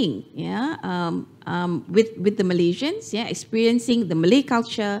staying with the Malaysians, experiencing the Malay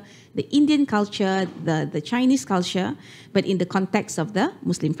culture, the Indian culture, the Chinese culture, but in the context of the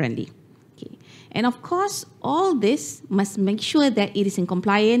Muslim friendly. Okay. And of course, all this must make sure that it is in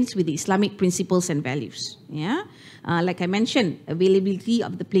compliance with the Islamic principles and values. Like I mentioned, availability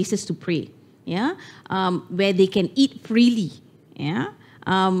of the places to pray, where they can eat freely.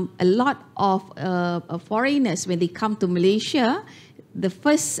 A lot of foreigners, when they come to Malaysia, the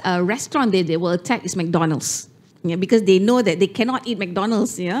first restaurant they will attack is McDonald's. Because they know that they cannot eat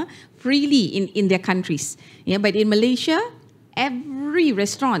McDonald's freely in their countries. But in Malaysia, every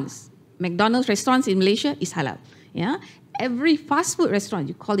McDonald's restaurants in Malaysia is halal. every fast food restaurant,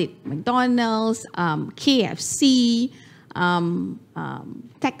 you call it McDonald's, KFC,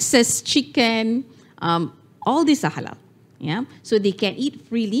 Texas chicken, all these are halal. Yeah, so they can eat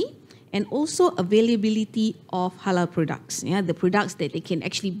freely, and also availability of halal products. Yeah, the products that they can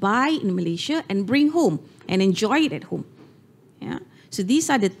actually buy in Malaysia and bring home and enjoy it at home. Yeah, so these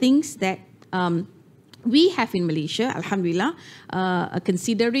are the things that we have in Malaysia, alhamdulillah,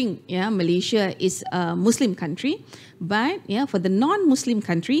 considering Malaysia is a Muslim country, but for the non-Muslim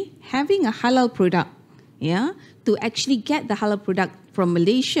country, having a halal product, to actually get the halal product from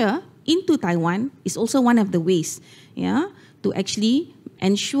Malaysia into Taiwan is also one of the ways, to actually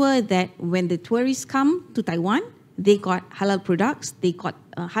ensure that when the tourists come to Taiwan, they got halal products, they got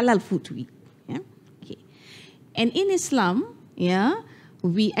halal food to eat. Okay. And in Islam,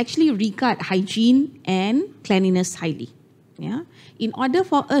 we actually regard hygiene and cleanliness highly. In order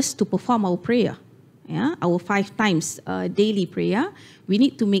for us to perform our prayer, our 5 times daily prayer, we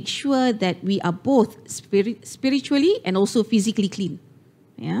need to make sure that we are both spiritually and also physically clean.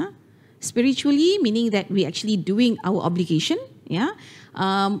 Spiritually, meaning that we're actually doing our obligation.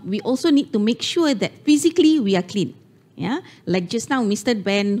 We also need to make sure that physically we are clean. Like just now, Mr.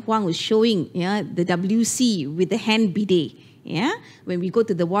 Ben Huang was showing the WC with the hand bidet. When we go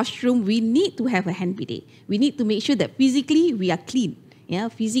to the washroom, we need to have a hand bidet. We need to make sure that physically we are clean.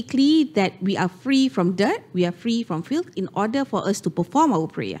 Physically that we are free from dirt, we are free from filth in order for us to perform our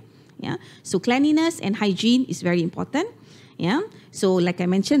prayer. So cleanliness and hygiene is very important. So like I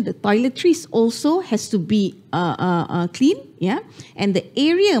mentioned, the toiletries also has to be clean. And the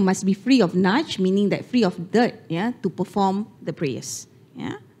area must be free of naj, meaning that free of dirt. To perform the prayers.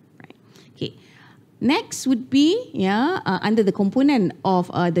 Right. Okay. Next would be under the component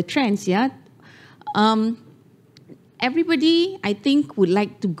of the trends. Everybody, I think, would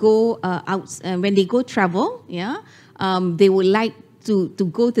like to go out when they go travel. They would like to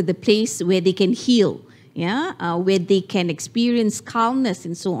go to the place where they can heal. Where they can experience calmness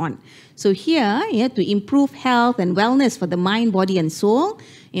and so on. So here, to improve health and wellness for the mind, body, and soul,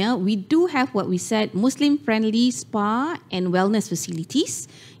 we do have what we said, Muslim-friendly spa and wellness facilities,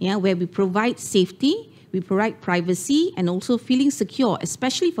 where we provide safety, we provide privacy, and also feeling secure,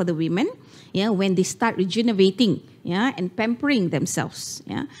 especially for the women, when they start regenerating, and pampering themselves.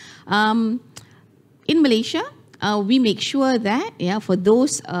 In Malaysia, we make sure that, for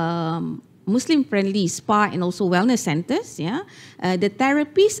those Muslim-friendly spa and also wellness centers, the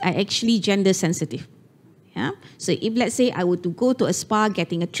therapies are actually gender sensitive. So if let's say I were to go to a spa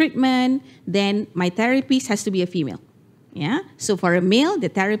getting a treatment, then my therapist has to be a female. So for a male, the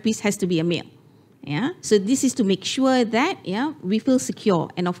therapist has to be a male. So this is to make sure that we feel secure.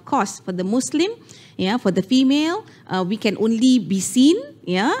 And of course, for the Muslim, for the female, we can only be seen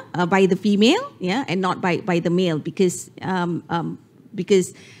by the female, and not by the male, because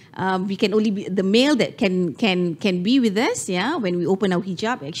we can only be the male that can be with us, when we open our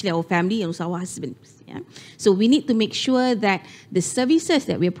hijab, actually our family and also our husbands. So we need to make sure that the services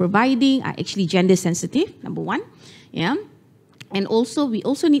that we're providing are actually gender sensitive, number one. And also we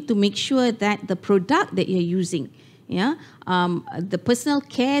also need to make sure that the product that you're using, the personal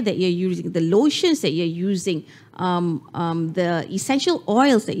care that you're using, the lotions that you're using, the essential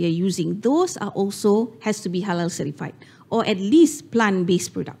oils that you're using, those are also has to be halal certified, or at least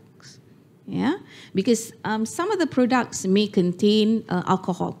plant-based products. Because some of the products may contain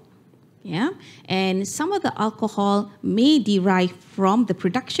alcohol. And some of the alcohol may derive from the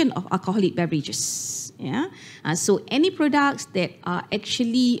production of alcoholic beverages. So any products that are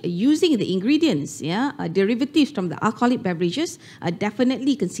actually using the ingredients, derivatives from the alcoholic beverages, are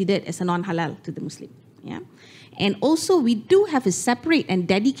definitely considered as a non-halal to the Muslim. And also we do have a separate and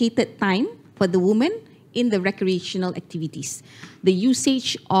dedicated time for the woman in the recreational activities. The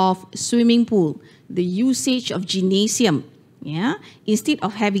usage of swimming pool, the usage of gymnasium. Instead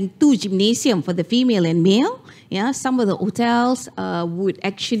of having 2 gymnasium for the female and male, some of the hotels would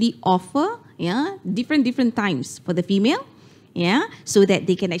actually offer different times for the female, so that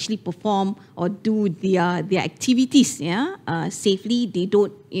they can actually perform or do their activities safely. They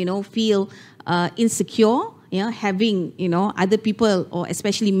don't feel insecure having other people or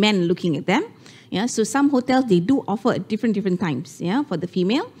especially men looking at them. So some hotels, they do offer different times for the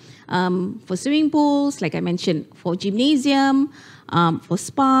female, for swimming pools, like I mentioned, for gymnasium, for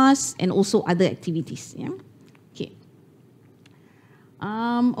spas, and also other activities.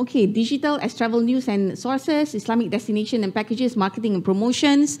 Okay, digital as travel news and sources, Islamic destination and packages, marketing and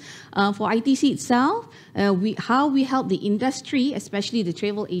promotions. For ITC itself, how we help the industry, especially the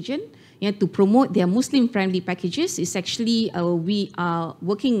travel agent, to promote their Muslim-friendly packages is actually we are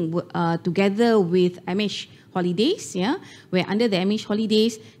working together with MH Holidays, where under the MH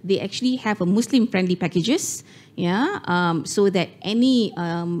Holidays, they actually have a Muslim-friendly packages, so that any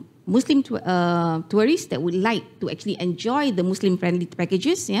Muslim tourists that would like to actually enjoy the Muslim-friendly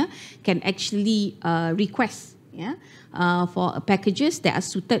packages, can actually request, for packages that are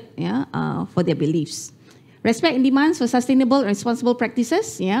suited, for their beliefs. Respect and demands for sustainable and responsible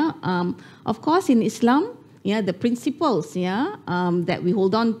practices, of course, in Islam, the principles, that we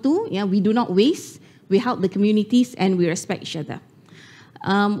hold on to, we do not waste, we help the communities, and we respect each other.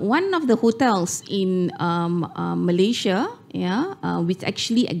 One of the hotels in Malaysia, which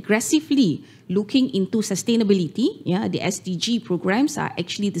actually aggressively looking into sustainability, the SDG programs are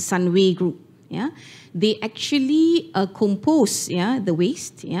actually the Sunway Group. They actually compose the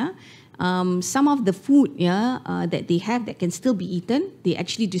waste. Some of the food that they have that can still be eaten, they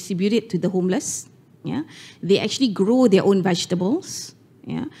actually distribute it to the homeless. They actually grow their own vegetables.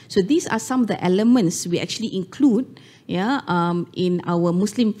 So these are some of the elements we actually include in our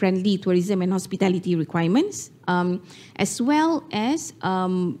Muslim-friendly tourism and hospitality requirements, as well as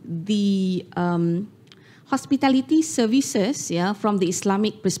the hospitality services from the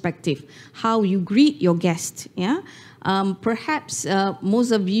Islamic perspective, how you greet your guest. Perhaps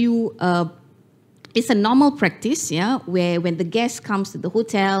most of you, it's a normal practice, where when the guest comes to the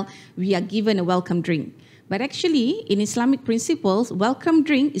hotel, we are given a welcome drink. But actually, in Islamic principles, welcome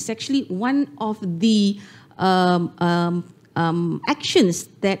drink is actually one of the actions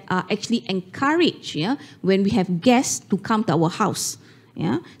that are actually encouraged when we have guests to come to our house.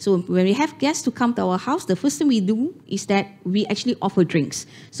 So when we have guests to come to our house, the first thing we do is that we actually offer drinks.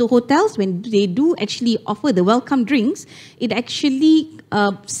 So hotels, when they do actually offer the welcome drinks, it actually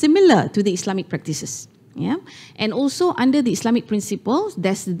similar to the Islamic practices. And also under the Islamic principles,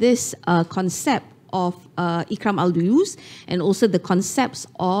 there's this concept of Ikram al-Duyus, and also the concepts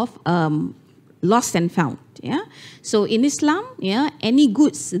of lost and found. So in Islam, any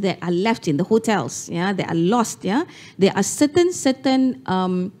goods that are left in the hotels, that are lost, there are certain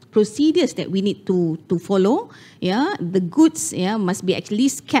procedures that we need to follow. The goods must be at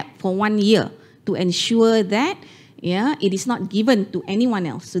least kept for 1 year to ensure that it is not given to anyone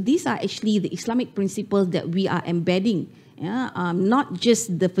else. So these are actually the Islamic principles that we are embedding. Not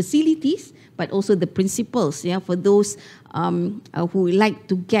just the facilities, but also the principles for those who like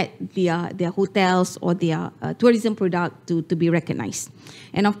to get their hotels or their tourism product to be recognized.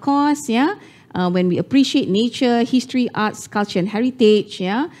 And of course, when we appreciate nature, history, arts, culture, and heritage,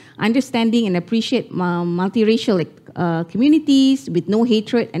 understanding and appreciate multiracial communities with no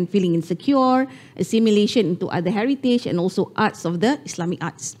hatred and feeling insecure, assimilation into other heritage, and also arts of the Islamic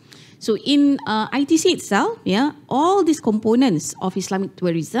arts. So in ITC itself, all these components of Islamic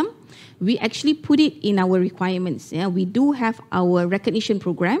tourism, we actually put it in our requirements. We do have our recognition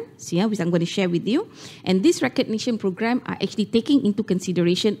programs, which I'm going to share with you. And this recognition program are actually taking into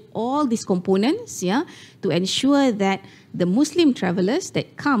consideration all these components, to ensure that the Muslim travelers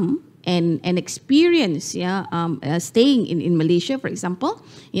that come and experience staying in Malaysia, for example,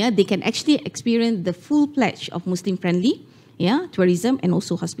 they can actually experience the full pledge of Muslim-friendly tourism and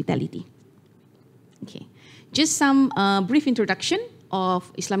also hospitality. Okay, just some brief introduction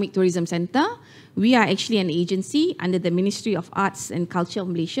of Islamic Tourism Centre. We are actually an agency under the Ministry of Arts and Culture of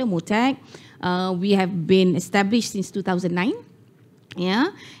Malaysia, MOTAC. We have been established since 2009.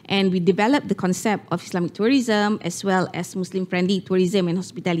 And we developed the concept of Islamic tourism as well as Muslim-friendly tourism and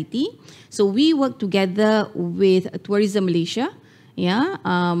hospitality. So we work together with Tourism Malaysia,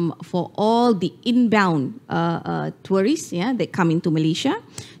 for all the inbound tourists that come into Malaysia.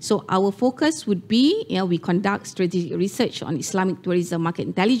 So our focus would be, we conduct strategic research on Islamic tourism market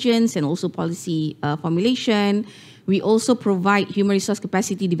intelligence and also policy formulation. We also provide human resource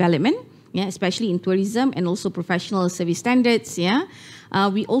capacity development, especially in tourism and also professional service standards.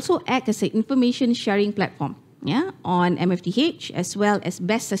 We also act as an information sharing platform on MFTH as well as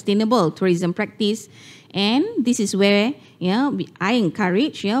best sustainable tourism practice. And this is where I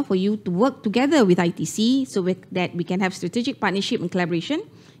encourage for you to work together with ITC so that we can have strategic partnership and collaboration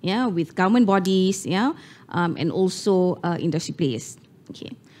with government bodies and also industry players.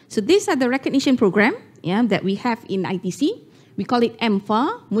 Okay, so these are the recognition program that we have in ITC. We call it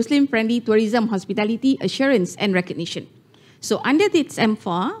MFA, Muslim Friendly Tourism Hospitality Assurance and Recognition. So under this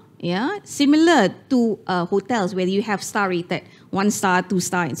MFA, similar to hotels where you have star rated, 1 star, 2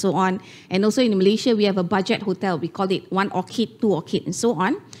 star, and so on. And also in Malaysia, we have a budget hotel. We call it 1 orchid, 2 orchid, and so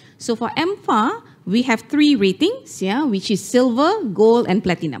on. So for MFA, we have 3 ratings, which is silver, gold, and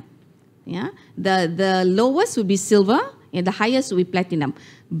platinum. The lowest would be silver, and the highest would be platinum.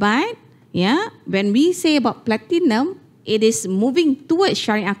 But yeah, when we say about platinum, it is moving towards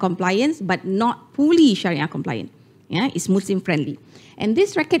Sharia compliance, but not fully Sharia compliant. Yeah, it's Muslim friendly. And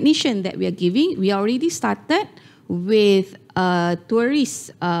this recognition that we are giving, we already started with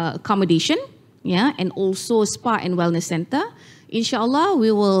tourist accommodation, yeah, and also spa and wellness center. Inshallah,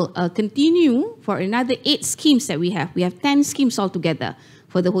 we will continue for another 8 schemes that we have. We have 10 schemes altogether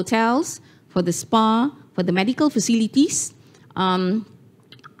for the hotels, for the spa, for the medical facilities,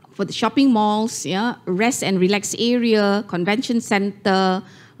 for the shopping malls, yeah, rest and relax area, convention center,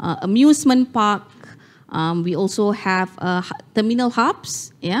 amusement park. We also have terminal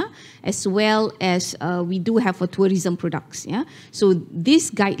hubs, yeah, as well as we do have for tourism products, yeah. So these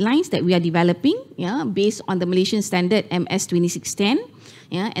guidelines that we are developing, yeah, based on the Malaysian standard MS 2610,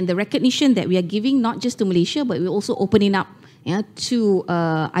 yeah, and the recognition that we are giving not just to Malaysia, but we're also opening up, yeah, to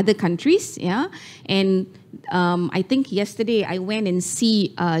other countries, yeah. And I think yesterday I went and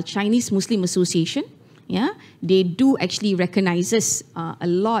see Chinese Muslim Association, yeah. They do actually recognizes a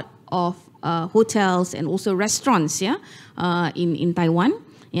lot of hotels and also restaurants, yeah, in Taiwan,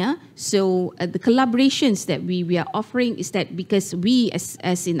 yeah. So the collaborations that we are offering is that because we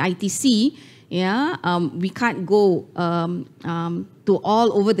as in ITC, yeah, we can't go to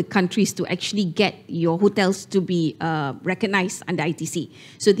all over the countries to actually get your hotels to be recognized under ITC.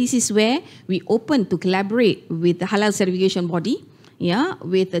 So this is where we open to collaborate with the halal certification body, yeah,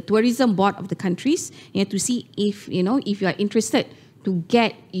 with the tourism board of the countries, yeah, to see if if you are interested to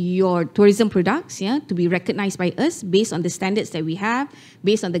get your tourism products, yeah, to be recognized by us based on the standards that we have,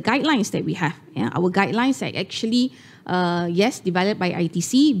 based on the guidelines that we have. Yeah, our guidelines are actually yes, developed by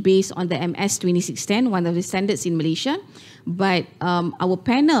ITC based on the MS 2610, one of the standards in Malaysia. But our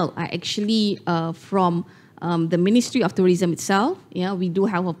panel are actually from the Ministry of Tourism itself. Yeah, we do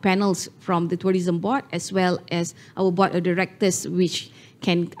have panels from the tourism board as well as our board of directors, which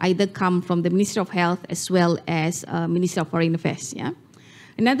can either come from the Ministry of Health as well as Ministry of Foreign Affairs. Yeah.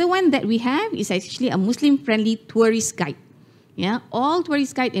 Another one that we have is actually a Muslim-friendly tourist guide. Yeah. All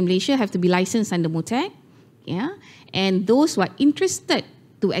tourist guides in Malaysia have to be licensed under MOTAC. Yeah. And those who are interested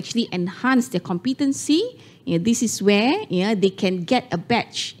to actually enhance their competency, yeah, this is where, yeah, they can get a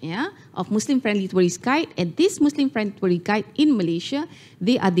badge, yeah, of Muslim-friendly tourist guide. And this Muslim-friendly tourist guide in Malaysia,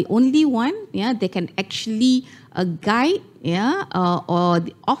 they are the only one, yeah, they can actually guide, yeah, or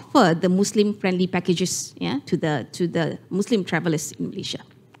offer the Muslim-friendly packages, yeah, to the Muslim travelers in Malaysia.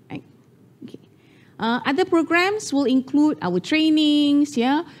 Right. Okay. Other programs will include our trainings.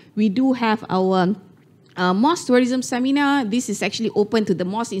 Yeah, we do have our mosque tourism seminar. This is actually open to the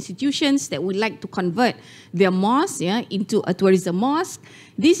mosque institutions that would like to convert their mosque, yeah, into a tourism mosque.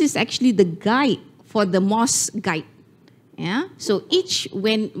 This is actually the guide for the mosque guide. Yeah, so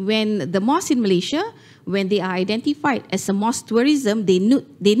when the mosque in Malaysia, when they are identified as a mosque tourism, they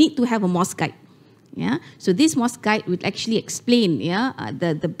need to have a mosque guide. Yeah, so this mosque guide will actually explain, yeah,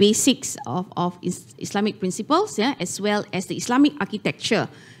 the basics of Islamic principles, yeah, as well as the Islamic architecture,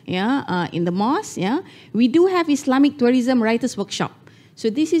 yeah, in the mosque. Yeah, we do have Islamic tourism writers workshop. So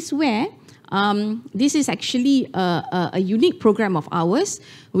this is where this is actually a unique program of ours.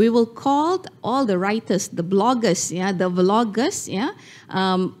 We will call all the writers, the bloggers, yeah, the vloggers, yeah,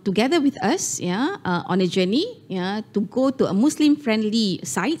 together with us, yeah, on a journey, yeah, to go to a Muslim-friendly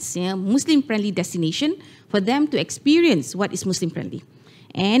sites, yeah, Muslim-friendly destination for them to experience what is Muslim-friendly.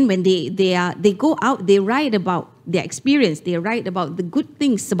 And when they go out, they write about their experience. They write about the good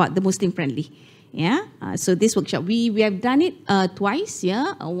things about the Muslim-friendly. Yeah, so this workshop, we have done it twice,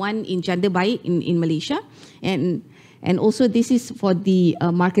 yeah, one in Janda Baik in Malaysia, and also this is for the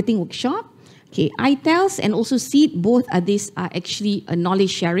marketing workshop. Okay, ITELS and also SEED, both are actually a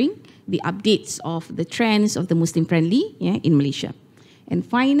knowledge sharing, the updates of the trends of the Muslim friendly, yeah, in Malaysia. And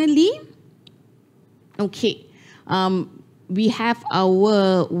finally, okay, we have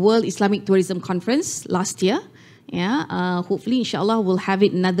our World Islamic Tourism Conference last year. Yeah, hopefully, inshallah, we'll have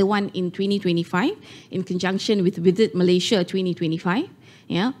it another one in 2025 in conjunction with Visit Malaysia 2025.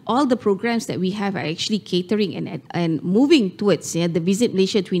 Yeah, all the programs that we have are actually catering and moving towards, yeah, the Visit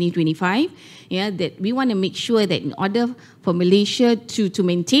Malaysia 2025. Yeah, that we want to make sure that in order for Malaysia to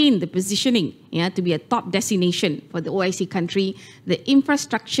maintain the positioning, yeah, to be a top destination for the OIC country, the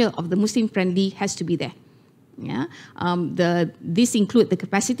infrastructure of the Muslim friendly has to be there. Yeah, this include the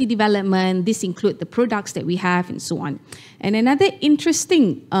capacity development, this include the products that we have, and so on. And another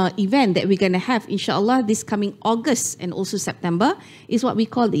interesting event that we're going to have, inshallah, this coming August and also September is what we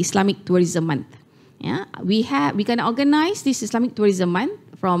call the Islamic Tourism Month. Yeah, we're going to organize this Islamic Tourism Month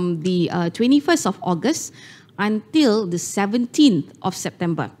from the 21st of August until the 17th of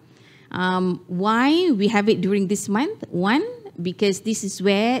September. Why we have it during this month? One, because this is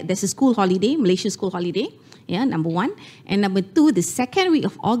where there's a school holiday, Malaysian school holiday. Yeah, number one. And number two, the second week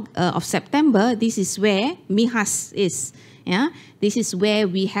of September, this is where MIHAS is. Yeah, this is where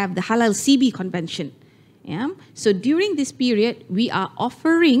we have the Halal CB convention. Yeah, so during this period, we are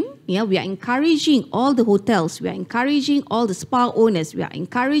offering, we are encouraging all the hotels, we are encouraging all the spa owners, we are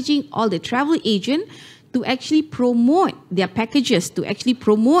encouraging all the travel agents to actually promote their packages, to actually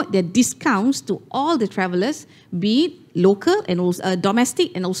promote their discounts to all the travelers, be it local and also domestic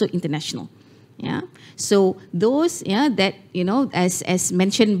and also international. Yeah, so those that as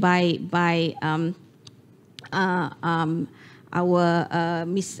mentioned by our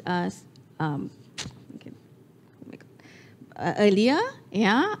Miss earlier,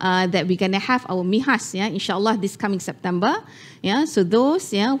 that we're gonna have our MIHAS, inshallah this coming September. So those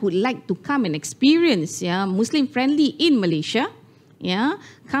who would like to come and experience Muslim friendly in Malaysia,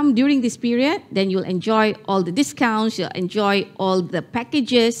 come during this period, then you'll enjoy all the discounts, you'll enjoy all the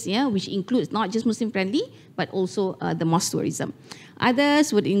packages, which includes not just Muslim friendly, but also the mosque tourism.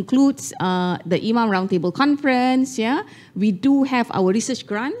 Others would include the Imam Roundtable Conference. We do have our research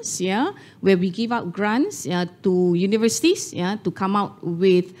grants, where we give out grants to universities, to come out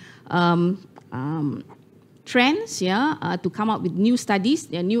with trends, to come up with new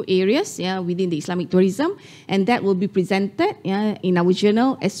studies, new areas within the Islamic tourism, and that will be presented in our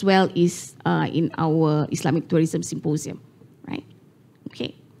journal as well as in our Islamic Tourism Symposium, right?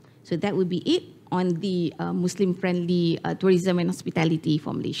 Okay, so that would be it on the Muslim-friendly tourism and hospitality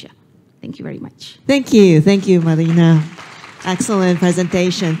for Malaysia. Thank you very much. Thank you, Marina. Excellent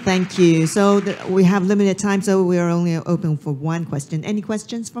presentation. Thank you. So we have limited time, so we are only open for one question. Any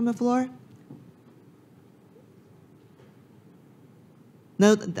questions from the floor?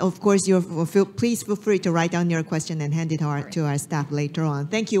 No, of course, please feel free to write down your question and hand it to our staff later on.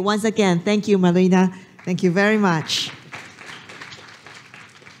 Thank you once again. Thank you, Marina. Thank you very much.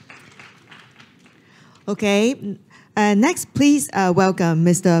 Okay, next, please welcome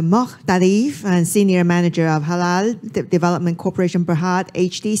Mr. Moh Talif, Senior Manager of Halal Development Corporation Berhad,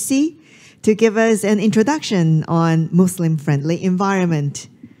 HDC, to give us an introduction on Muslim-friendly environment.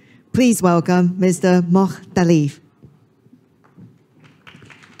 Please welcome Mr. Moh Talif.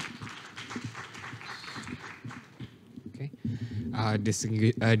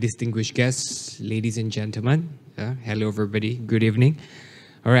 Distinguished guests, ladies and gentlemen, hello everybody, good evening.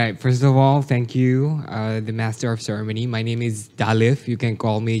 All right, first of all, thank you, the Master of Ceremony. My name is Dalif. You can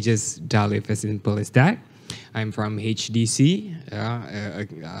call me just Dalif, as simple as that. I'm from HDC,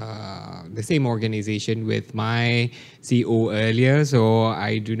 the same organization with my CEO earlier, so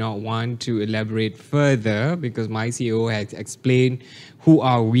I do not want to elaborate further because my CEO has explained who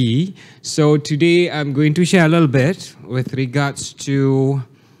are we. So today I'm going to share a little bit with regards to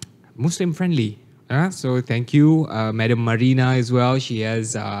Muslim-friendly. So thank you, Madam Marina as well. She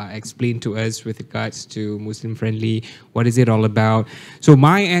has explained to us with regards to Muslim-friendly, what is it all about. So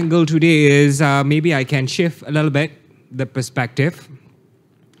my angle today is maybe I can shift a little bit the perspective.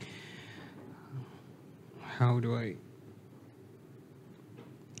 How do I?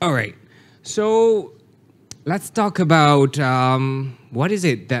 All right, so let's talk about what is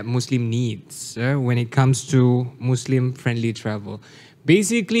it that Muslim needs when it comes to Muslim-friendly travel.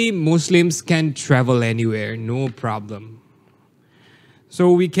 Basically, Muslims can travel anywhere, no problem.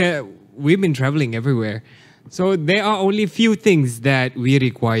 So we've been traveling everywhere. So there are only few things that we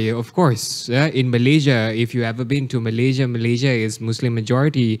require. Of course, in Malaysia, if you ever been to Malaysia, Malaysia is Muslim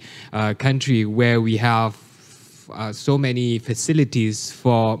majority country where we have so many facilities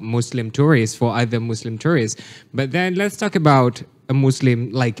for Muslim tourists, for other Muslim tourists. But then let's talk about a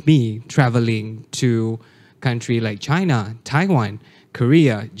Muslim like me traveling to country like China, Taiwan,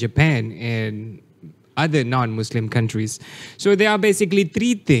 Korea, Japan, and other non-Muslim countries. So there are basically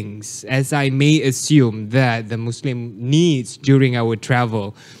three things, as I may assume, that the Muslim needs during our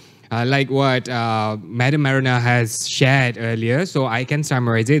travel. Like what Madam Marina has shared earlier, so I can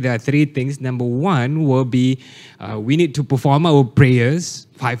summarize it. There are three things. Number one will be we need to perform our prayers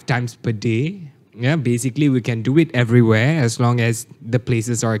 5 times per day. Yeah, basically we can do it everywhere as long as the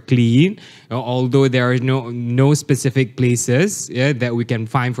places are clean. Although there are no specific places that we can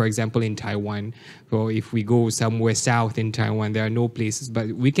find, for example, in Taiwan. So if we go somewhere south in Taiwan, there are no places,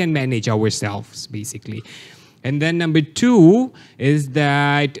 but we can manage ourselves basically. And then number two is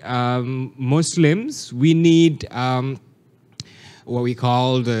that Muslims, we need what we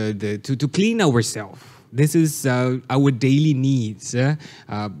call to clean ourselves. This is our daily needs.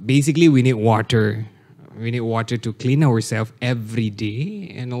 Basically, we need water. We need water to clean ourselves every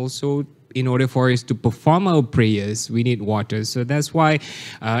day and also in order for us to perform our prayers, we need water. So that's why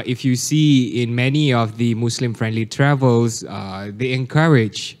if you see in many of the Muslim-friendly travels, they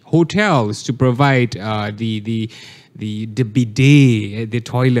encourage hotels to provide the bidet, the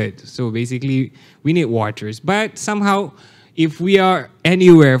toilet. So basically, we need waters. But somehow, if we are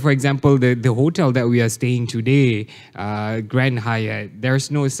anywhere, for example, the hotel that we are staying today, Grand Hyatt, there's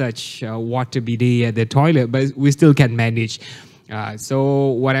no such water bidet at the toilet, but we still can manage. So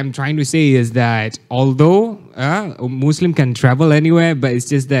what I'm trying to say is that although a Muslim can travel anywhere, but it's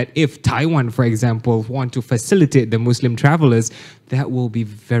just that if Taiwan, for example, want to facilitate the Muslim travelers, that will be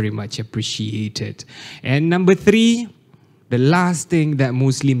very much appreciated. And number 3, the last thing that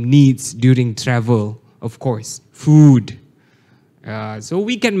Muslim needs during travel, of course, food. So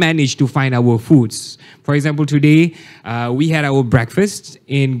we can manage to find our foods. For example, today we had our breakfast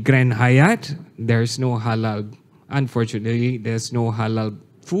in Grand Hyatt. There's no halal. Unfortunately, there's no halal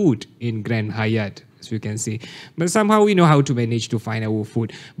food in Grand Hyatt, as you can see. But somehow we know how to manage to find our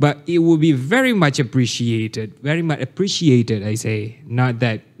food. But it will be very much appreciated, I say, not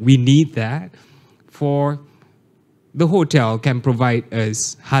that we need that, for the hotel can provide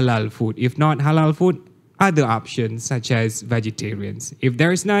us halal food. If not halal food, other options such as vegetarians. If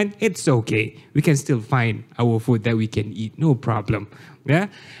there is none, it's okay. We can still find our food that we can eat, no problem. Yeah.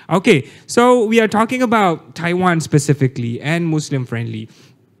 Okay. So we are talking about Taiwan specifically and Muslim friendly.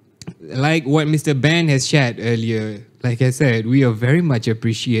 Like what Mr. Ben has shared earlier, like I said, we are very much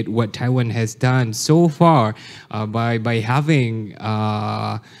appreciate what Taiwan has done so far by having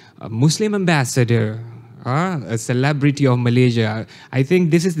a Muslim ambassador. A celebrity of Malaysia. I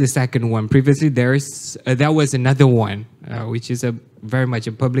think this is the second one. Previously, there was another one, which is very much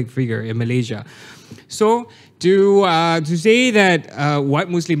a public figure in Malaysia. So to say that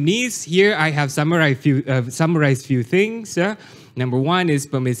what Muslim needs here, I have summarized few things. Number 1 is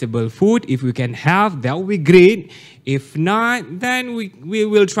permissible food. If we can have, that will be great. If not, then we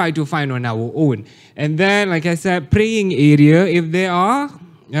will try to find on our own. And then, like I said, praying area, if there are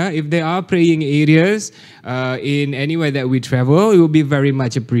praying areas in anywhere that we travel, it will be very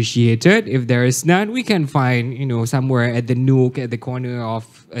much appreciated. If there is none, we can find, somewhere at the nook, at the corner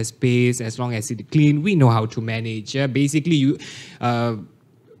of a space, as long as it's clean, we know how to manage. Basically,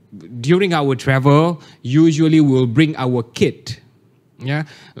 during our travel, usually we'll bring our kit. Yeah,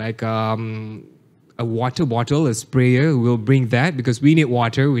 like a water bottle, a sprayer, we'll bring that because we need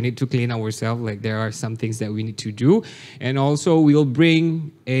water, we need to clean ourselves, like there are some things that we need to do. And also we'll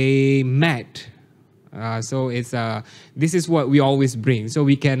bring a mat. So this is what we always bring. So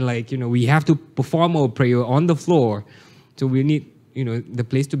we can we have to perform our prayer on the floor. So we need, the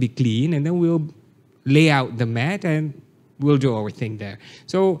place to be clean, and then we'll lay out the mat and we'll do our thing there.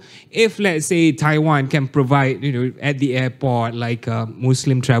 So if, let's say, Taiwan can provide, at the airport, like a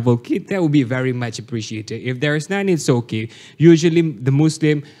Muslim travel kit, that would be very much appreciated. If there is none, it's okay. Usually, the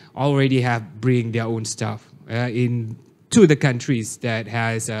Muslim already bring their own stuff to the countries that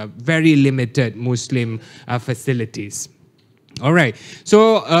has very limited Muslim facilities. All right.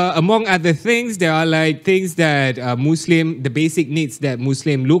 So among other things, there are things that the basic needs that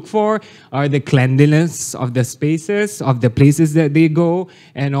Muslim look for are the cleanliness of the spaces, of the places that they go,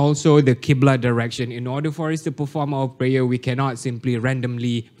 and also the Qibla direction. In order for us to perform our prayer, we cannot simply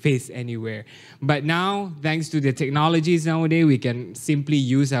randomly face anywhere. But now, thanks to the technologies nowadays, we can simply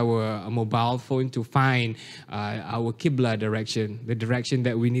use our mobile phone to find our Qibla direction, the direction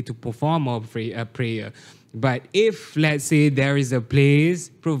that we need to perform our prayer. But if, let's say, there is a place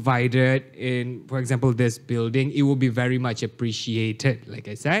provided in, for example, this building, it will be very much appreciated, like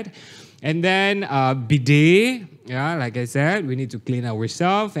I said. And then bidet, yeah, like I said, we need to clean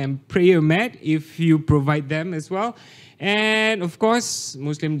ourselves, and prayer mat if you provide them as well. And of course,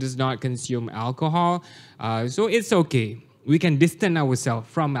 Muslim does not consume alcohol, so it's okay. We can distance ourselves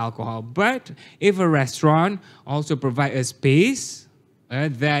from alcohol. But if a restaurant also provide a space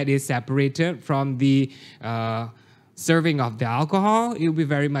that is separated from the serving of the alcohol, it will be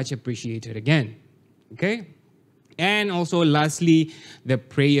very much appreciated again. Okay? And also, lastly, the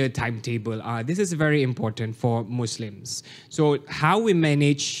prayer timetable. This is very important for Muslims. So how we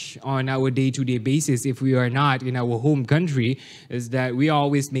manage on our day-to-day basis if we are not in our home country is that we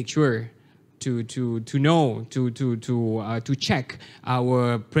always make sure to check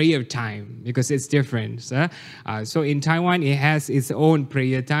our prayer time, because it's different. So in Taiwan, it has its own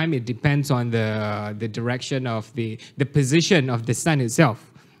prayer time. It depends on the direction of the position of the sun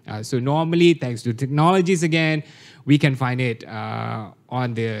itself. So normally, thanks to technologies again, we can find it on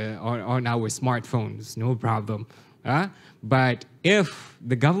our smartphones, no problem. But if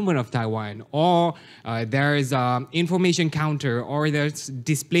the government of Taiwan or there's an information counter or there's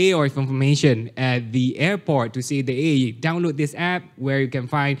display of information at the airport to say that, hey, download this app where you can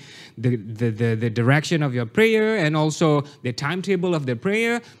find the direction of your prayer and also the timetable of the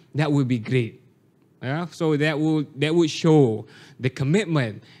prayer, that would be great. So that would show the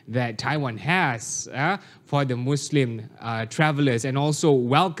commitment that Taiwan has for the Muslim travelers and also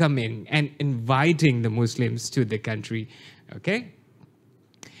welcoming and inviting the Muslims to the country. Okay.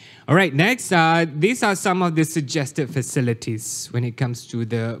 All right, next, these are some of the suggested facilities when it comes to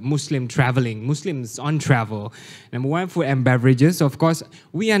the Muslim traveling, Muslims on travel. Number one, food and beverages. Of course,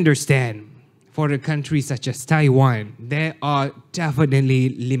 we understand for a country such as Taiwan, there are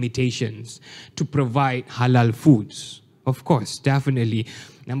definitely limitations to provide halal foods. Of course, definitely.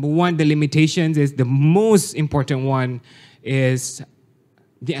 Number one, the limitations is the most important one is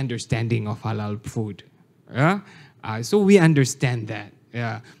the understanding of halal food. So we understand that.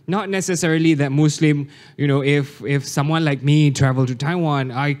 Not necessarily that Muslim, if someone like me travel to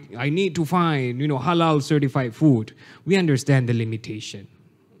Taiwan, I need to find, halal certified food. We understand the limitation.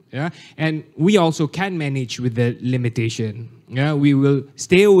 And we also can manage with the limitation. We will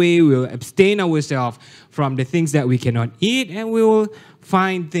stay away, we will abstain ourselves from the things that we cannot eat, and we will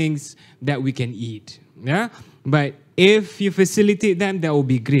find things that we can eat. But if you facilitate them, that will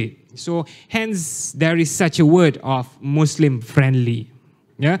be great. So hence there is such a word of Muslim friendly.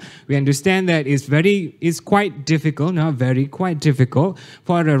 We understand that it's quite difficult, quite difficult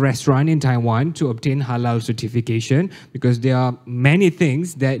for a restaurant in Taiwan to obtain halal certification because there are many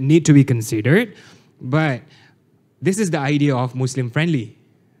things that need to be considered. But this is the idea of Muslim friendly.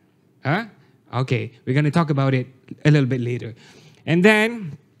 Okay, we're going to talk about it a little bit later. And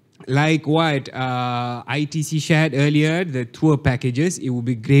then, like what ITC shared earlier, the tour packages, it would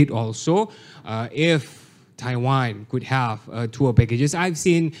be great also if Taiwan could have tour packages. I've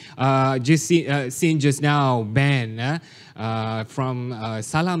seen just now Ben from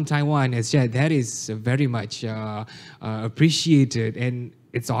Salam Taiwan has shared. That is very much appreciated and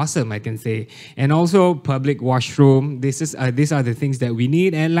it's awesome, I can say. And also public washroom. These are the things that we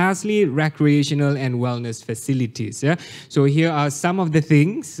need. And lastly, recreational and wellness facilities. So here are some of the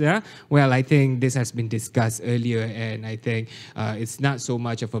things. Well, I think this has been discussed earlier, and I think it's not so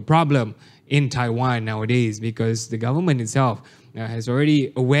much of a problem in Taiwan nowadays because the government itself is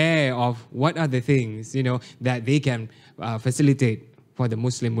already aware of what are the things that they can facilitate for the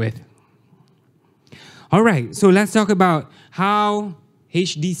Muslim with. All right, so let's talk about how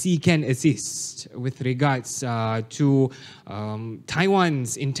HDC can assist with regards to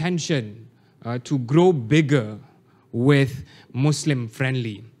Taiwan's intention to grow bigger with Muslim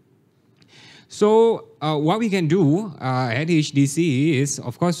friendly. So what we can do at HDC is,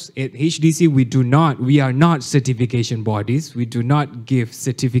 of course, at HDC we are not certification bodies. We do not give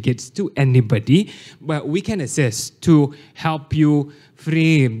certificates to anybody, but we can assist to help you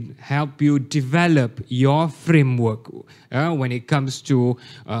help you develop your framework when it comes to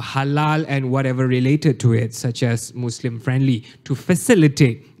halal and whatever related to it, such as Muslim friendly, to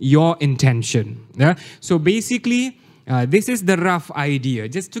facilitate your intention. So basically, this is the rough idea,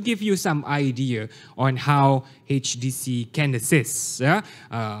 just to give you some idea on how HDC can assist.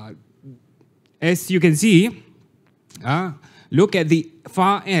 As you can see, look at the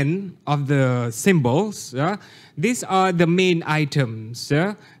far end of the symbols. These are the main items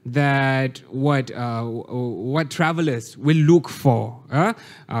that what travelers will look for,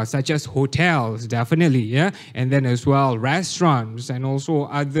 such as hotels, definitely, and then as well restaurants and also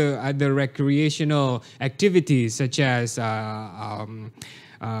other recreational activities such as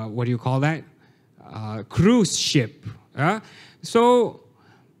what do you call that? Cruise ship. So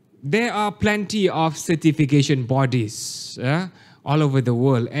there are plenty of certification bodies all over the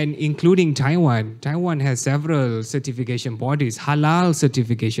world, and including Taiwan. Taiwan has several certification bodies, halal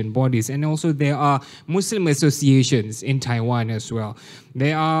certification bodies, and also there are Muslim associations in Taiwan as well.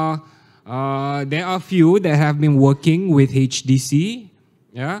 There are few that have been working with HDC,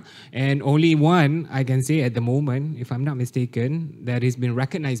 and only one I can say at the moment, if I'm not mistaken, that has been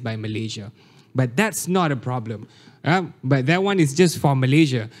recognized by Malaysia. But that's not a problem. But that one is just for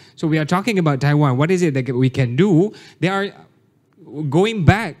Malaysia. So we are talking about Taiwan. What is it that we can do? Going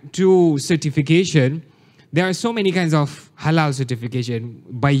back to certification, there are so many kinds of halal certification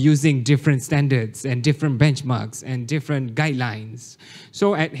by using different standards and different benchmarks and different guidelines.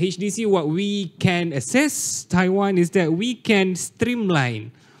 So at HDC, what we can assess Taiwan is that we can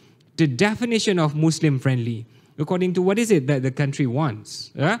streamline the definition of Muslim friendly according to what is it that the country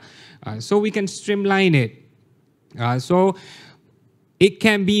wants. So we can streamline it. So it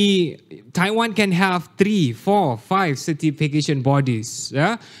can be, Taiwan can have 3, 4, 5 certification bodies,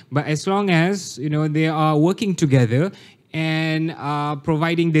 yeah? But as long as, you know, they are working together and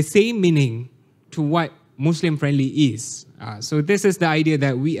providing the same meaning to what Muslim friendly is. So this is the idea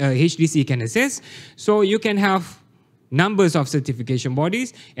that we HDC can assist. So you can have numbers of certification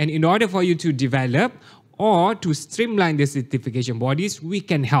bodies, and in order for you to develop or to streamline the certification bodies, we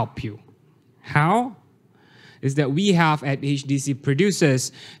can help you. How? Is that we have at HDC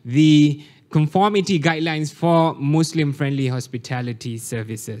produces the conformity guidelines for Muslim-friendly hospitality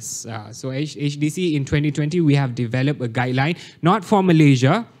services. So HDC in 2020, we have developed a guideline, not for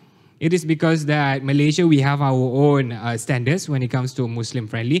Malaysia. It is because that Malaysia, we have our own standards when it comes to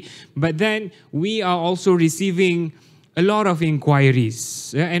Muslim-friendly. But then we are also receiving a lot of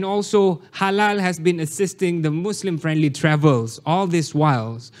inquiries. And also halal has been assisting the Muslim-friendly travels all these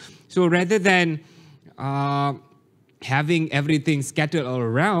whiles. So rather than having everything scattered all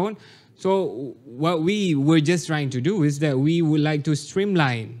around, so what we were just trying to do is that we would like to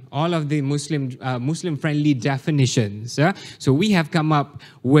streamline all of the Muslim-friendly definitions. So we have come up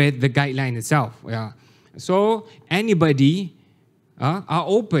with the guideline itself. So anybody are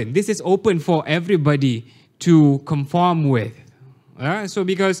open. This is open for everybody to conform with. So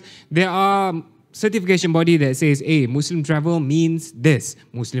because there are certification body that says, hey, Muslim travel means this,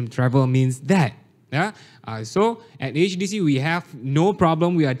 Muslim travel means that. So at HDC, we have no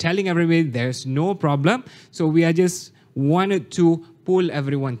problem. We are telling everybody there's no problem. So we are just wanted to pull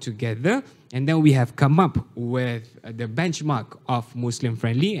everyone together. And then we have come up with the benchmark of Muslim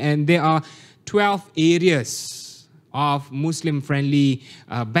friendly. And there are 12 areas of Muslim friendly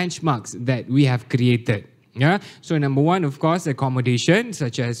benchmarks that we have created. So number one, of course, accommodation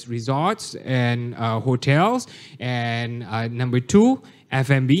such as resorts and hotels. And number two,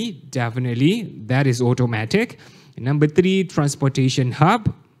 F&B, definitely, that is automatic. And number three, transportation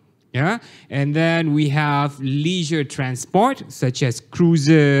hub. And then we have leisure transport such as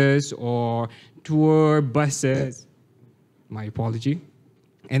cruises or tour buses. My apology.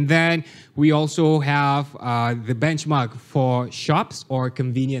 And then we also have the benchmark for shops or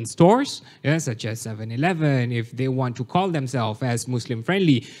convenience stores, such as 7-Eleven, if they want to call themselves as Muslim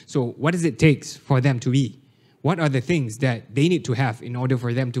friendly. So what does it take for them to be? What are the things that they need to have in order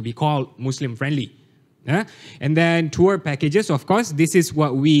for them to be called Muslim friendly? And then tour packages, of course, this is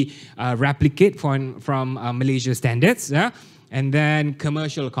what we replicate from Malaysia standards. And then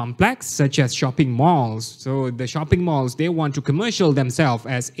commercial complex, such as shopping malls. So the shopping malls, they want to commercial themselves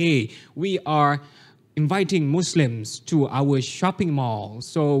as, we are inviting Muslims to our shopping mall.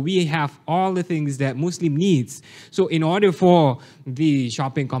 So we have all the things that Muslim needs. So in order for the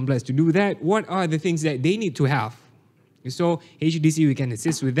shopping complex to do that, what are the things that they need to have? So HDC, we can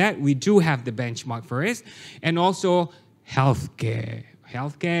assist with that. We do have the benchmark for it. And also healthcare.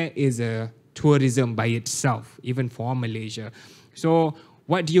 Healthcare is a tourism by itself, even for Malaysia. So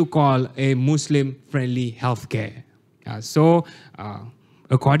what do you call a Muslim-friendly healthcare?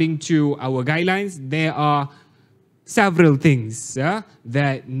 According to our guidelines, there are several things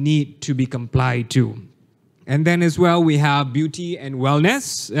that need to be complied to. And then as well, we have beauty and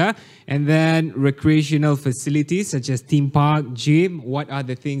wellness, and then recreational facilities such as theme park, gym. What are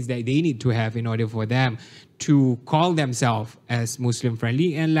the things that they need to have in order for them to call themselves as Muslim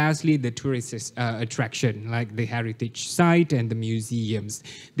friendly? And lastly, the tourist attraction like the heritage site and the museums.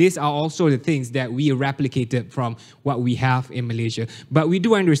 These are also the things that we replicated from what we have in Malaysia. But we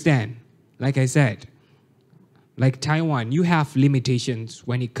do understand, like I said, like Taiwan, you have limitations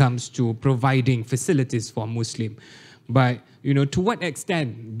when it comes to providing facilities for Muslim. But, you know, to what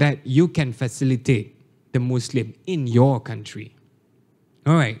extent that you can facilitate the Muslim in your country?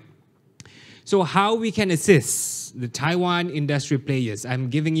 All right. So how we can assist the Taiwan industry players? I'm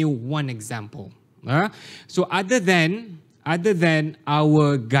giving you one example. So other than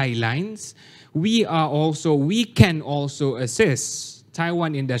our guidelines, we can also assist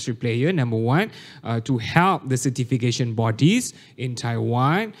Taiwan industry player, number one, to help the certification bodies in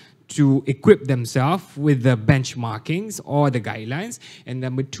Taiwan to equip themselves with the benchmarkings or the guidelines. And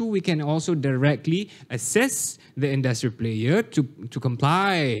number two, we can also directly assist the industry player to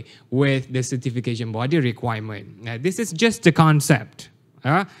comply with the certification body requirement. Now, this is just the concept,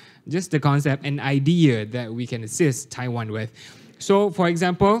 an idea that we can assist Taiwan with. So, for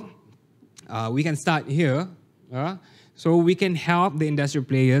example, we can start here. So we can help the industry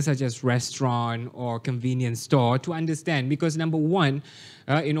players such as restaurant or convenience store to understand, because number one,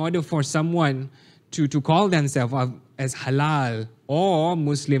 in order for someone to call themselves as halal or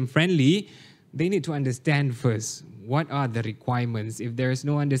Muslim friendly, they need to understand first what are the requirements. If there is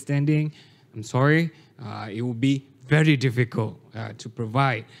no understanding, I'm sorry, it will be very difficult to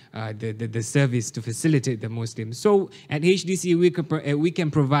provide the service to facilitate the Muslims. So at HDC, we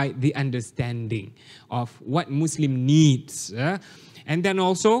can provide the understanding of what Muslim needs. And then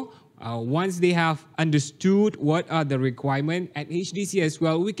also, once they have understood what are the requirements at HDC as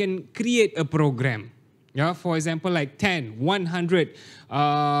well, we can create a program. For example, like 10, 100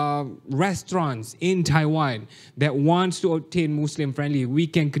 restaurants in Taiwan that wants to obtain Muslim friendly. We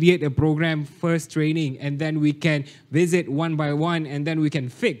can create a program, first training, and then we can visit one by one, and then we can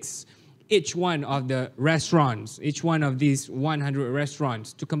fix each one of the restaurants, each one of these 100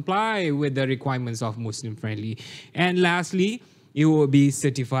 restaurants to comply with the requirements of Muslim friendly. And lastly, it will be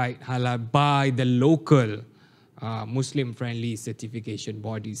certified halal by the local Muslim-friendly certification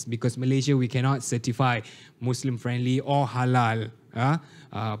bodies, because Malaysia, we cannot certify Muslim-friendly or halal,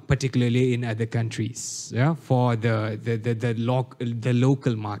 particularly in other countries, for the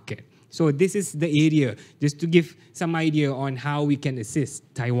local market. So this is the area, just to give some idea on how we can assist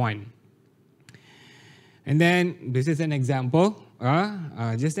Taiwan. And then this is an example,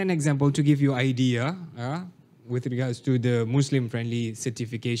 just an example to give you idea, with regards to the Muslim-friendly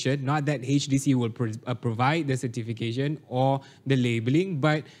certification. Not that HDC will provide the certification or the labeling,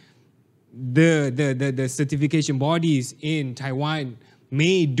 but the certification bodies in Taiwan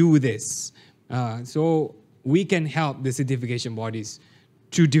may do this. So we can help the certification bodies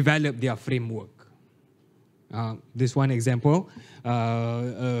to develop their framework. This one example,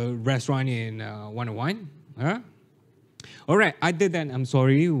 a restaurant in 101. All right, other than, I'm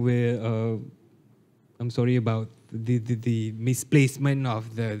sorry about the misplacement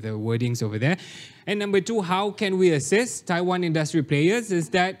of the wordings over there. And number two, how can we assist Taiwan industry players is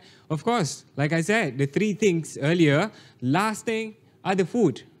that, of course, like I said, the three things earlier, last thing are the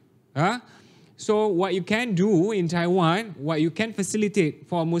food. So what you can do in Taiwan, what you can facilitate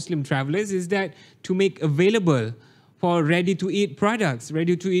for Muslim travelers is that to make available for ready-to-eat products,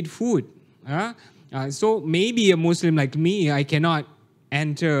 ready-to-eat food. So maybe a Muslim like me, I cannot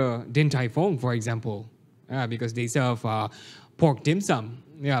enter Din Tai Fung, for example, because they serve pork dim sum.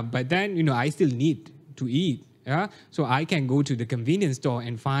 But then, I still need to eat. So I can go to the convenience store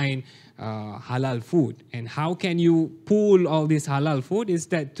and find halal food. And how can you pool all this halal food? Is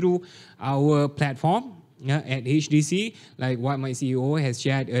that through our platform at HDC, like what my CEO has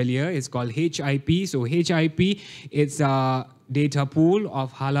shared earlier. It's called HIP. So HIP, it's a data pool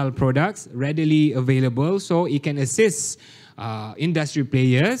of halal products readily available. So it can assist industry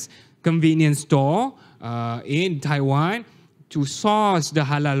players, convenience store in Taiwan to source the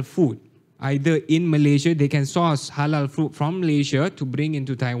halal food. Either in Malaysia, they can source halal food from Malaysia to bring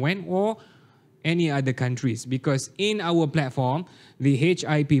into Taiwan or any other countries. Because in our platform, the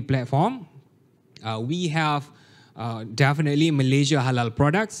HIP platform, we have definitely Malaysia halal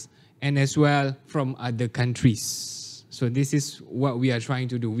products and as well from other countries. So this is what we are trying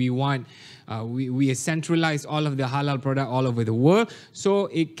to do. We want, we centralize all of the halal product all over the world so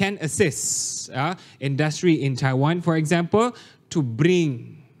it can assist industry in Taiwan, for example, to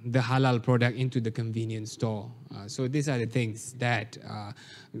bring the halal product into the convenience store. So these are the things that,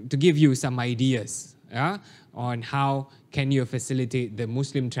 to give you some ideas on how can you facilitate the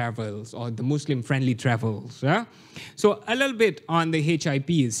Muslim travels or the Muslim-friendly travels. So a little bit on the HIP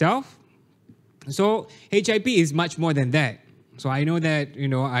itself. So HIP is much more than that. So I know that,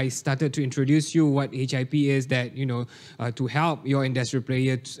 I started to introduce you what HIP is, that, to help your industry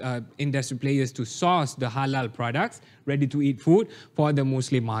players to source the halal products, ready-to-eat food for the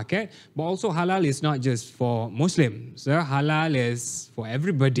Muslim market. But also halal is not just for Muslims. Halal is for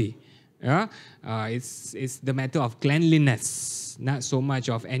everybody. It's the matter of cleanliness, not so much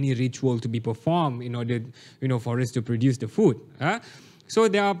of any ritual to be performed in order, for us to produce the food. So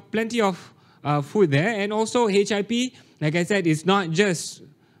there are plenty of food there. And also HIP, like I said, it's not just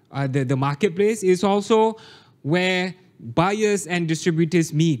the marketplace, it's also where buyers and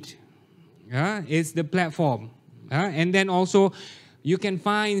distributors meet. It's the platform. And then also you can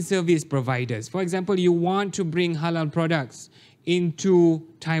find service providers. For example, you want to bring halal products into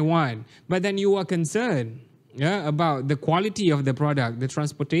Taiwan, but then you are concerned about the quality of the product, the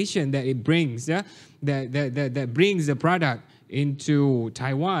transportation that it brings, that brings the product into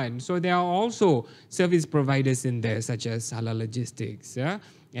Taiwan. So there are also service providers in there, such as Halal Logistics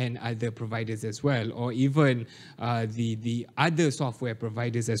and other providers as well, or even the other software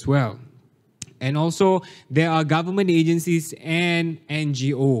providers as well. And also there are government agencies and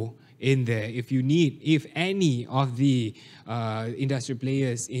NGO in there. If any of the industry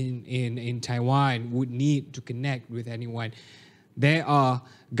players in Taiwan would need to connect with anyone, there are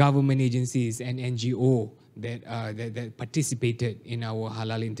government agencies and NGO that participated in our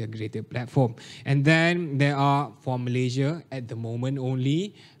halal integrated platform. And then there are, for Malaysia at the moment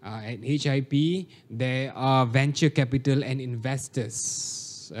only, at HIP, there are venture capital and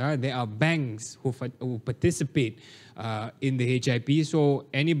investors. There are banks who participate in the HIP. So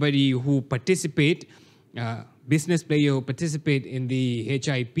anybody who participate, business player who participate in the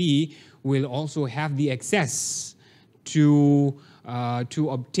HIP will also have the access to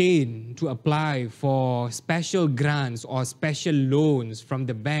apply for special grants or special loans from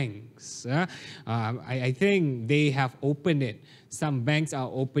the banks. I think they have opened it. Some banks are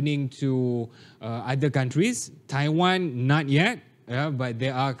opening to other countries. Taiwan, not yet. But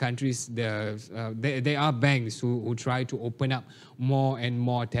there are countries, there are banks who try to open up more and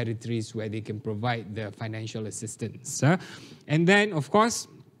more territories where they can provide the financial assistance. And then, of course,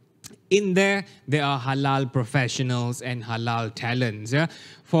 in there are halal professionals and halal talents.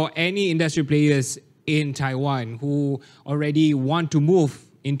 For any industry players in Taiwan who already want to move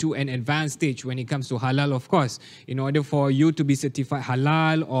into an advanced stage when it comes to halal, of course, in order for you to be certified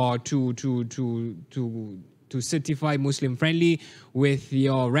halal or to certify Muslim friendly with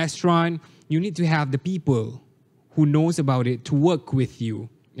your restaurant, you need to have the people who knows about it to work with you,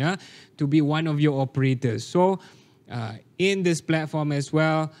 to be one of your operators. So in this platform as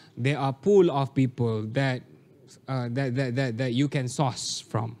well, there are pool of people that you can source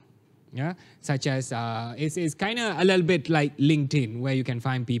from. Such as it's kind of a little bit like LinkedIn, where you can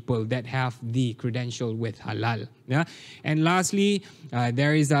find people that have the credential with halal. And lastly,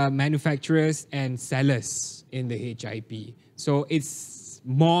 there is manufacturers and sellers in the HIP. So it's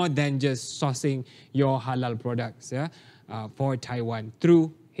more than just sourcing your halal products for Taiwan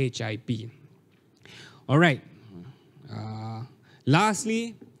through HIP. All right.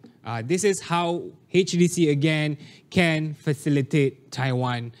 Lastly, this is how HDC again can facilitate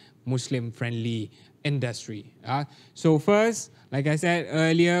Taiwan Muslim-friendly industry. So first, like I said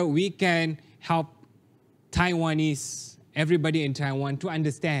earlier, we can help Taiwanese, everybody in Taiwan, to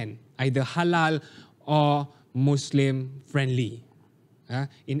understand either halal or Muslim-friendly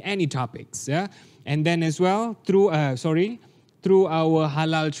in any topics. And then as well, through our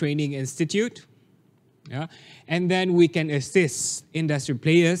Halal Training Institute, and then we can assist industry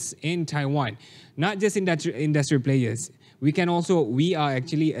players in Taiwan, not just industry players. We are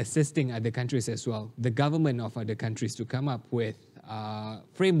actually assisting other countries as well, the government of other countries, to come up with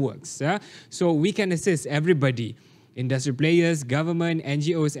frameworks. So we can assist everybody, industry players, government,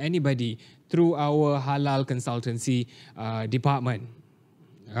 NGOs, anybody, through our halal consultancy department.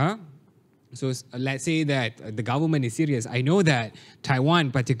 So let's say that the government is serious. I know that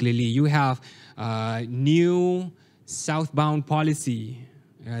Taiwan particularly, you have new southbound policy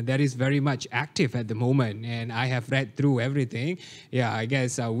that is very much active at the moment, and I have read through everything. Yeah, I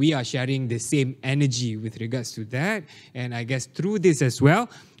guess we are sharing the same energy with regards to that, and I guess through this as well,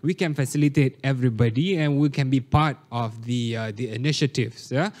 we can facilitate everybody and we can be part of the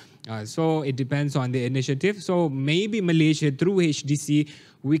initiatives. So it depends on the initiative. So maybe Malaysia through HDC,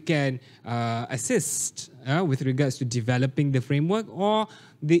 we can assist with regards to developing the framework or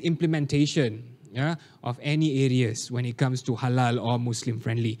the implementation of any areas when it comes to halal or Muslim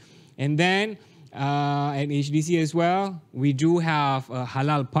friendly. And then at HDC as well, we do have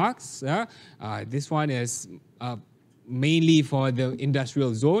halal parks. This one is mainly for the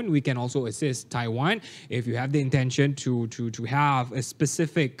industrial zone. We can also assist Taiwan if you have the intention to have a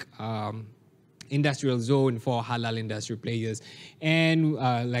specific industrial zone for halal industry players. And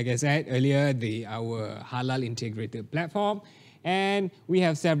like I said earlier, our halal integrated platform. And we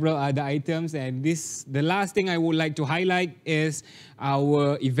have several other items, and the last thing I would like to highlight is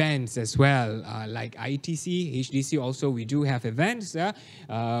our events as well, like ITC, HDC also, we do have events.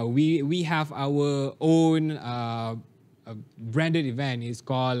 We have our own branded event. It's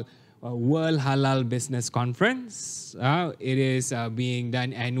called World Halal Business Conference. It is being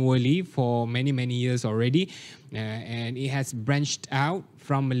done annually for many years already, and it has branched out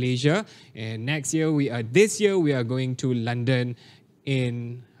from Malaysia. And this year we are going to London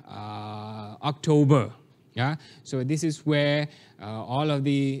in October. So this is where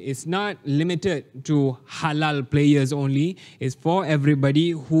it's not limited to halal players only. It's for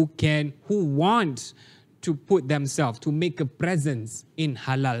everybody who wants to put themselves, to make a presence in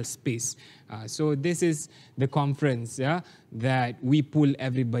halal space. So this is the conference that we pull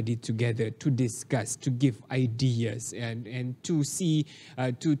everybody together to discuss, to give ideas, and to see,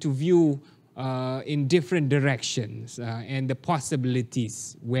 to view in different directions and the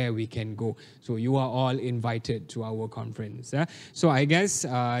possibilities where we can go. So you are all invited to our conference. So I guess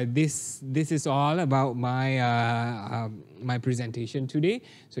this is all about my my presentation today.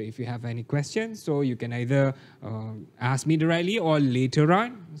 So if you have any questions, so you can either ask me directly or later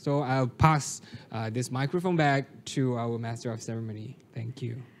on. So I'll pass this microphone back to our Master of Ceremony. Thank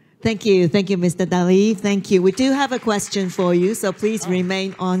you. Thank you, Mr. Dalif. Thank you. We do have a question for you, so please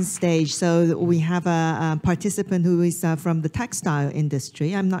remain on stage. So we have a participant who is from the textile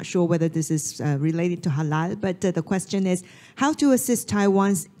industry. I'm not sure whether this is related to halal, but the question is how to assist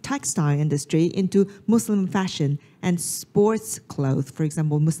Taiwan's textile industry into Muslim fashion and sports clothes, for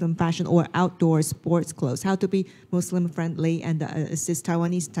example, Muslim fashion or outdoor sports clothes, how to be Muslim friendly and assist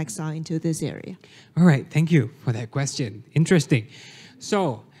Taiwanese textile into this area. All right, thank you for that question. Interesting.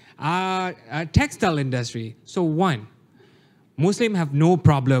 So, textile industry. So one, Muslims have no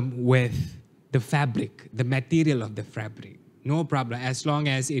problem with the fabric, the material of the fabric. No problem, as long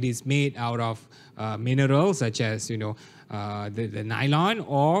as it is made out of minerals such as, you know, the nylon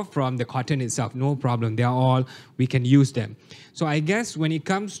or from the cotton itself. No problem. They are all, we can use them. So I guess when it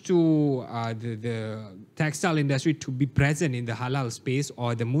comes to the textile industry to be present in the halal space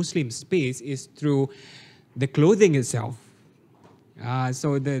or the Muslim space is through the clothing itself.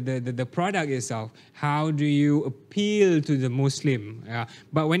 So the product itself, how do you appeal to the Muslim?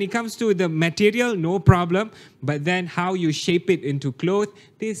 But when it comes to the material, no problem. But then how you shape it into clothes,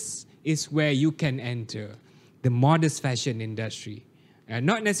 this is where you can enter the modest fashion industry.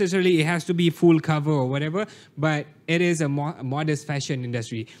 Not necessarily it has to be full cover or whatever, but it is a modest fashion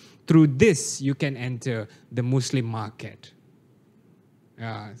industry. Through this, you can enter the Muslim market.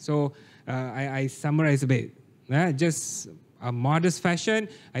 So I summarize a bit. Just a modest fashion,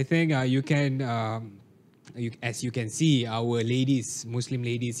 I think you can, as you can see, our ladies, Muslim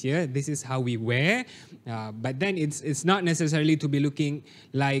ladies here, this is how we wear. But then it's not necessarily to be looking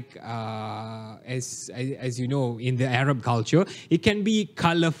like, as you know, in the Arab culture. It can be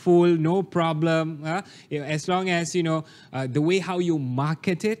colorful, no problem. As long as, you know, the way how you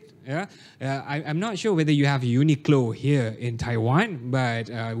market it. I'm not sure whether you have Uniqlo here in Taiwan, but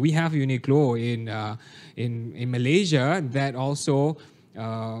we have Uniqlo in Malaysia that also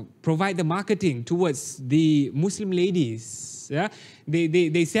provide the marketing towards the Muslim ladies.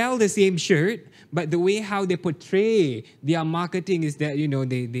 They sell the same shirt, but the way how they portray their marketing is that, you know,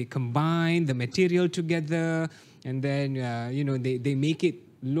 they combine the material together and then, you know, they make it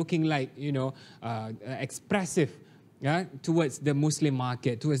looking like, you know, expressive. Towards the Muslim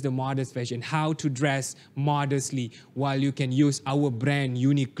market, towards the modest fashion, how to dress modestly while you can use our brand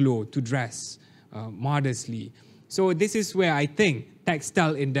Uniqlo to dress modestly. So this is where I think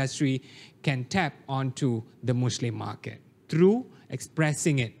textile industry can tap onto the Muslim market through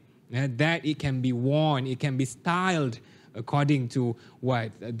expressing it, that it can be worn, it can be styled according to what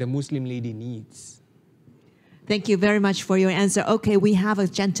the Muslim lady needs. Thank you very much for your answer. Okay, we have a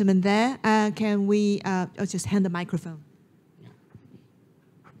gentleman there. Can we just hand the microphone?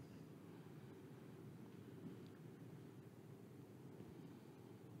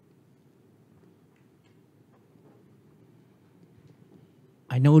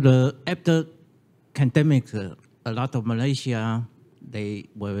 I know after pandemic, a lot of Malaysia, they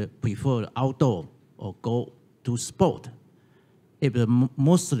will prefer outdoor or go to sport. If the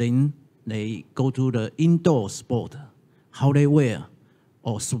Muslim, they go to the indoor sport, how they wear,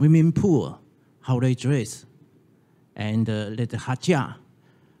 or swimming pool, how they dress. And the hajjah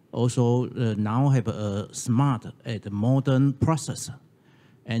also now have a smart and modern process.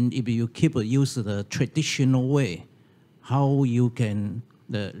 And if you keep use the traditional way, how you can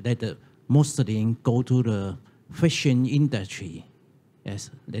let the Muslim go to the fashion industry? Yes,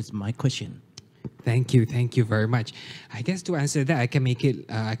 that's my question. Thank you very much. I guess to answer that, I can make it.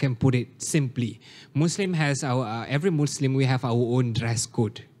 I can put it simply. Muslim has our every Muslim we have our own dress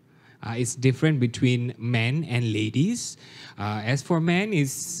code. It's different between men and ladies. As for men,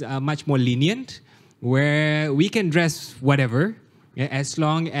 it's much more lenient, where we can dress whatever as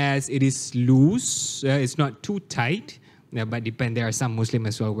long as it is loose. It's not too tight. But there are some Muslims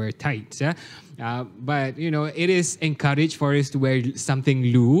as well wear tights. But you know, it is encouraged for us to wear something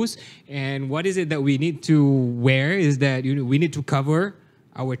loose. And what is it that we need to wear is that, you know, we need to cover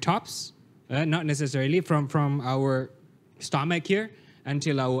our tops, not necessarily from our stomach here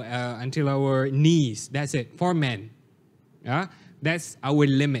until our knees. That's it for men. That's our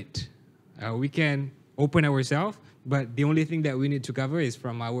limit. We can open ourselves, but the only thing that we need to cover is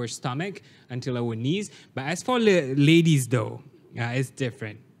from our stomach until our knees. But as for ladies, though, it's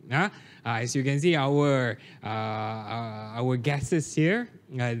different. As you can see, our guests here,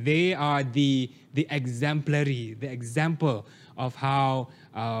 they are the example of how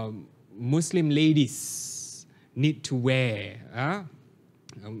Muslim ladies need to wear.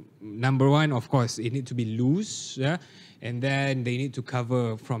 Number one, of course, it needs to be loose, and then they need to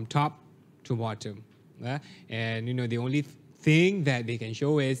cover from top to bottom. And the only thing that they can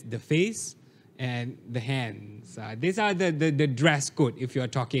show is the face and the hands. These are the dress code if you're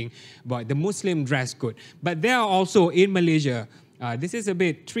talking about the Muslim dress code. But there are also in Malaysia, this is a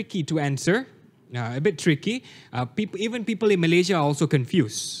bit tricky to answer, even people in Malaysia are also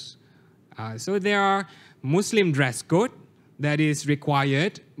confused. So there are Muslim dress code that is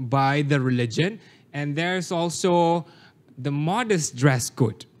required by the religion, and there's also the modest dress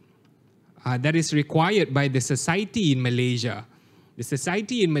code that is required by the society in Malaysia. The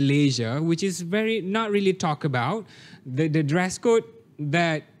society in Malaysia, which is not really talked about, the dress code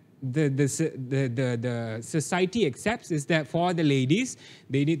that the society accepts is that for the ladies,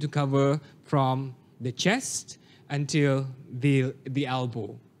 they need to cover from the chest until the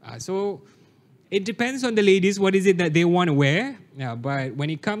elbow. So it depends on the ladies, what is it that they want to wear. But when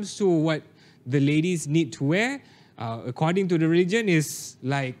it comes to what the ladies need to wear, according to the religion, is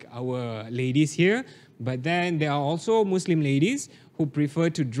like our ladies here. But then there are also Muslim ladies who prefer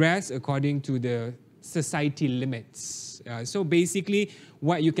to dress according to the society limits. So basically,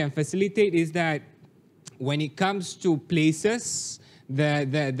 what you can facilitate is that when it comes to places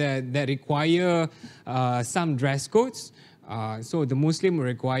that require some dress codes, so the Muslim will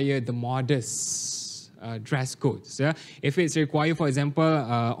require the modest dress codes. If it's required, for example,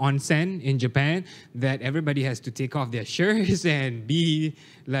 onsen in Japan, that everybody has to take off their shirts and be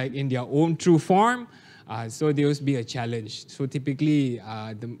like in their own true form, so there will be a challenge. So typically,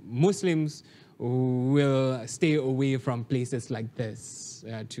 the Muslims will stay away from places like this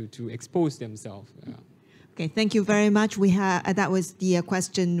to expose themselves. Okay, thank you very much. We have that was the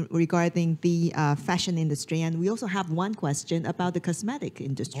question regarding the fashion industry, and we also have one question about the cosmetic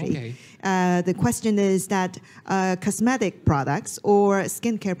industry. Okay. The question is that cosmetic products or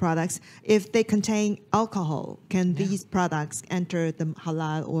skincare products, if they contain alcohol, can these products enter the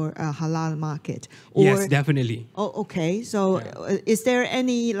halal or halal market? Or, yes, definitely. Oh, okay. So, is there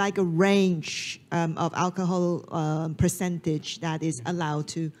any like a range of alcohol percentage that is allowed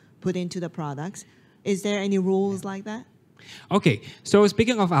to put into the products? Is there any rules like that? Okay, so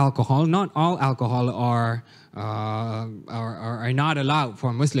speaking of alcohol, not all alcohol are not allowed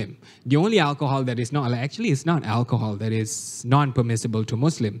for Muslim. The only alcohol that is not allowed, actually it's not alcohol that is non-permissible to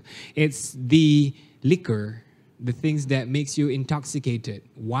Muslim. It's the liquor, the things that makes you intoxicated,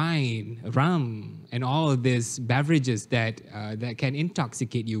 wine, rum, and all of these beverages that can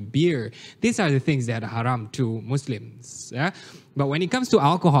intoxicate you, beer. These are the things that are haram to Muslims. But when it comes to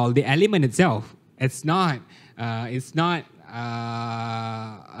alcohol, the element itself, it's not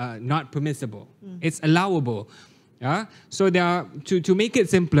permissible. It's allowable. So there are, to make it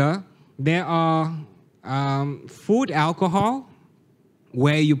simpler, there are food alcohol,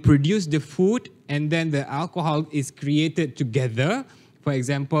 where you produce the food and then the alcohol is created together. For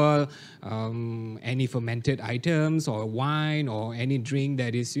example, any fermented items or wine or any drink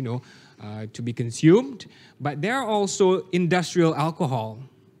that is, to be consumed. But there are also industrial alcohol.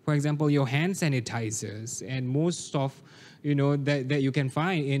 For example, your hand sanitizers and most of, that you can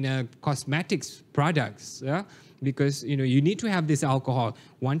find in cosmetics products. Because, you need to have this alcohol.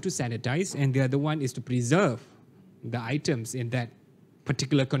 One to sanitize and the other one is to preserve the items in that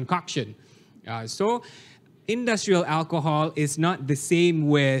particular concoction. So industrial alcohol is not the same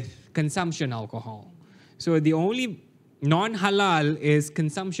with consumption alcohol. So the only non-halal is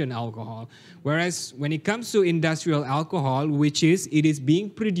consumption alcohol. Whereas when it comes to industrial alcohol, it is being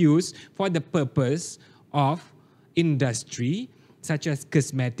produced for the purpose of industry, such as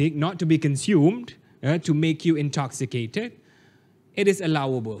cosmetic, not to be consumed, to make you intoxicated, it is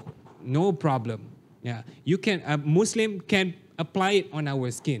allowable, no problem. A Muslim can apply it on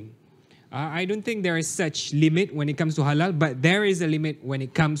our skin. I don't think there is such limit when it comes to halal, but there is a limit when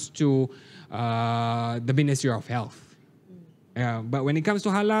it comes to the Ministry of Health. But when it comes to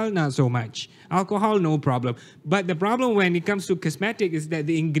halal, not so much. Alcohol, no problem. But the problem when it comes to cosmetic is that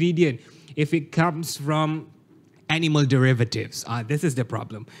the ingredient, if it comes from animal derivatives, this is the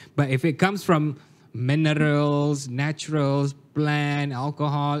problem. But if it comes from minerals, naturals, plant,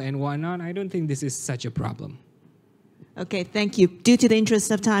 alcohol, and whatnot, I don't think this is such a problem. Okay, thank you. Due to the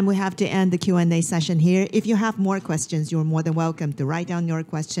interest of time, we have to end the Q&A session here. If you have more questions, you're more than welcome to write down your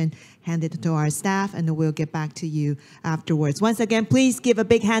question, hand it to our staff, and we'll get back to you afterwards. Once again, please give a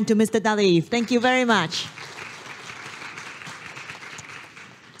big hand to Mr. Dalif. Thank you very much.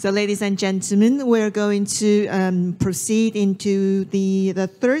 So, ladies and gentlemen, we're going to proceed into the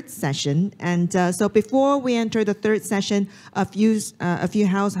third session. And so before we enter the third session, a few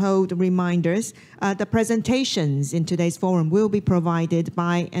household reminders. The presentations in today's forum will be provided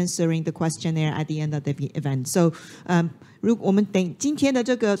by answering the questionnaire at the end of the event. So, 如果我们等今天的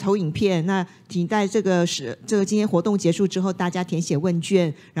这个投影片，那请在这个今天活动结束之后，大家填写问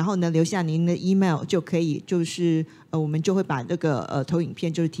卷，然后呢留下您的 email 就可以，就是我们就会把这个投影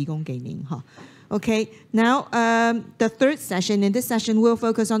片就是提供给您哈。Okay, now the third session. In this session, we'll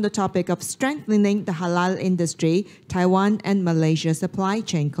focus on the topic of strengthening the halal industry, Taiwan and Malaysia supply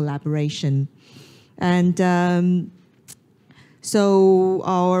chain collaboration. And so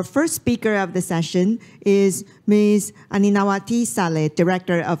our first speaker of the session is Ms. Aninawati Saleh,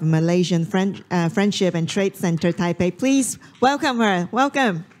 Director of Malaysian Friendship and Trade Center, Taipei. Please welcome her.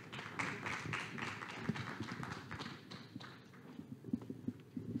 Welcome.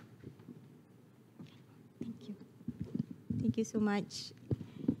 Thank you. Thank you so much.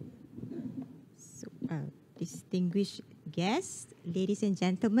 So, distinguished guests, ladies and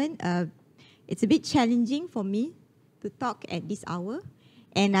gentlemen, it's a bit challenging for me to talk at this hour,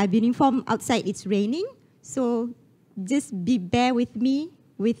 and I've been informed outside it's raining, so just bear with me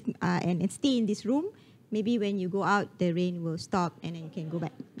and stay in this room. Maybe when you go out, the rain will stop and then you can go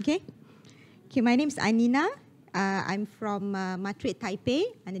back. Okay, my name is Anina. I'm from Matrade Taipei,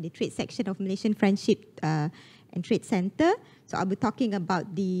 under the trade section of Malaysian Friendship and Trade Center. So I'll be talking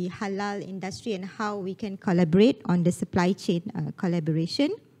about the halal industry and how we can collaborate on the supply chain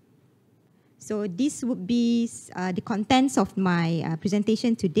collaboration. So this would be the contents of my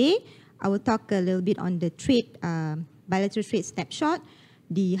presentation today. I will talk a little bit on the trade, bilateral trade snapshot,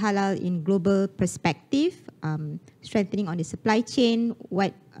 the halal in global perspective, strengthening on the supply chain,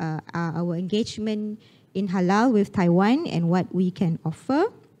 what are our engagement in halal with Taiwan and what we can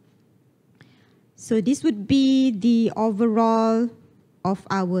offer. So this would be the overall of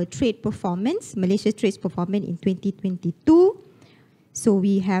our trade performance, Malaysia's trade performance in 2022. So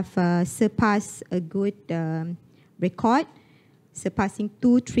we have surpassed a good record, surpassing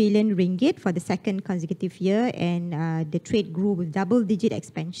 2 trillion ringgit for the second consecutive year, and the trade grew with double-digit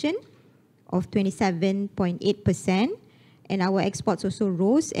expansion of 27.8%, and our exports also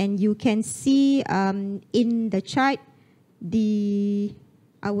rose. And you can see in the chart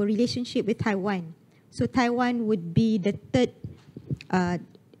our relationship with Taiwan. So Taiwan would be the third,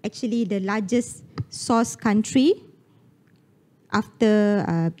 actually the largest source country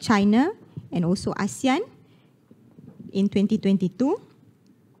after China and also ASEAN in 2022.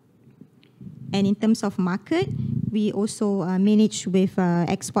 And in terms of market, we also manage with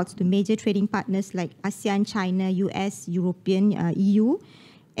exports to major trading partners like ASEAN, China, US, European, EU,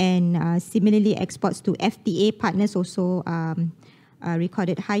 and similarly exports to FTA partners also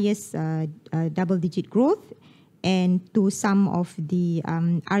recorded highest double-digit growth, and to some of the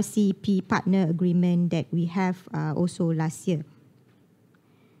RCEP partner agreement that we have also last year.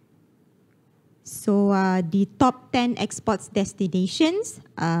 So the top 10 exports destinations,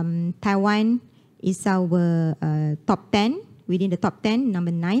 Taiwan is our top 10, within the top 10,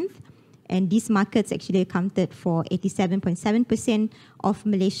 number 9th. And these markets actually accounted for 87.7% of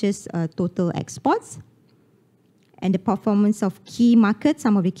Malaysia's total exports. And the performance of key markets,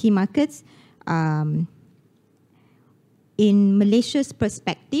 some of the key markets, in Malaysia's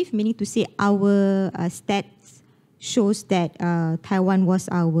perspective, meaning to say our stats shows that Taiwan was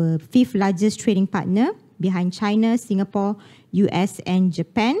our 5th largest trading partner behind China, Singapore, US, and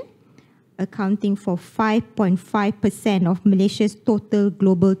Japan, accounting for 5.5% of Malaysia's total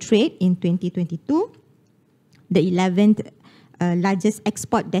global trade in 2022, the 11th largest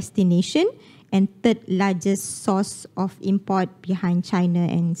export destination, and 3rd largest source of import behind China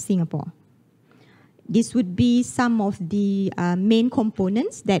and Singapore. This would be some of the main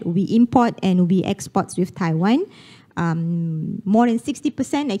components that we import and we export with Taiwan. More than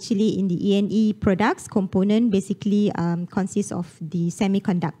 60% actually in the E&E products component basically consists of the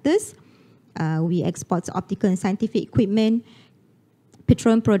semiconductors. We export optical and scientific equipment,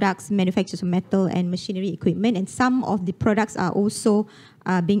 petroleum products, manufacturers of metal and machinery equipment, and some of the products are also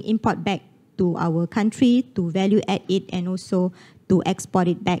being imported back to our country to value add it and also to export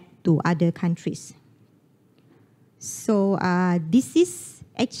it back to other countries. So this is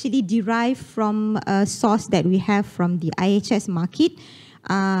actually derived from a source that we have from the IHS market.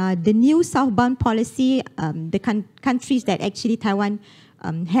 The new southbound policy, the countries that actually Taiwan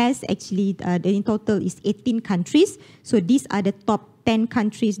has actually, in total is 18 countries. So these are the top 10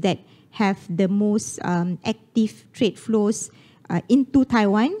 countries that have the most active trade flows into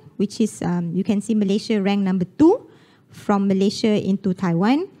Taiwan, which is, you can see Malaysia ranked number 2, from Malaysia into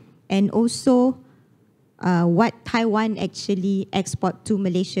Taiwan, and also what Taiwan actually export to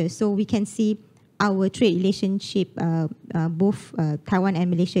Malaysia. So we can see our trade relationship, both Taiwan and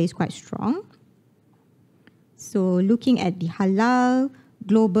Malaysia, is quite strong. So looking at the halal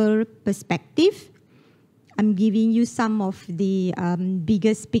global perspective, I'm giving you some of the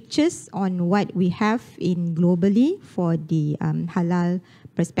biggest pictures on what we have in globally for the halal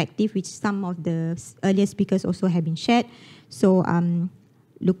perspective, which some of the earlier speakers also have been shared. So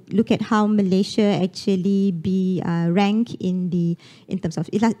look at how Malaysia actually be ranked in terms of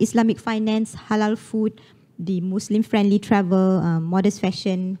Islamic finance, halal food, the Muslim-friendly travel, modest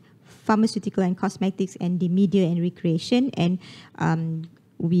fashion, pharmaceutical and cosmetics, and the media and recreation. And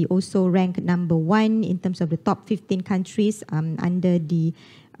we also rank number 1 in terms of the top 15 countries under the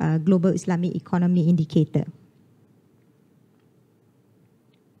Global Islamic Economy Indicator.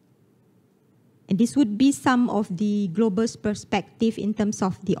 And this would be some of the global perspective in terms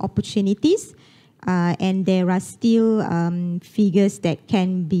of the opportunities. And there are still figures that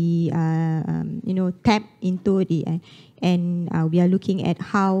can be tapped into and we are looking at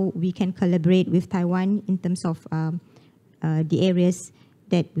how we can collaborate with Taiwan in terms of the areas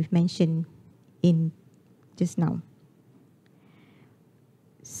that we've mentioned in just now.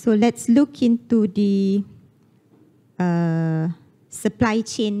 So let's look into the supply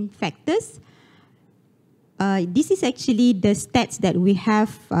chain factors. This is actually the stats that we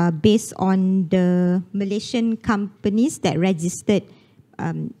have based on the Malaysian companies that registered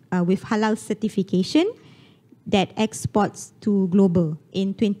with halal certification that exports to global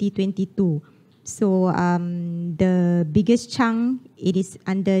in 2022. So the biggest chunk, it is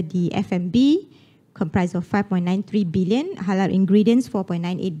under the F&B, comprised of 5.93 billion, halal ingredients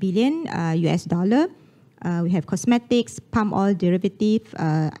 4.98 billion US dollar. We have cosmetics, palm oil derivative,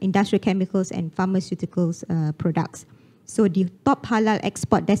 industrial chemicals, and pharmaceuticals products. So the top halal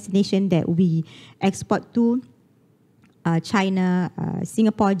export destination that we export to China,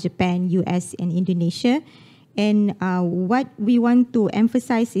 Singapore, Japan, US, and Indonesia. And what we want to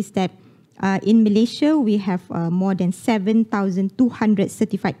emphasize is that in Malaysia, we have more than 7,200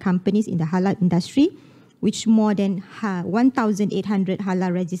 certified companies in the halal industry, which more than 1,800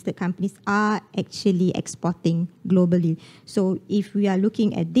 halal registered companies are actually exporting globally. So if we are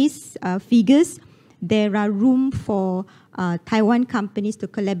looking at these figures, there are room for Taiwan companies to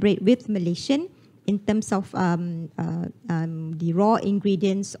collaborate with Malaysian in terms of the raw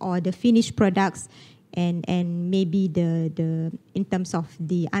ingredients or the finished products, and maybe the in terms of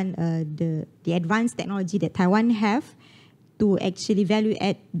the advanced technology that Taiwan have to actually value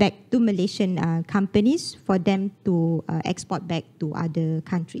add back to Malaysian companies for them to export back to other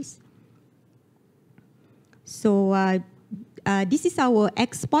countries. So this is our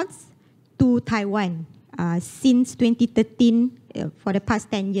exports to Taiwan since 2013 for the past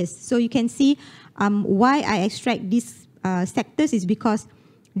 10 years. So you can see why I extract these sectors is because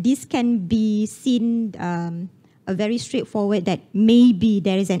this can be seen a very straightforward that maybe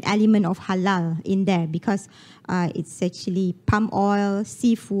there is an element of halal in there because it's actually palm oil,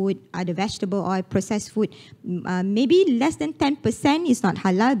 seafood, other vegetable oil, processed food. Maybe less than 10% is not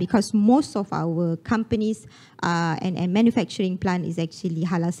halal because most of our companies and manufacturing plant is actually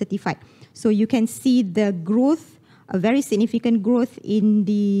halal certified. So you can see the growth, a very significant growth in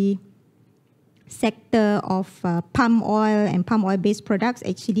the sector of palm oil and palm oil based products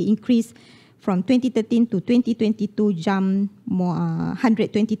actually increased from 2013 to 2022, jump more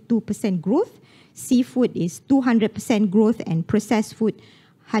 122% growth. Seafood is 200% growth, and processed food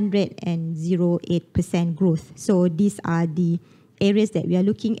 108% growth. So these are the areas that we are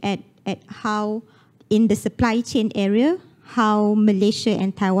looking at how in the supply chain area, how Malaysia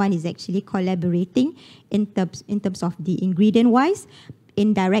and Taiwan is actually collaborating in terms of the ingredient wise.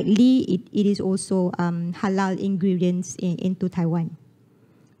 Indirectly, it is also halal ingredients into Taiwan.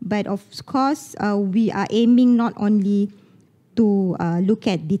 But of course, we are aiming not only to look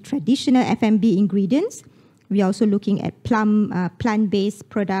at the traditional F&B ingredients, we are also looking at plant-based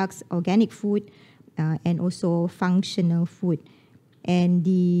products, organic food, and also functional food. And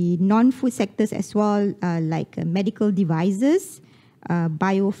the non-food sectors as well, like medical devices,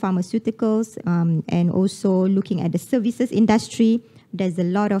 biopharmaceuticals, and also looking at the services industry. There's a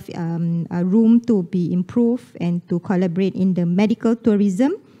lot of room to be improved and to collaborate in the medical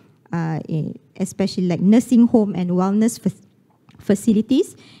tourism, especially like nursing home and wellness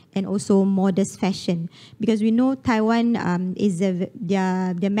facilities, and also modest fashion. Because we know Taiwan is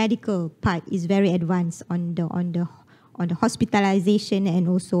their medical part is very advanced on the hospitalization and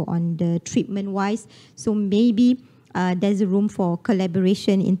also on the treatment wise. So maybe there's a room for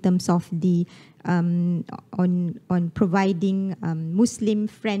collaboration in terms of the on providing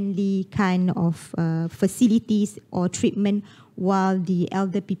Muslim-friendly kind of facilities or treatment while the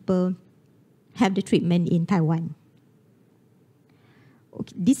elder people have the treatment in Taiwan.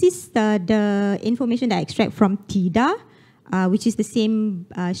 Okay, this is the information that I extract from TIDA, which is the same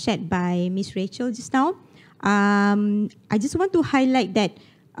shared by Ms. Rachel just now. I just want to highlight that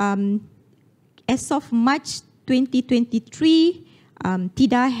as of March 2023,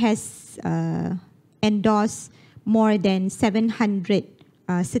 TIDA has endorsed more than 700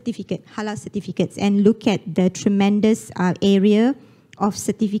 halal certificates, and look at the tremendous area of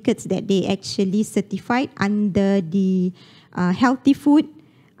certificates that they actually certified under the healthy food,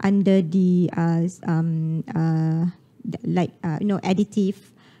 under the additive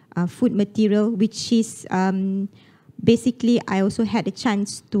food material, which is basically, I also had a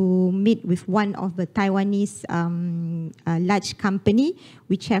chance to meet with one of the Taiwanese large company,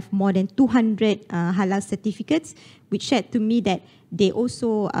 which have more than 200 halal certificates, which shared to me that they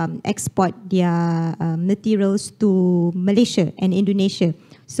also export their materials to Malaysia and Indonesia.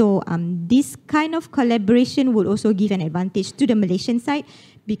 So this kind of collaboration would also give an advantage to the Malaysian side,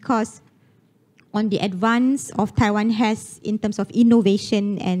 because on the advance of Taiwan has in terms of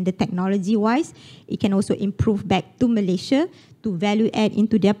innovation and the technology wise, it can also improve back to Malaysia to value add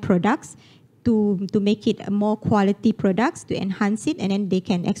into their products, to make it a more quality products, to enhance it, and then they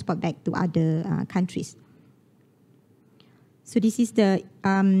can export back to other countries. So this is the,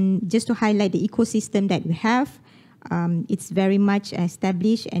 just to highlight the ecosystem that we have. It's very much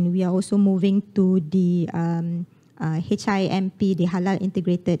established, and we are also moving to the HIMP, the Halal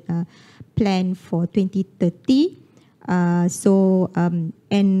Integrated Plan for 2030.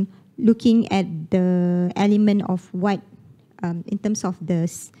 And looking at the element of what, in terms of the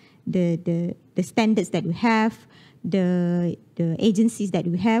standards that we have, the agencies that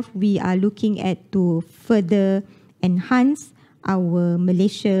we have, we are looking at to further enhance our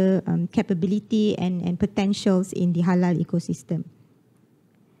Malaysia capability and potentials in the halal ecosystem.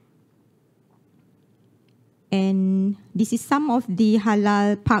 And this is some of the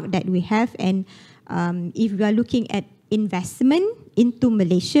halal park that we have. And if we are looking at investment into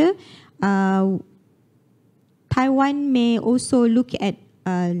Malaysia, Taiwan may also look at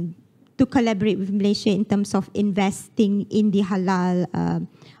to collaborate with Malaysia in terms of investing in the halal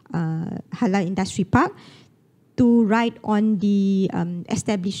industry park, to ride on the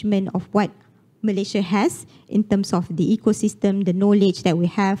establishment of what Malaysia has in terms of the ecosystem, the knowledge that we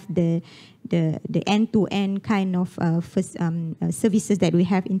have, the end-to-end kind of services that we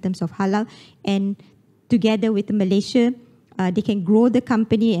have in terms of halal, and together with Malaysia, they can grow the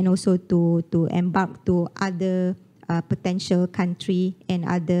company and also to embark to other potential country and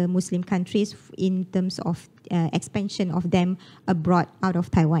other Muslim countries in terms of expansion of them abroad out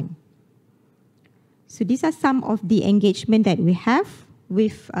of Taiwan. So these are some of the engagement that we have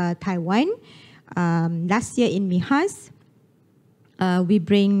with Taiwan. Last year in Mihas, we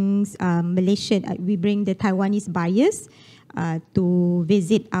bring the Taiwanese buyers to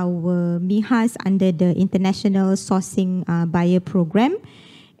visit our Mihas under the International Sourcing Buyer Program.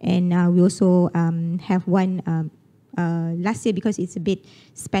 And we also have one last year, because it's a bit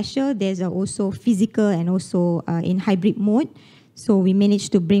special, there's also physical and also in hybrid mode. So we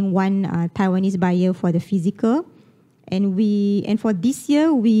managed to bring one Taiwanese buyer for the physical. And for this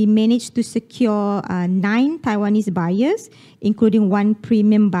year, we managed to secure 9 Taiwanese buyers, including one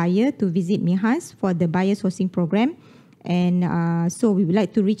premium buyer to visit Mihas for the buyer sourcing program. And so we would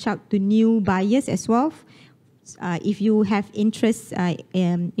like to reach out to new buyers as well. If you have interest,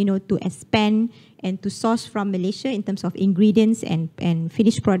 to expand and to source from Malaysia in terms of ingredients and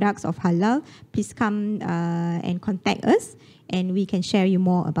finished products of halal, please come and contact us, and we can share you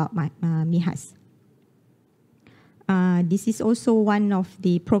more about Mihas. This is also one of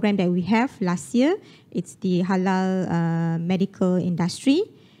the program that we have last year. It's the halal medical industry.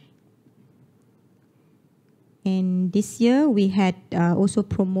 And this year we had also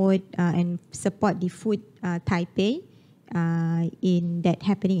promote and support the Food Taipei in that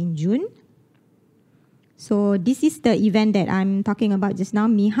happening in June. So this is the event that I'm talking about just now,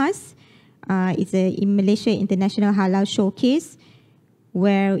 Mihas. It's a Malaysia International Halal Showcase,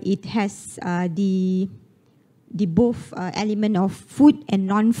 where it has the both element of food and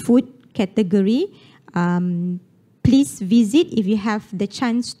non-food category. Please visit if you have the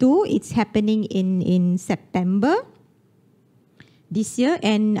chance to. It's happening in September this year,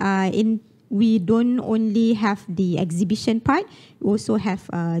 and we don't only have the exhibition part. We also have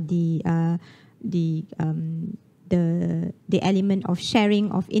the element of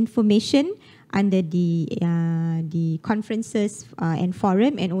sharing of information under the conferences and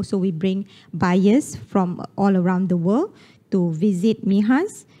forum, and also we bring buyers from all around the world to visit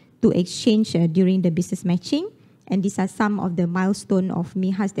MIHAS to exchange during the business matching. And these are some of the milestones of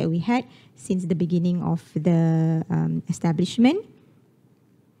MIHAS that we had since the beginning of the establishment.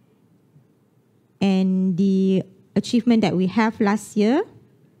 And the achievement that we have last year,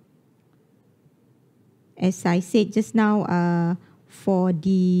 as I said just now, for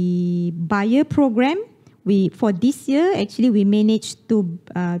the buyer program, for this year, actually we managed to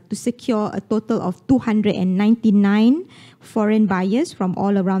secure a total of 299 foreign buyers from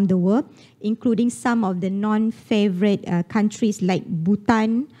all around the world, including some of the non-favorite countries like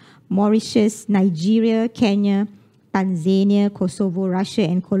Bhutan, Mauritius, Nigeria, Kenya, Tanzania, Kosovo, Russia,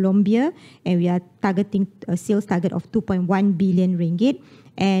 and Colombia. And we are targeting a sales target of 2.1 billion ringgit.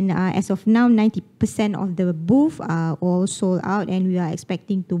 And as of now, 90% of the booths are all sold out, and we are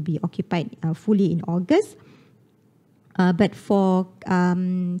expecting to be occupied fully in August. But for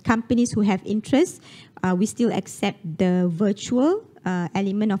companies who have interest, we still accept the virtual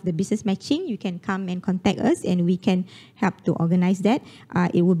element of the business matching. You can come and contact us, and we can help to organize that.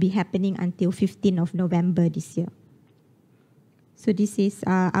 It will be happening until 15th of November this year. So this is,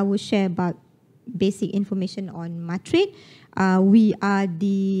 I will share about basic information on Matrade. We are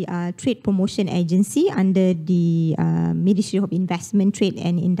the trade promotion agency under the Ministry of Investment, Trade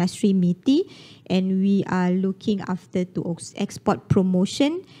and Industry, MITI, and we are looking after to export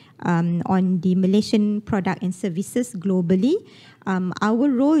promotion on the Malaysian product and services globally. Our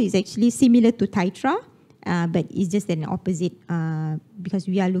role is actually similar to TAITRA, but it's just an opposite because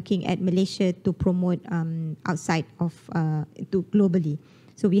we are looking at Malaysia to promote outside of to globally.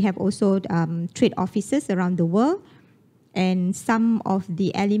 So we have also trade offices around the world, and some of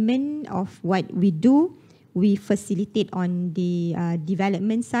the element of what we do, we facilitate on the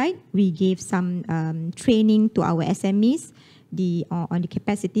development side. We gave some training to our SMEs on the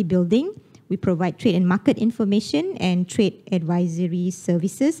capacity building. We provide trade and market information and trade advisory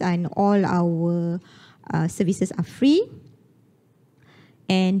services, and all our services are free.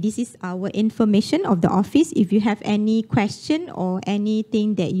 And this is our information of the office. If you have any question or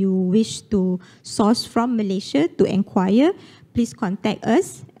anything that you wish to source from Malaysia to inquire, please contact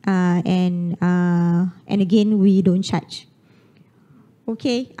us. And again, we don't charge.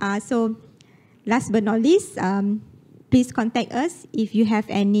 Okay, so last but not least, please contact us if you have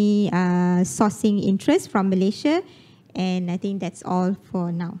any sourcing interest from Malaysia. And I think that's all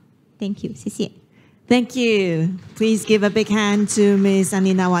for now. Thank you. 谢谢. Thank you. Please give a big hand to Ms.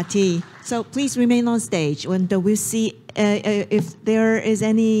 Aninawati. So please remain on stage. When we see if there is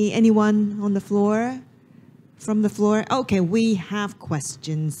anyone on the floor, from the floor. Okay, we have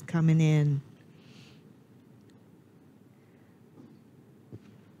questions coming in.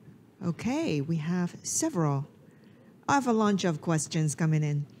 Okay, we have several avalanche of questions coming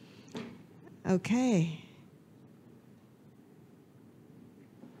in. Okay.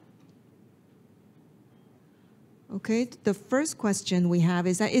 Okay, the first question we have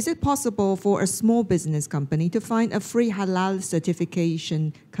is that, is it possible for a small business company to find a free halal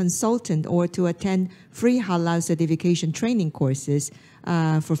certification consultant or to attend free halal certification training courses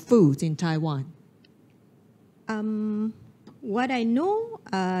for food in Taiwan? What I know,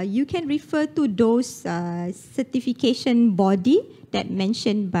 you can refer to those certification body that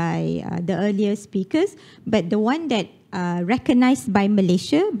mentioned by the earlier speakers, but the one that recognized by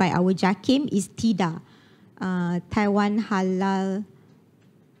Malaysia, by our JAKIM, is TIDA. Taiwan Halal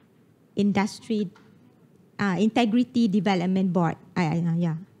Industry Integrity Development Board,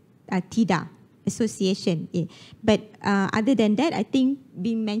 TIDA Association. Yeah. But other than that, I think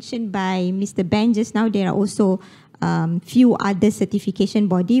being mentioned by Mr. Ben just now, there are also few other certification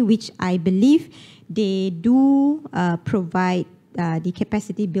body which I believe they do provide the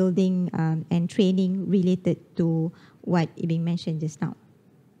capacity building and training related to what being mentioned just now.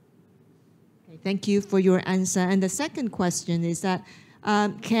 Thank you for your answer. And the second question is that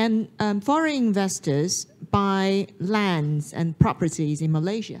can foreign investors buy lands and properties in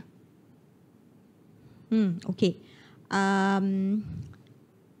Malaysia? Okay.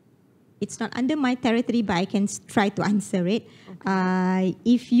 It's not under my territory, but I can try to answer it. Okay.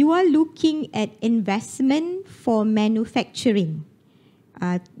 If you are looking at investment for manufacturing,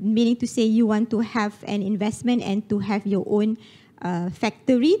 meaning to say you want to have an investment and to have your own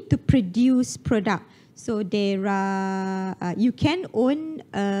factory to produce product. So there are, you can own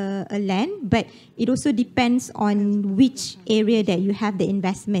a land, but it also depends on which area that you have the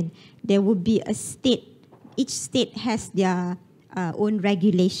investment. There will be a state, each state has their own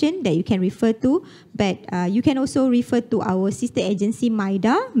regulation that you can refer to, but you can also refer to our sister agency,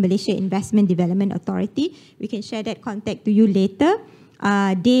 MIDA, Malaysia Investment Development Authority. We can share that contact to you later.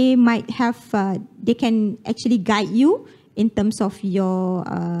 They might have, they can actually guide you in terms of your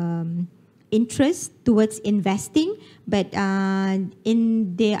interest towards investing, but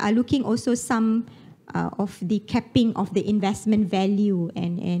they are looking also some of the capping of the investment value,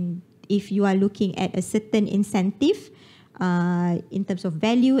 and if you are looking at a certain incentive in terms of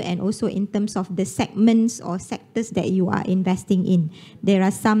value and also in terms of the segments or sectors that you are investing in. There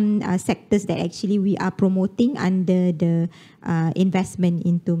are some sectors that actually we are promoting under the investment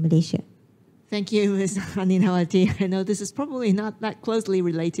into Malaysia. Thank you, Ms. Aninawati. I know this is probably not that closely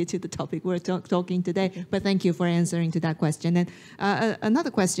related to the topic we're talking today, but thank you for answering to that question. And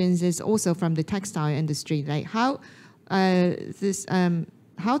another question is also from the textile industry, like how to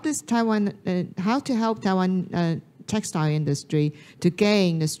help Taiwan textile industry to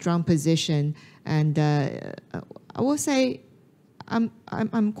gain a strong position. And I will say, I'm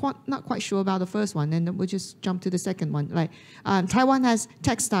not quite sure about the first one, and we'll just jump to the second one. Like Taiwan has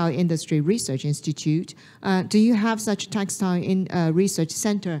Textile Industry Research Institute. Do you have such a textile research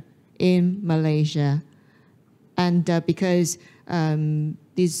center in Malaysia? And because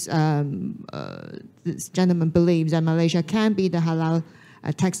this gentleman believes that Malaysia can be the halal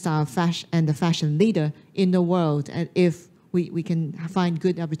textile fashion and the fashion leader in the world, and if we can find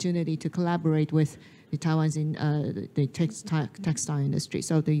good opportunity to collaborate with the Taiwan's in the textile industry.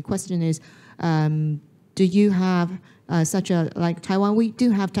 So the question is, do you have such a, like Taiwan, we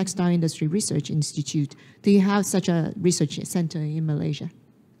do have Textile Industry Research Institute. Do you have such a research center in Malaysia?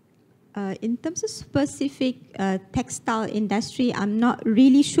 In terms of specific textile industry, I'm not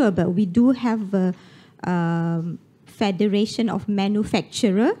really sure, but we do have a Federation of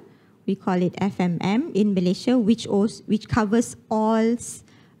Manufacturer, we call it FMM in Malaysia, which covers all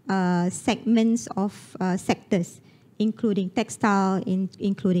segments of sectors, including textile,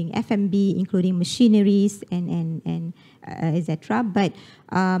 including F&B, including machineries, and etc. But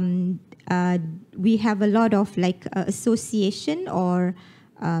we have a lot of like association or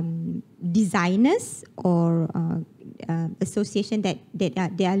designers or association that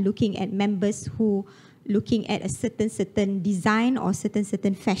they are looking at members who looking at a certain design or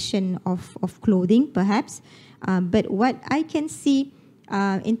certain fashion of clothing, perhaps. But what I can see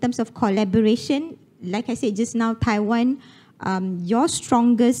in terms of collaboration, like I said just now, Taiwan, your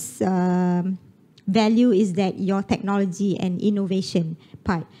strongest value is that your technology and innovation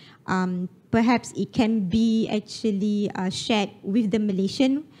part. Perhaps it can be actually shared with the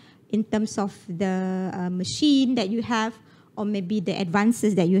Malaysian in terms of the machine that you have, or maybe the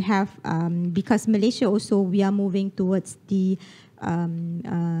advances that you have, because Malaysia also, we are moving towards the,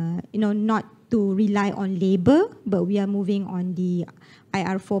 not to rely on labor, but we are moving on the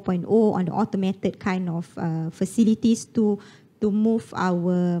IR 4.0, on the automated kind of facilities to move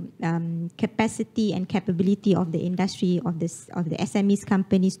our capacity and capability of the industry, of the SMEs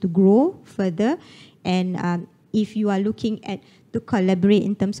companies to grow further. And if you are looking at to collaborate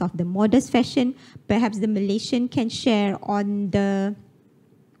in terms of the modest fashion, perhaps the Malaysian can share on the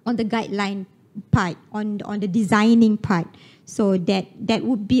guideline part, on the designing part. So that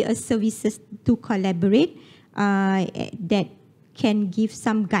would be a services to collaborate that can give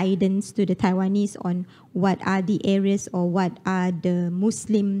some guidance to the Taiwanese on what are the areas or what are the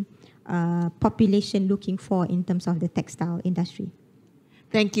Muslim population looking for in terms of the textile industry.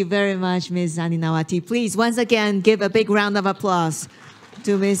 Thank you very much, Ms. Aninawati. Please, once again, give a big round of applause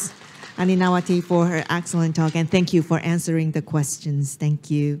to Ms. Aninawati for her excellent talk, and thank you for answering the questions.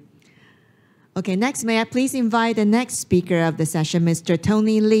 Thank you. Okay, next, may I please invite the next speaker of the session, Mr.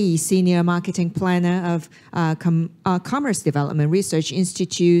 Tony Lee, Senior Marketing Planner of Commerce Development Research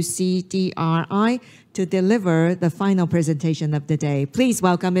Institute, CDRI, to deliver the final presentation of the day. Please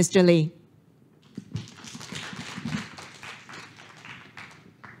welcome Mr. Lee.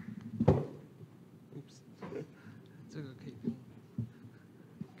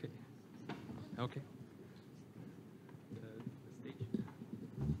 Okay.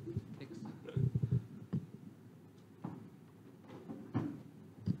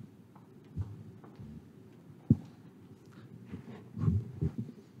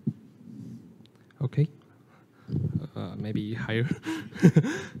 Okay. Maybe higher.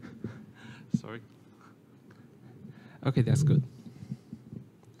 Sorry. Okay, that's good.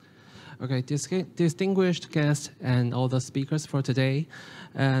 Okay, distinguished guests and all the speakers for today,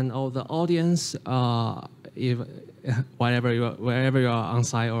 and all the audience, wherever you are on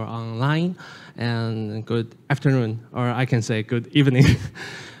site or online, and good afternoon, or I can say good evening.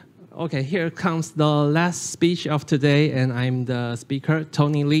 Okay, here comes the last speech of today, and I'm the speaker,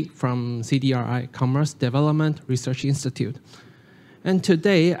 Tony Lee from CDRI, Commerce Development Research Institute. And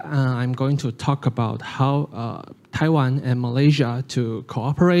today, I'm going to talk about how Taiwan and Malaysia to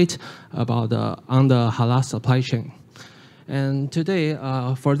cooperate about on the halal supply chain. And today,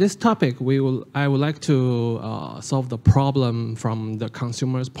 for this topic, I would like to solve the problem from the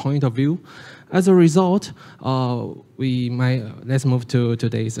consumer's point of view. As a result, let's move to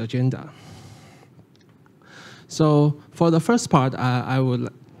today's agenda. So for the first part, I would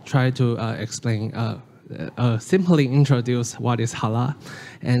try to explain, simply introduce what is halal,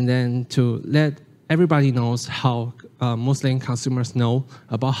 and then to let everybody knows how Muslim consumers know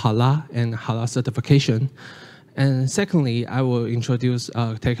about halal and halal certification. And secondly, I will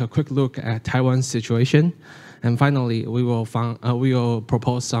take a quick look at Taiwan's situation. And finally, we will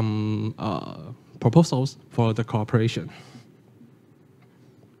propose some proposals for the cooperation.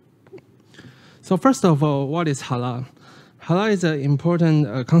 So first of all, what is halal? Halal is an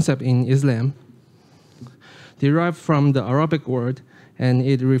important concept in Islam, derived from the Arabic word, and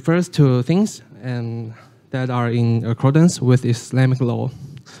it refers to things that are in accordance with Islamic law.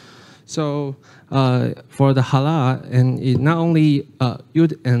 So for the halal, and it not only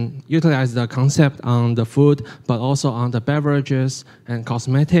utilize the concept on the food, but also on the beverages and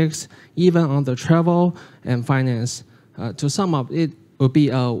cosmetics, even on the travel and finance. To sum up, it would be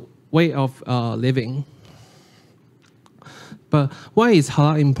a way of living. But why is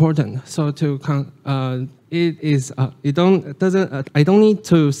halal important? So I don't need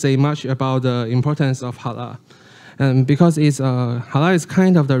to say much about the importance of halal. Because halal is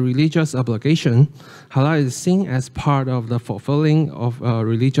kind of the religious obligation. Halal is seen as part of the fulfilling of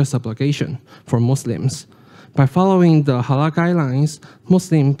religious obligation for Muslims. By following the halal guidelines,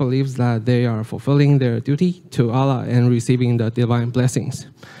 Muslim believes that they are fulfilling their duty to Allah and receiving the divine blessings.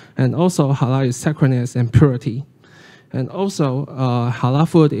 And also, halal is sacredness and purity. And also, halal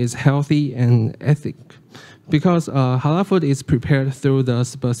food is healthy and ethic, because halal food is prepared through the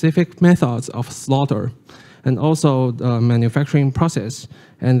specific methods of slaughter. And also the manufacturing process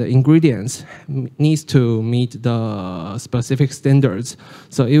and the ingredients needs to meet the specific standards.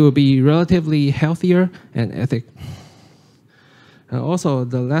 So it will be relatively healthier and ethic. Also,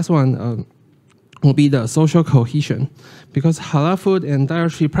 the last one will be the social cohesion, because halal food and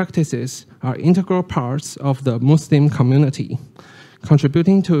dietary practices are integral parts of the Muslim community,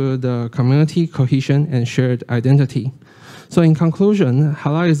 contributing to the community cohesion and shared identity. So in conclusion,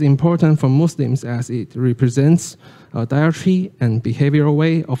 halal is important for Muslims as it represents a dietary and behavioral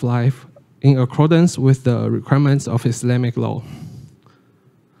way of life in accordance with the requirements of Islamic law.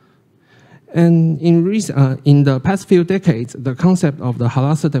 And in the past few decades, the concept of the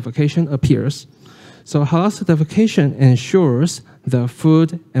halal certification appears. So halal certification ensures the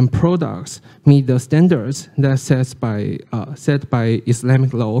food and products meet the standards that set by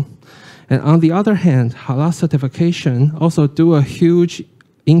Islamic law. And on the other hand, halal certification also do a huge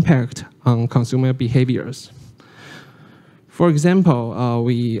impact on consumer behaviors. For example,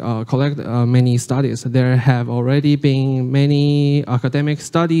 we collect many studies. There have already been many academic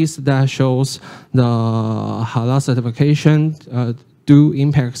studies that shows the halal certification do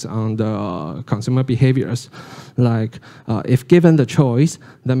impacts on the consumer behaviors. Like, if given the choice,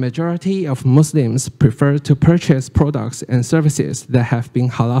 the majority of Muslims prefer to purchase products and services that have been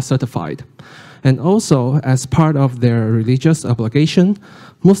halal certified. And also, as part of their religious obligation,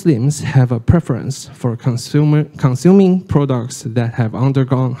 Muslims have a preference for consuming products that have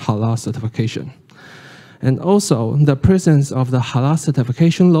undergone halal certification. And also, the presence of the halal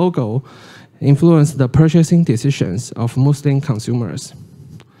certification logo influence the purchasing decisions of Muslim consumers.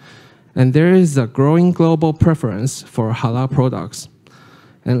 And there is a growing global preference for halal products.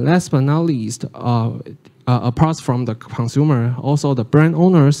 And last but not least, apart from the consumer, also the brand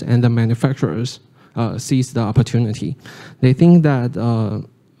owners and the manufacturers seize the opportunity. They think that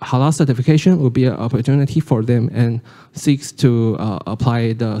halal certification will be an opportunity for them and seeks to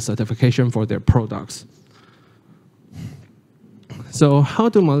apply the certification for their products. So how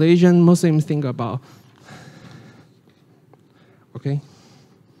do Malaysian Muslims think about? Okay.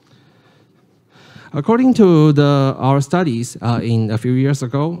 According to our studies in a few years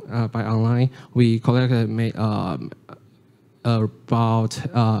ago by online, we collected about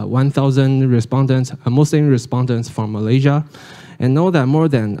 1,000 respondents, Muslim respondents from Malaysia, and know that more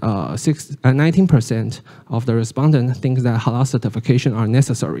than 19% of the respondents think that halal certification are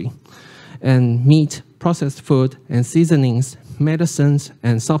necessary. And meat, processed food, and seasonings, medicines,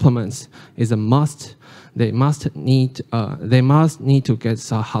 and supplements is a must. They must need to get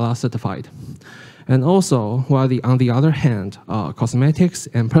halal certified. And also, while on the other hand, cosmetics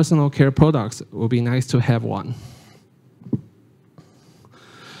and personal care products would be nice to have one.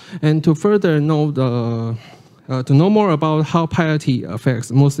 And to further know to know more about how piety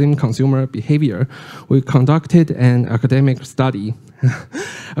affects Muslim consumer behavior, we conducted an academic study.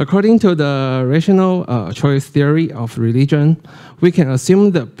 According to the rational choice theory of religion, we can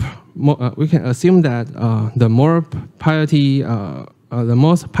assume that the more piety, the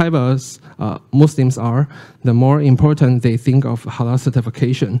most pious Muslims are, the more important they think of halal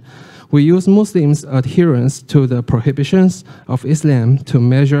certification. We use Muslims' adherence to the prohibitions of Islam to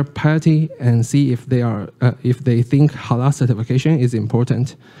measure piety and see if they think halal certification is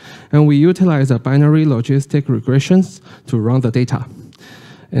important. And we utilize a binary logistic regressions to run the data.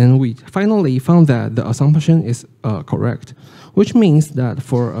 And we finally found that the assumption is correct, which means that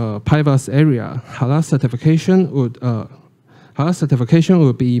for a pious area, halal certification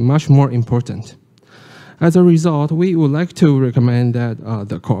would be much more important. As a result, we would like to recommend that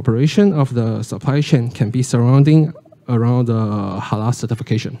the cooperation of the supply chain can be surrounding around the halal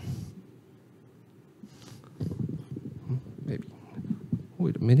certification. Maybe.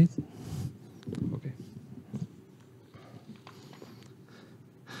 Wait a minute. Okay.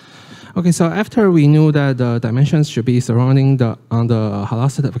 Okay, so after we knew that the dimensions should be surrounding on the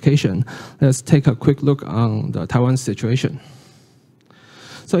halal certification, let's take a quick look on the Taiwan situation.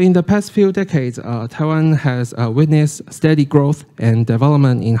 So in the past few decades, Taiwan has witnessed steady growth and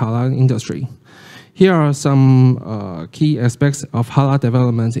development in halal industry. Here are some key aspects of halal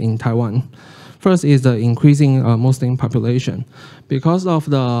development in Taiwan. First is the increasing Muslim population. Because of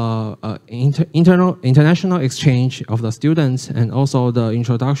the international exchange of the students and also the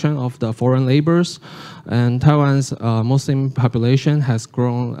introduction of the foreign laborers, and Taiwan's Muslim population has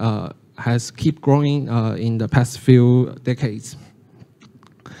kept growing in the past few decades.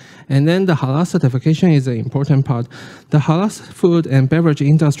 And then the halal certification is an important part. The halal food and beverage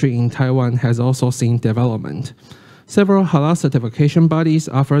industry in Taiwan has also seen development. Several halal certification bodies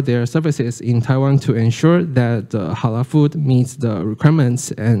offer their services in Taiwan to ensure that the halal food meets the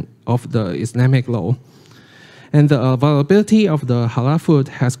requirements of the Islamic law. And the availability of the halal food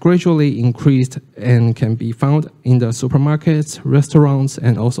has gradually increased and can be found in the supermarkets, restaurants,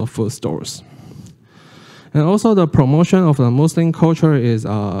 and also food stores. And also the promotion of the Muslim culture is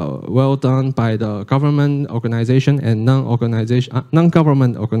well done by the government organization and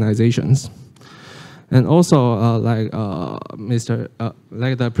non-government organizations. And also, like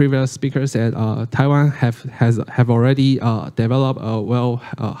the previous speaker said, Taiwan have already developed a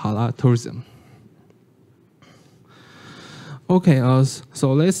halal tourism. Okay,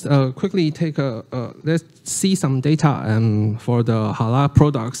 so let's quickly let's see some data for the halal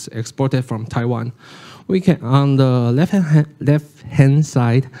products exported from Taiwan. We can, on the left-hand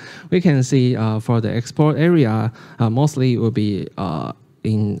side, we can see for the export area, mostly will be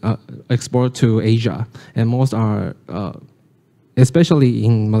in export to Asia, and most are especially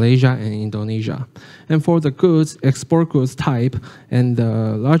in Malaysia and Indonesia. And for the goods, export goods type, and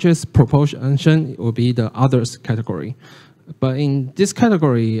the largest proportion will be the others category. But in this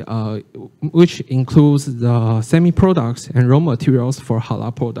category, which includes the semi-products and raw materials for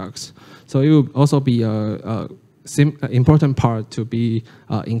halal products, so it will also be an important part to be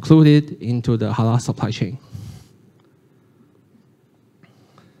included into the halal supply chain.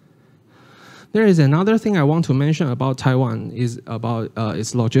 There is another thing I want to mention about Taiwan is about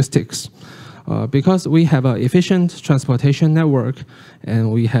its logistics. Because we have an efficient transportation network,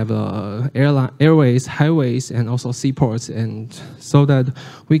 and we have airways, highways, and also seaports, and so that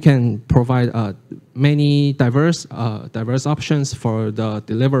we can provide many diverse options for the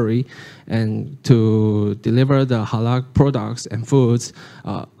delivery and to deliver the halal products and foods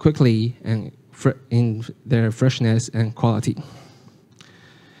quickly and in their freshness and quality.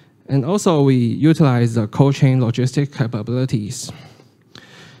 And also we utilize the cold chain logistic capabilities.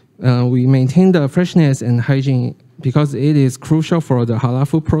 We maintain the freshness and hygiene because it is crucial for the halal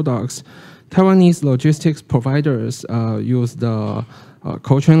food products. Taiwanese logistics providers use the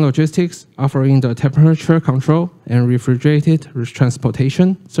cold chain logistics, offering the temperature control and refrigerated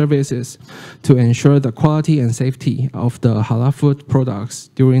transportation services to ensure the quality and safety of the halal food products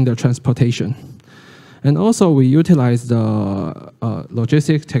during the transportation. And also we utilize the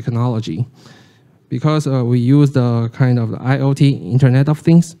logistic technology because we use the kind of IoT, Internet of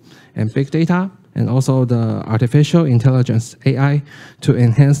Things, and big data, and also the artificial intelligence, AI, to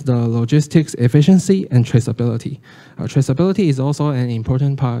enhance the logistics efficiency and traceability. Traceability is also an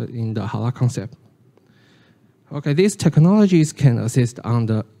important part in the halal concept. Okay, these technologies can assist on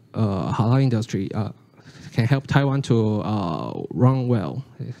the halal industry, can help Taiwan to run well.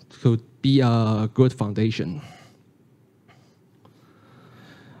 It could be a good foundation.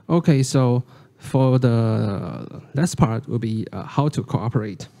 Okay, so for the last part will be how to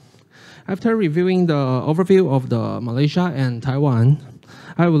cooperate. After reviewing the overview of the Malaysia and Taiwan,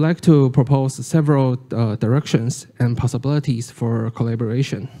 I would like to propose several directions and possibilities for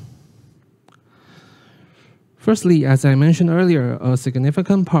collaboration. Firstly, as I mentioned earlier, a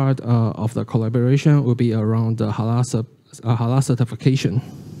significant part of the collaboration will be around the halal certification.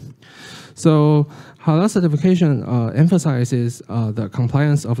 So halal certification emphasizes the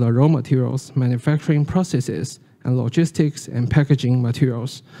compliance of the raw materials, manufacturing processes, and logistics and packaging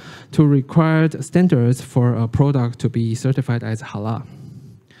materials to required standards for a product to be certified as halal.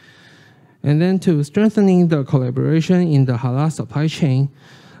 And then to strengthening the collaboration in the halal supply chain,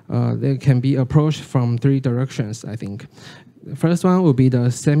 they can be approached from three directions, I think. The first one will be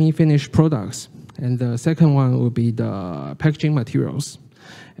the semi-finished products, and the second one will be the packaging materials,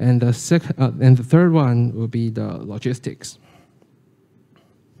 and the third one will be the logistics.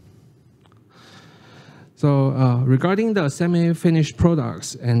 So regarding the semi-finished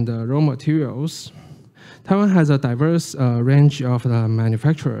products and the raw materials, Taiwan has a diverse range of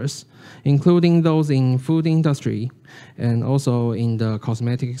manufacturers, including those in food industry and also in the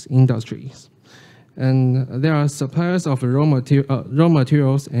cosmetics industries. And there are suppliers of raw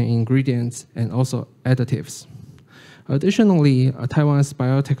materials and ingredients and also additives. Additionally, Taiwan's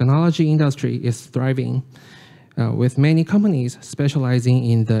biotechnology industry is thriving with many companies specializing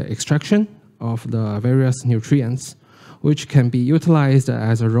in the extraction of the various nutrients, which can be utilized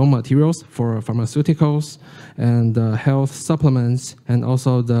as raw materials for pharmaceuticals and health supplements, and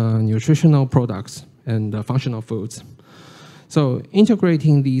also the nutritional products and the functional foods. So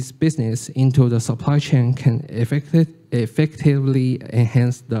integrating these business into the supply chain can effectively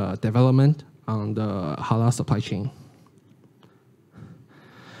enhance the development on the halal supply chain.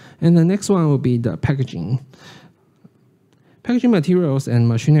 And the next one will be the packaging. Packaging materials and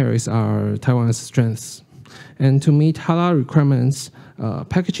machineries are Taiwan's strengths. And to meet halal requirements,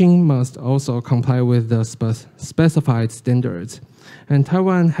 packaging must also comply with the specified standards. And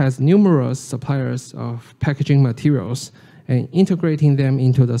Taiwan has numerous suppliers of packaging materials, and integrating them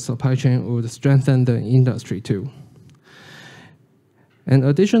into the supply chain would strengthen the industry too. And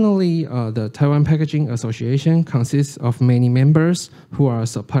additionally, the Taiwan Packaging Association consists of many members who are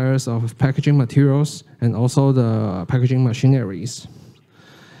suppliers of packaging materials and also the packaging machineries.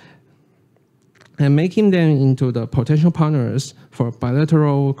 And making them into the potential partners for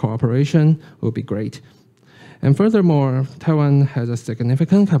bilateral cooperation will be great. And furthermore, Taiwan has a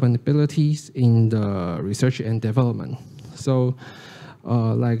significant capabilities in the research and development. So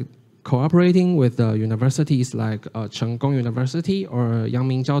like cooperating with universities like Cheng Kung University or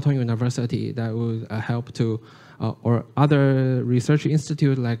Yangming Jiao Tong University, that would help to, or other research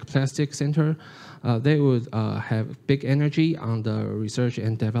institute like Plastic Center, they would have big energy on the research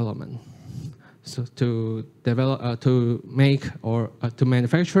and development. So to develop, to make or to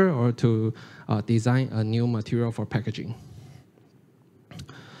manufacture or to design a new material for packaging.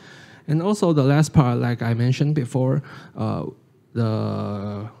 And also the last part, like I mentioned before,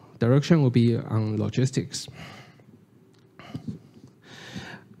 the direction will be on logistics.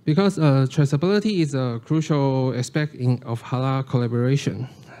 Because traceability is a crucial aspect of halal collaboration.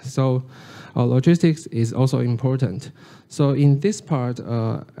 So logistics is also important. So in this part,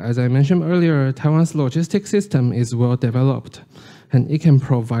 as I mentioned earlier, Taiwan's logistics system is well developed, and it can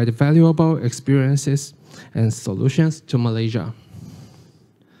provide valuable experiences and solutions to Malaysia.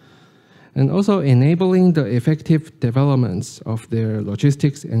 And also enabling the effective developments of their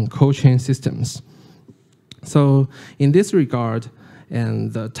logistics and cold chain systems. So in this regard,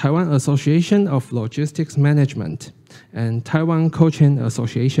 and the Taiwan Association of Logistics Management and Taiwan Cold Chain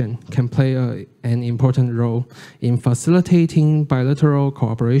Association can play an important role in facilitating bilateral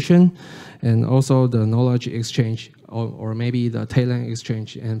cooperation and also the knowledge exchange or maybe the talent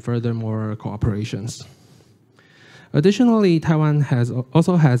exchange and furthermore cooperations. Additionally, Taiwan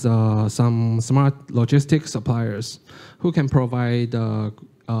also has some smart logistics suppliers who can provide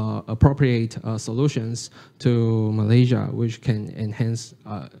appropriate solutions to Malaysia, which can enhance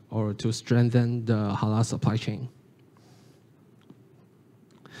or to strengthen the halal supply chain.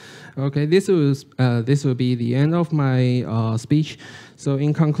 Okay, this will be the end of my speech. So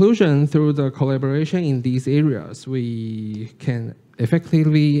in conclusion, through the collaboration in these areas, we can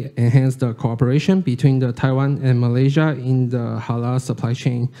effectively enhance the cooperation between the Taiwan and Malaysia in the halal supply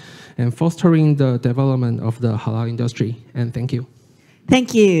chain and fostering the development of the halal industry. And thank you.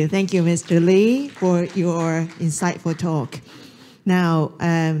 Thank you, Mr. Lee, for your insightful talk. Now,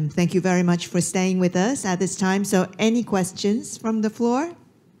 thank you very much for staying with us at this time. So any questions from the floor?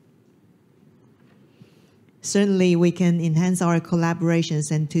 Certainly, we can enhance our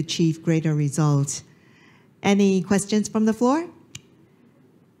collaborations and to achieve greater results. Any questions from the floor?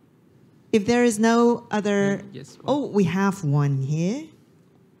 If there is no other... Yes. Oh, we have one here.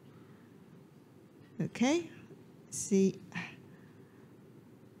 Okay. Let's see.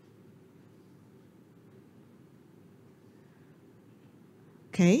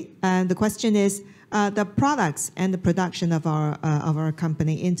 Okay, and the question is, the products and the production of our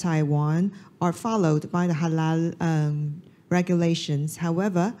company in Taiwan are followed by the halal regulations.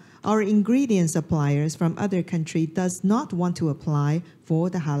 However, our ingredient suppliers from other countries does not want to apply for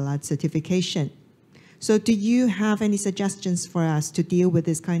the halal certification. So do you have any suggestions for us to deal with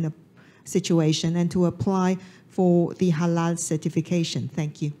this kind of situation and to apply for the halal certification?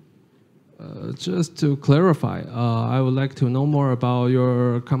 Thank you. Just to clarify, I would like to know more about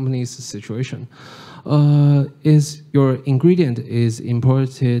your company's situation. Is your ingredient is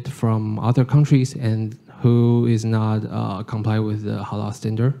imported from other countries and who is not comply with the halal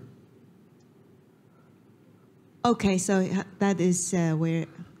standard? Okay, so that is where,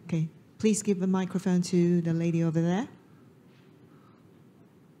 okay. Please give the microphone to the lady over there.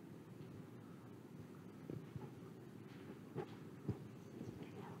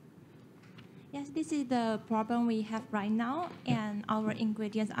 Yes, this is the problem we have right now, and our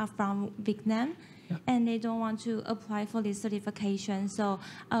ingredients are from Vietnam, and they don't want to apply for this certification, so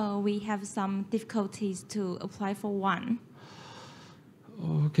we have some difficulties to apply for one.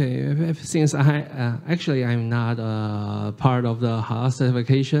 Okay, since actually I'm not part of the halal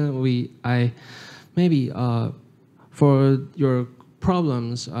certification, for your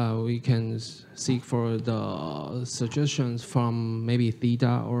problems, we can seek for the suggestions from maybe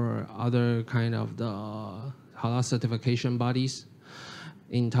TAITRA or other kind of the halal certification bodies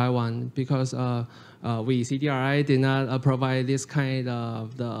in Taiwan, because we CDRI did not provide this kind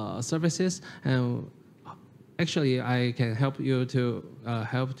of the services, and actually I can help you to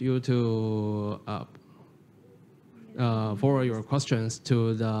forward your questions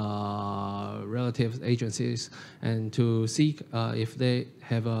to the relative agencies and to seek if they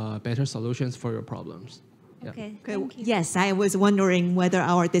have better solutions for your problems. Okay. Thank you. Yes, I was wondering whether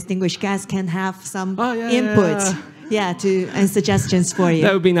our distinguished guests can have some input, and suggestions for you.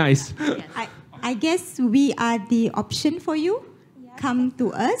 That would be nice. I guess we are the option for you. Come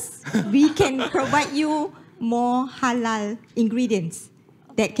to us. We can provide you more halal ingredients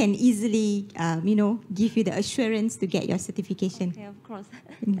that can easily, give you the assurance to get your certification. Okay, of course.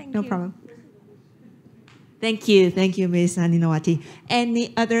 No problem. Thank you, Ms. Haninawati.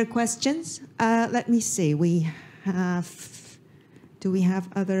 Any other questions? Let me see. Do we have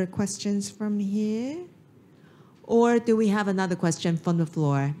other questions from here? Or do we have another question from the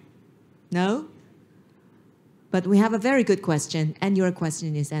floor? No? But we have a very good question, and your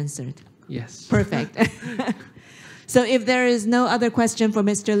question is answered. Yes. Perfect. So if there is no other question for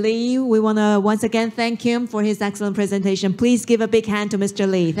Mr. Lee, we want to once again thank him for his excellent presentation. Please give a big hand to Mr.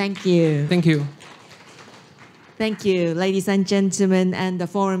 Lee. Thank you. Thank you. Thank you, ladies and gentlemen, and the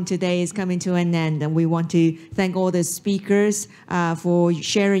forum today is coming to an end, and we want to thank all the speakers for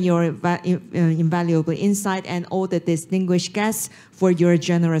sharing your invaluable insight, and all the distinguished guests for your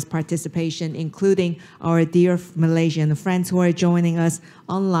generous participation, including our dear Malaysian friends who are joining us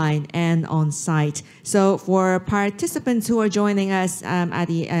online and on site. So for participants who are joining us at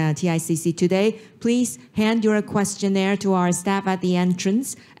the TICC today, please hand your questionnaire to our staff at the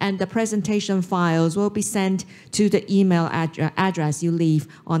entrance, and the presentation files will be sent to the email address you leave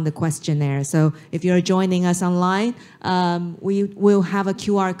on the questionnaire. So if you're joining us online, we will have a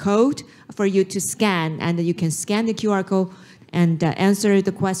QR code for you to scan, and you can scan the QR code and answer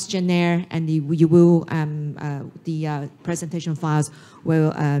the questionnaire, and the presentation files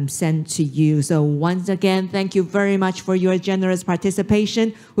will send to you. So once again, thank you very much for your generous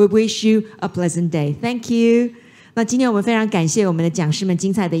participation. We wish you a pleasant day. Thank you. 那今天我们非常感谢我们的讲师们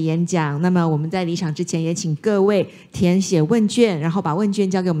精彩的演讲。那么我们在离场之前也请各位填写问卷，然后把问卷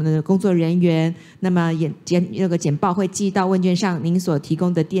交给我们的工作人员。那么那个简报会寄到问卷上您所提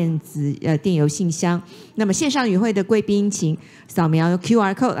供的电邮信箱。那么线上与会的贵宾请扫描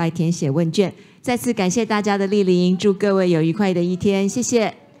QR code 来填写问卷。再次感谢大家的莅临，祝各位有愉快的一天，谢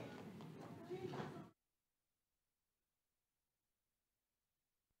谢。